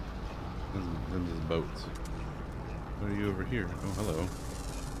 Then there's boats. What are you over here? Oh, hello.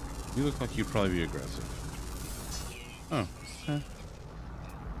 You look like you'd probably be aggressive. Oh, okay.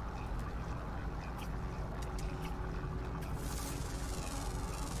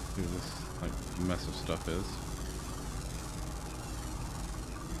 See what this like mess of stuff is.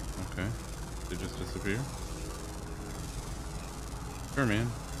 Okay. Did it just disappear? Sure, man.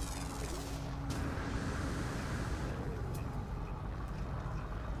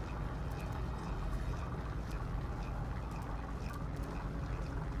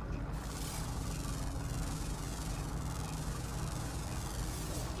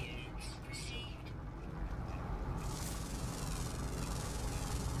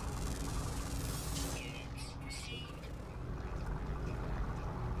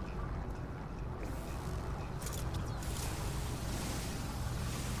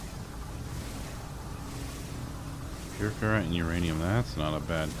 Pure ferrite and uranium, that's not a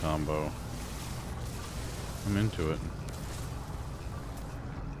bad combo. I'm into it.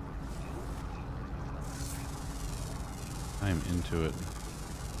 I'm into it.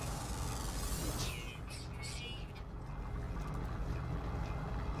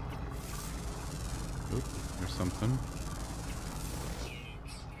 Oop, there's something.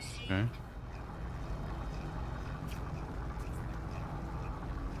 Okay.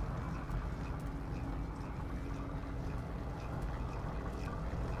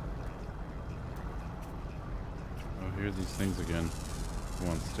 Hear these things again. Come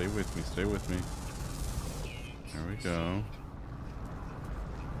on, stay with me, stay with me. There we go.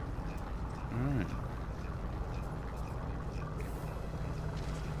 Alright.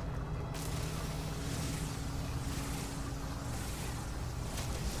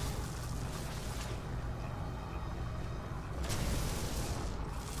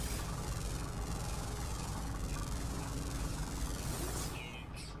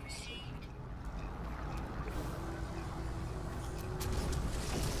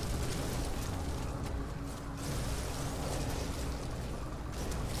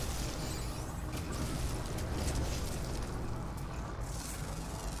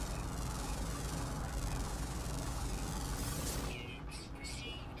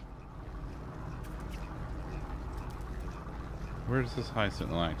 Where's this high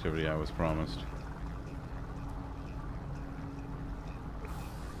sentinel activity I was promised?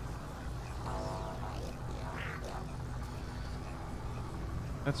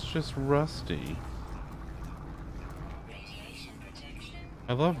 That's just Rusty.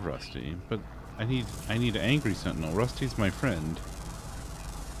 I love Rusty, but I need angry sentinel. Rusty's my friend.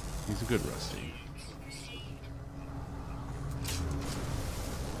 He's a good Rusty.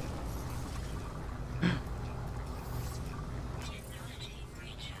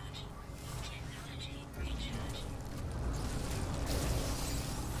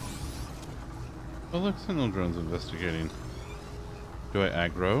 Oh look, sentinel drone's investigating. Do I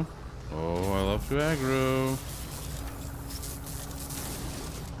aggro? Oh, I love to aggro.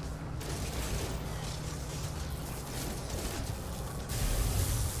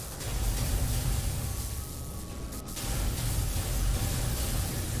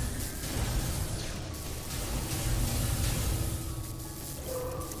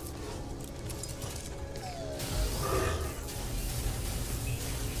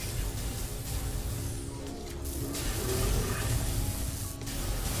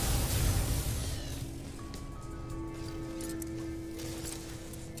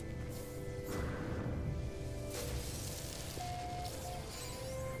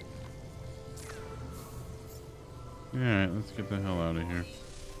 Alright, let's get the hell out of here.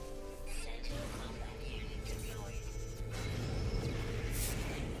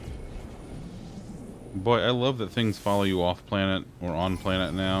 Boy, I love that things follow you off planet or on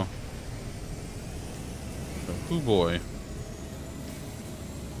planet now. So, oh boy.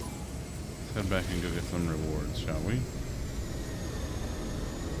 Let's head back and go get some rewards, shall we?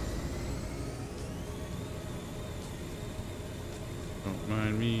 Don't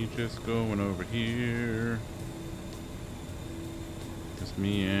mind me just going over here. Just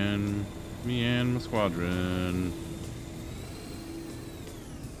me and my squadron.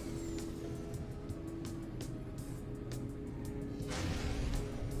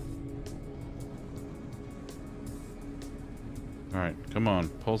 Alright, come on.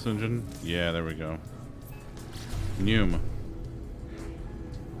 Pulse engine. Yeah, there we go. Neum.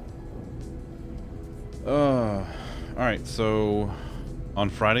 Alright, so on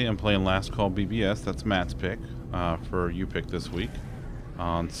Friday I'm playing Last Call BBS. That's Matt's pick for you pick this week.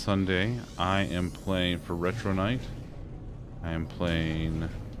 On Sunday I am playing for Retro Night. I am playing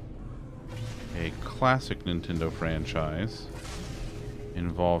a classic Nintendo franchise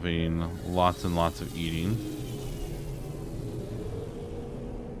involving lots and lots of eating.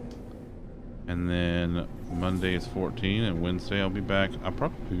 And then Monday is 14, and Wednesday I'll be back. I'll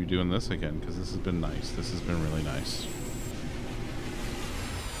probably be doing this again because this has been nice. This has been really nice.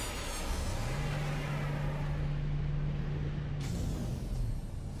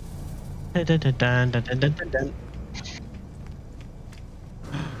 Dun, dun, dun, dun, dun, dun, dun, dun.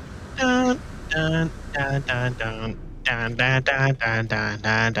 Dun, dun, dun, dun, dun. Dun, dun, dun, dun, dun,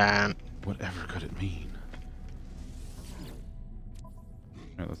 dun, dun. Whatever could it mean?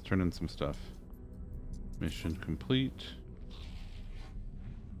 Alright, let's turn in some stuff. Mission complete.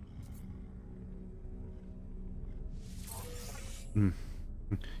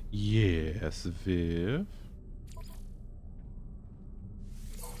 Yes, Viv.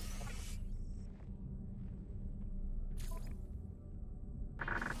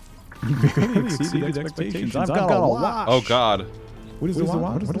 You barely exceeded expectations. I've got a watch. Oh God. What does the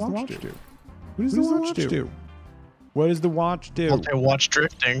watch do? What does the watch do? What does the watch do? Multi-watch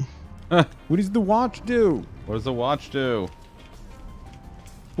drifting. What does the watch do? What does the watch do?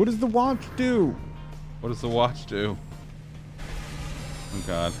 What does the watch do? What does the watch do? Oh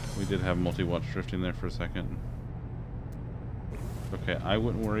God, we did have multi-watch drifting there for a second. Okay, I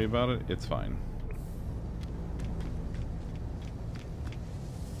wouldn't worry about it. It's fine.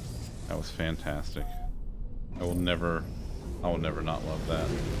 That was fantastic. I will never not love that.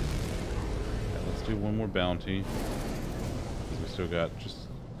 Okay, let's do one more bounty. Because we still got just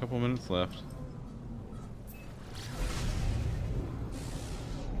a couple minutes left.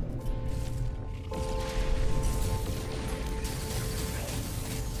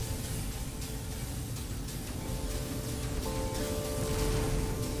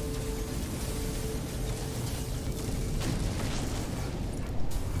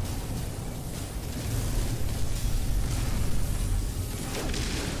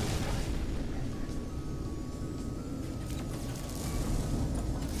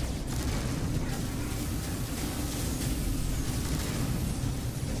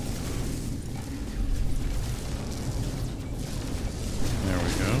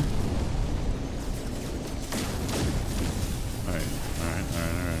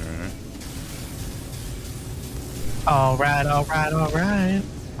 All right, all right, all right.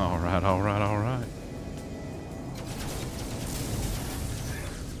 All right, all right, all right.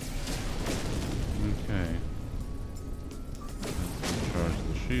 Okay. Let's charge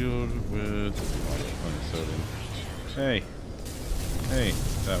the shield with unsodium. Hey. Hey,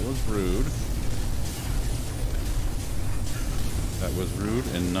 that was rude. That was rude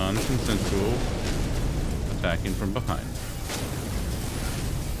and non-consensual attacking from behind.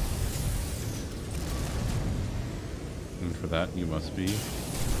 And for that, you must be,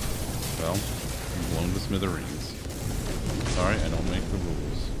 well, blown to smithereens. Sorry, I don't make the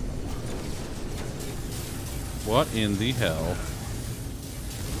rules. What in the hell?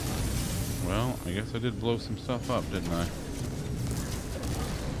 Well, I guess I did blow some stuff up, didn't I?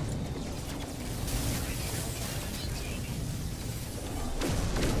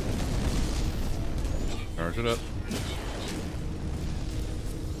 Charge it up.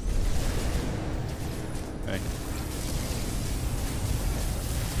 Okay.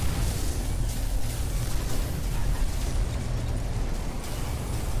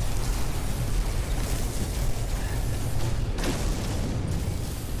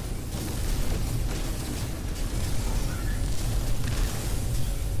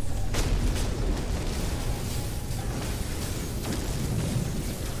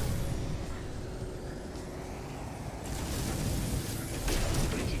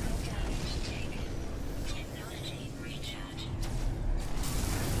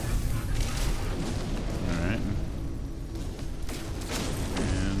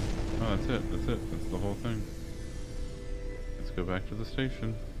 That's it. That's the whole thing. Let's go back to the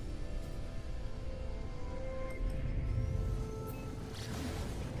station.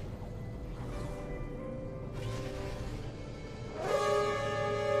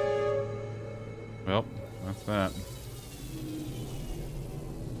 Well, that's that.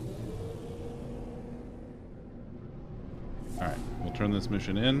 Alright, we'll turn this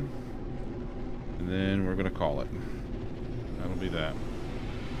mission in, and then we're gonna call it. That'll be that.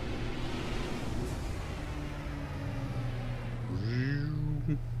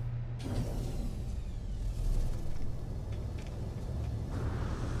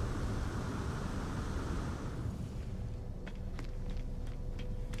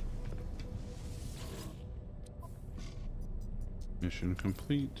 Mission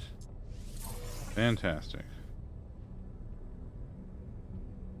complete. Fantastic.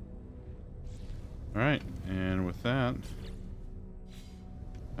 Alright, and with that,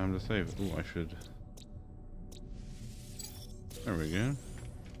 time to save. Ooh, I should. There we go.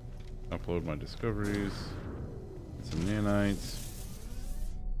 Upload my discoveries. Get some nanites.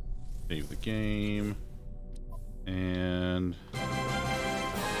 Save the game. And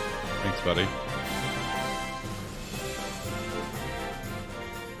thanks, buddy.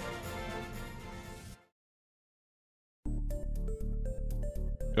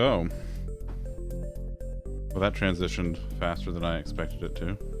 Go. Well, that transitioned faster than I expected it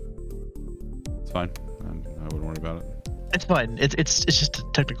to. It's fine. I wouldn't worry about it. It's fine. It's just a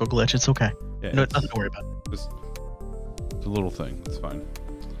technical glitch. It's okay. Yeah, No, nothing to worry about. Just it's a little thing. It's fine.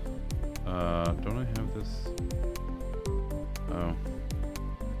 Don't I have this? Oh.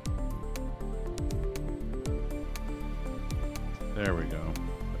 There we go.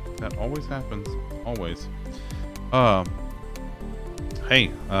 That always happens. Always. Hey,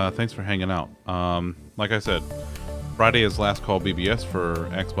 thanks for hanging out. Like I said, Friday is last call BBS for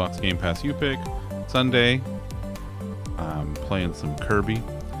Xbox Game Pass U-Pick. Sunday, I'm playing some Kirby,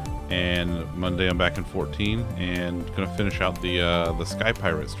 and Monday I'm back in 14 and gonna finish out the Sky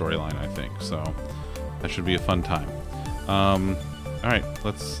Pirate storyline, I think. So that should be a fun time. All right,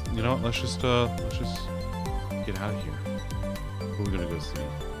 let's just get out of here. Who are we gonna go see?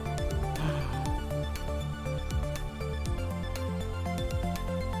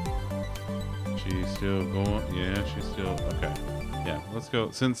 She's still going. Yeah, she's still okay. Yeah, let's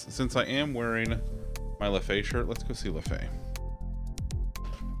go. Since I am wearing my LaFay shirt, let's go see LaFay.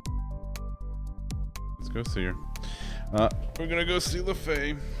 Let's go see her. We're gonna go see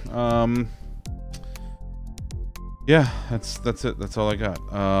LaFay. Yeah, that's it. That's all I got.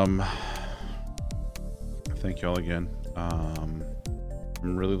 Thank y'all again.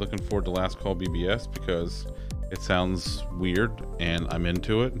 I'm really looking forward to Last Call BBS because it sounds weird and I'm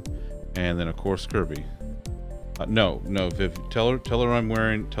into it. And then of course Kirby. No, Viv, tell her I'm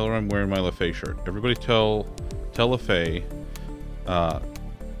wearing my LaFay shirt. Everybody tell LaFay,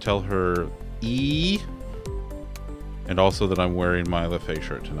 tell her E, and also that I'm wearing my LaFay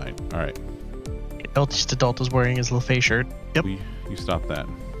shirt tonight. All right. Eldest adult is wearing his LaFay shirt. Yep. You stop that.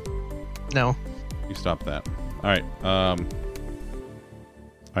 No. You stop that. All right. All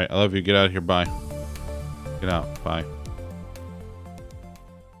right. I love you. Get out of here. Bye. Get out. Bye.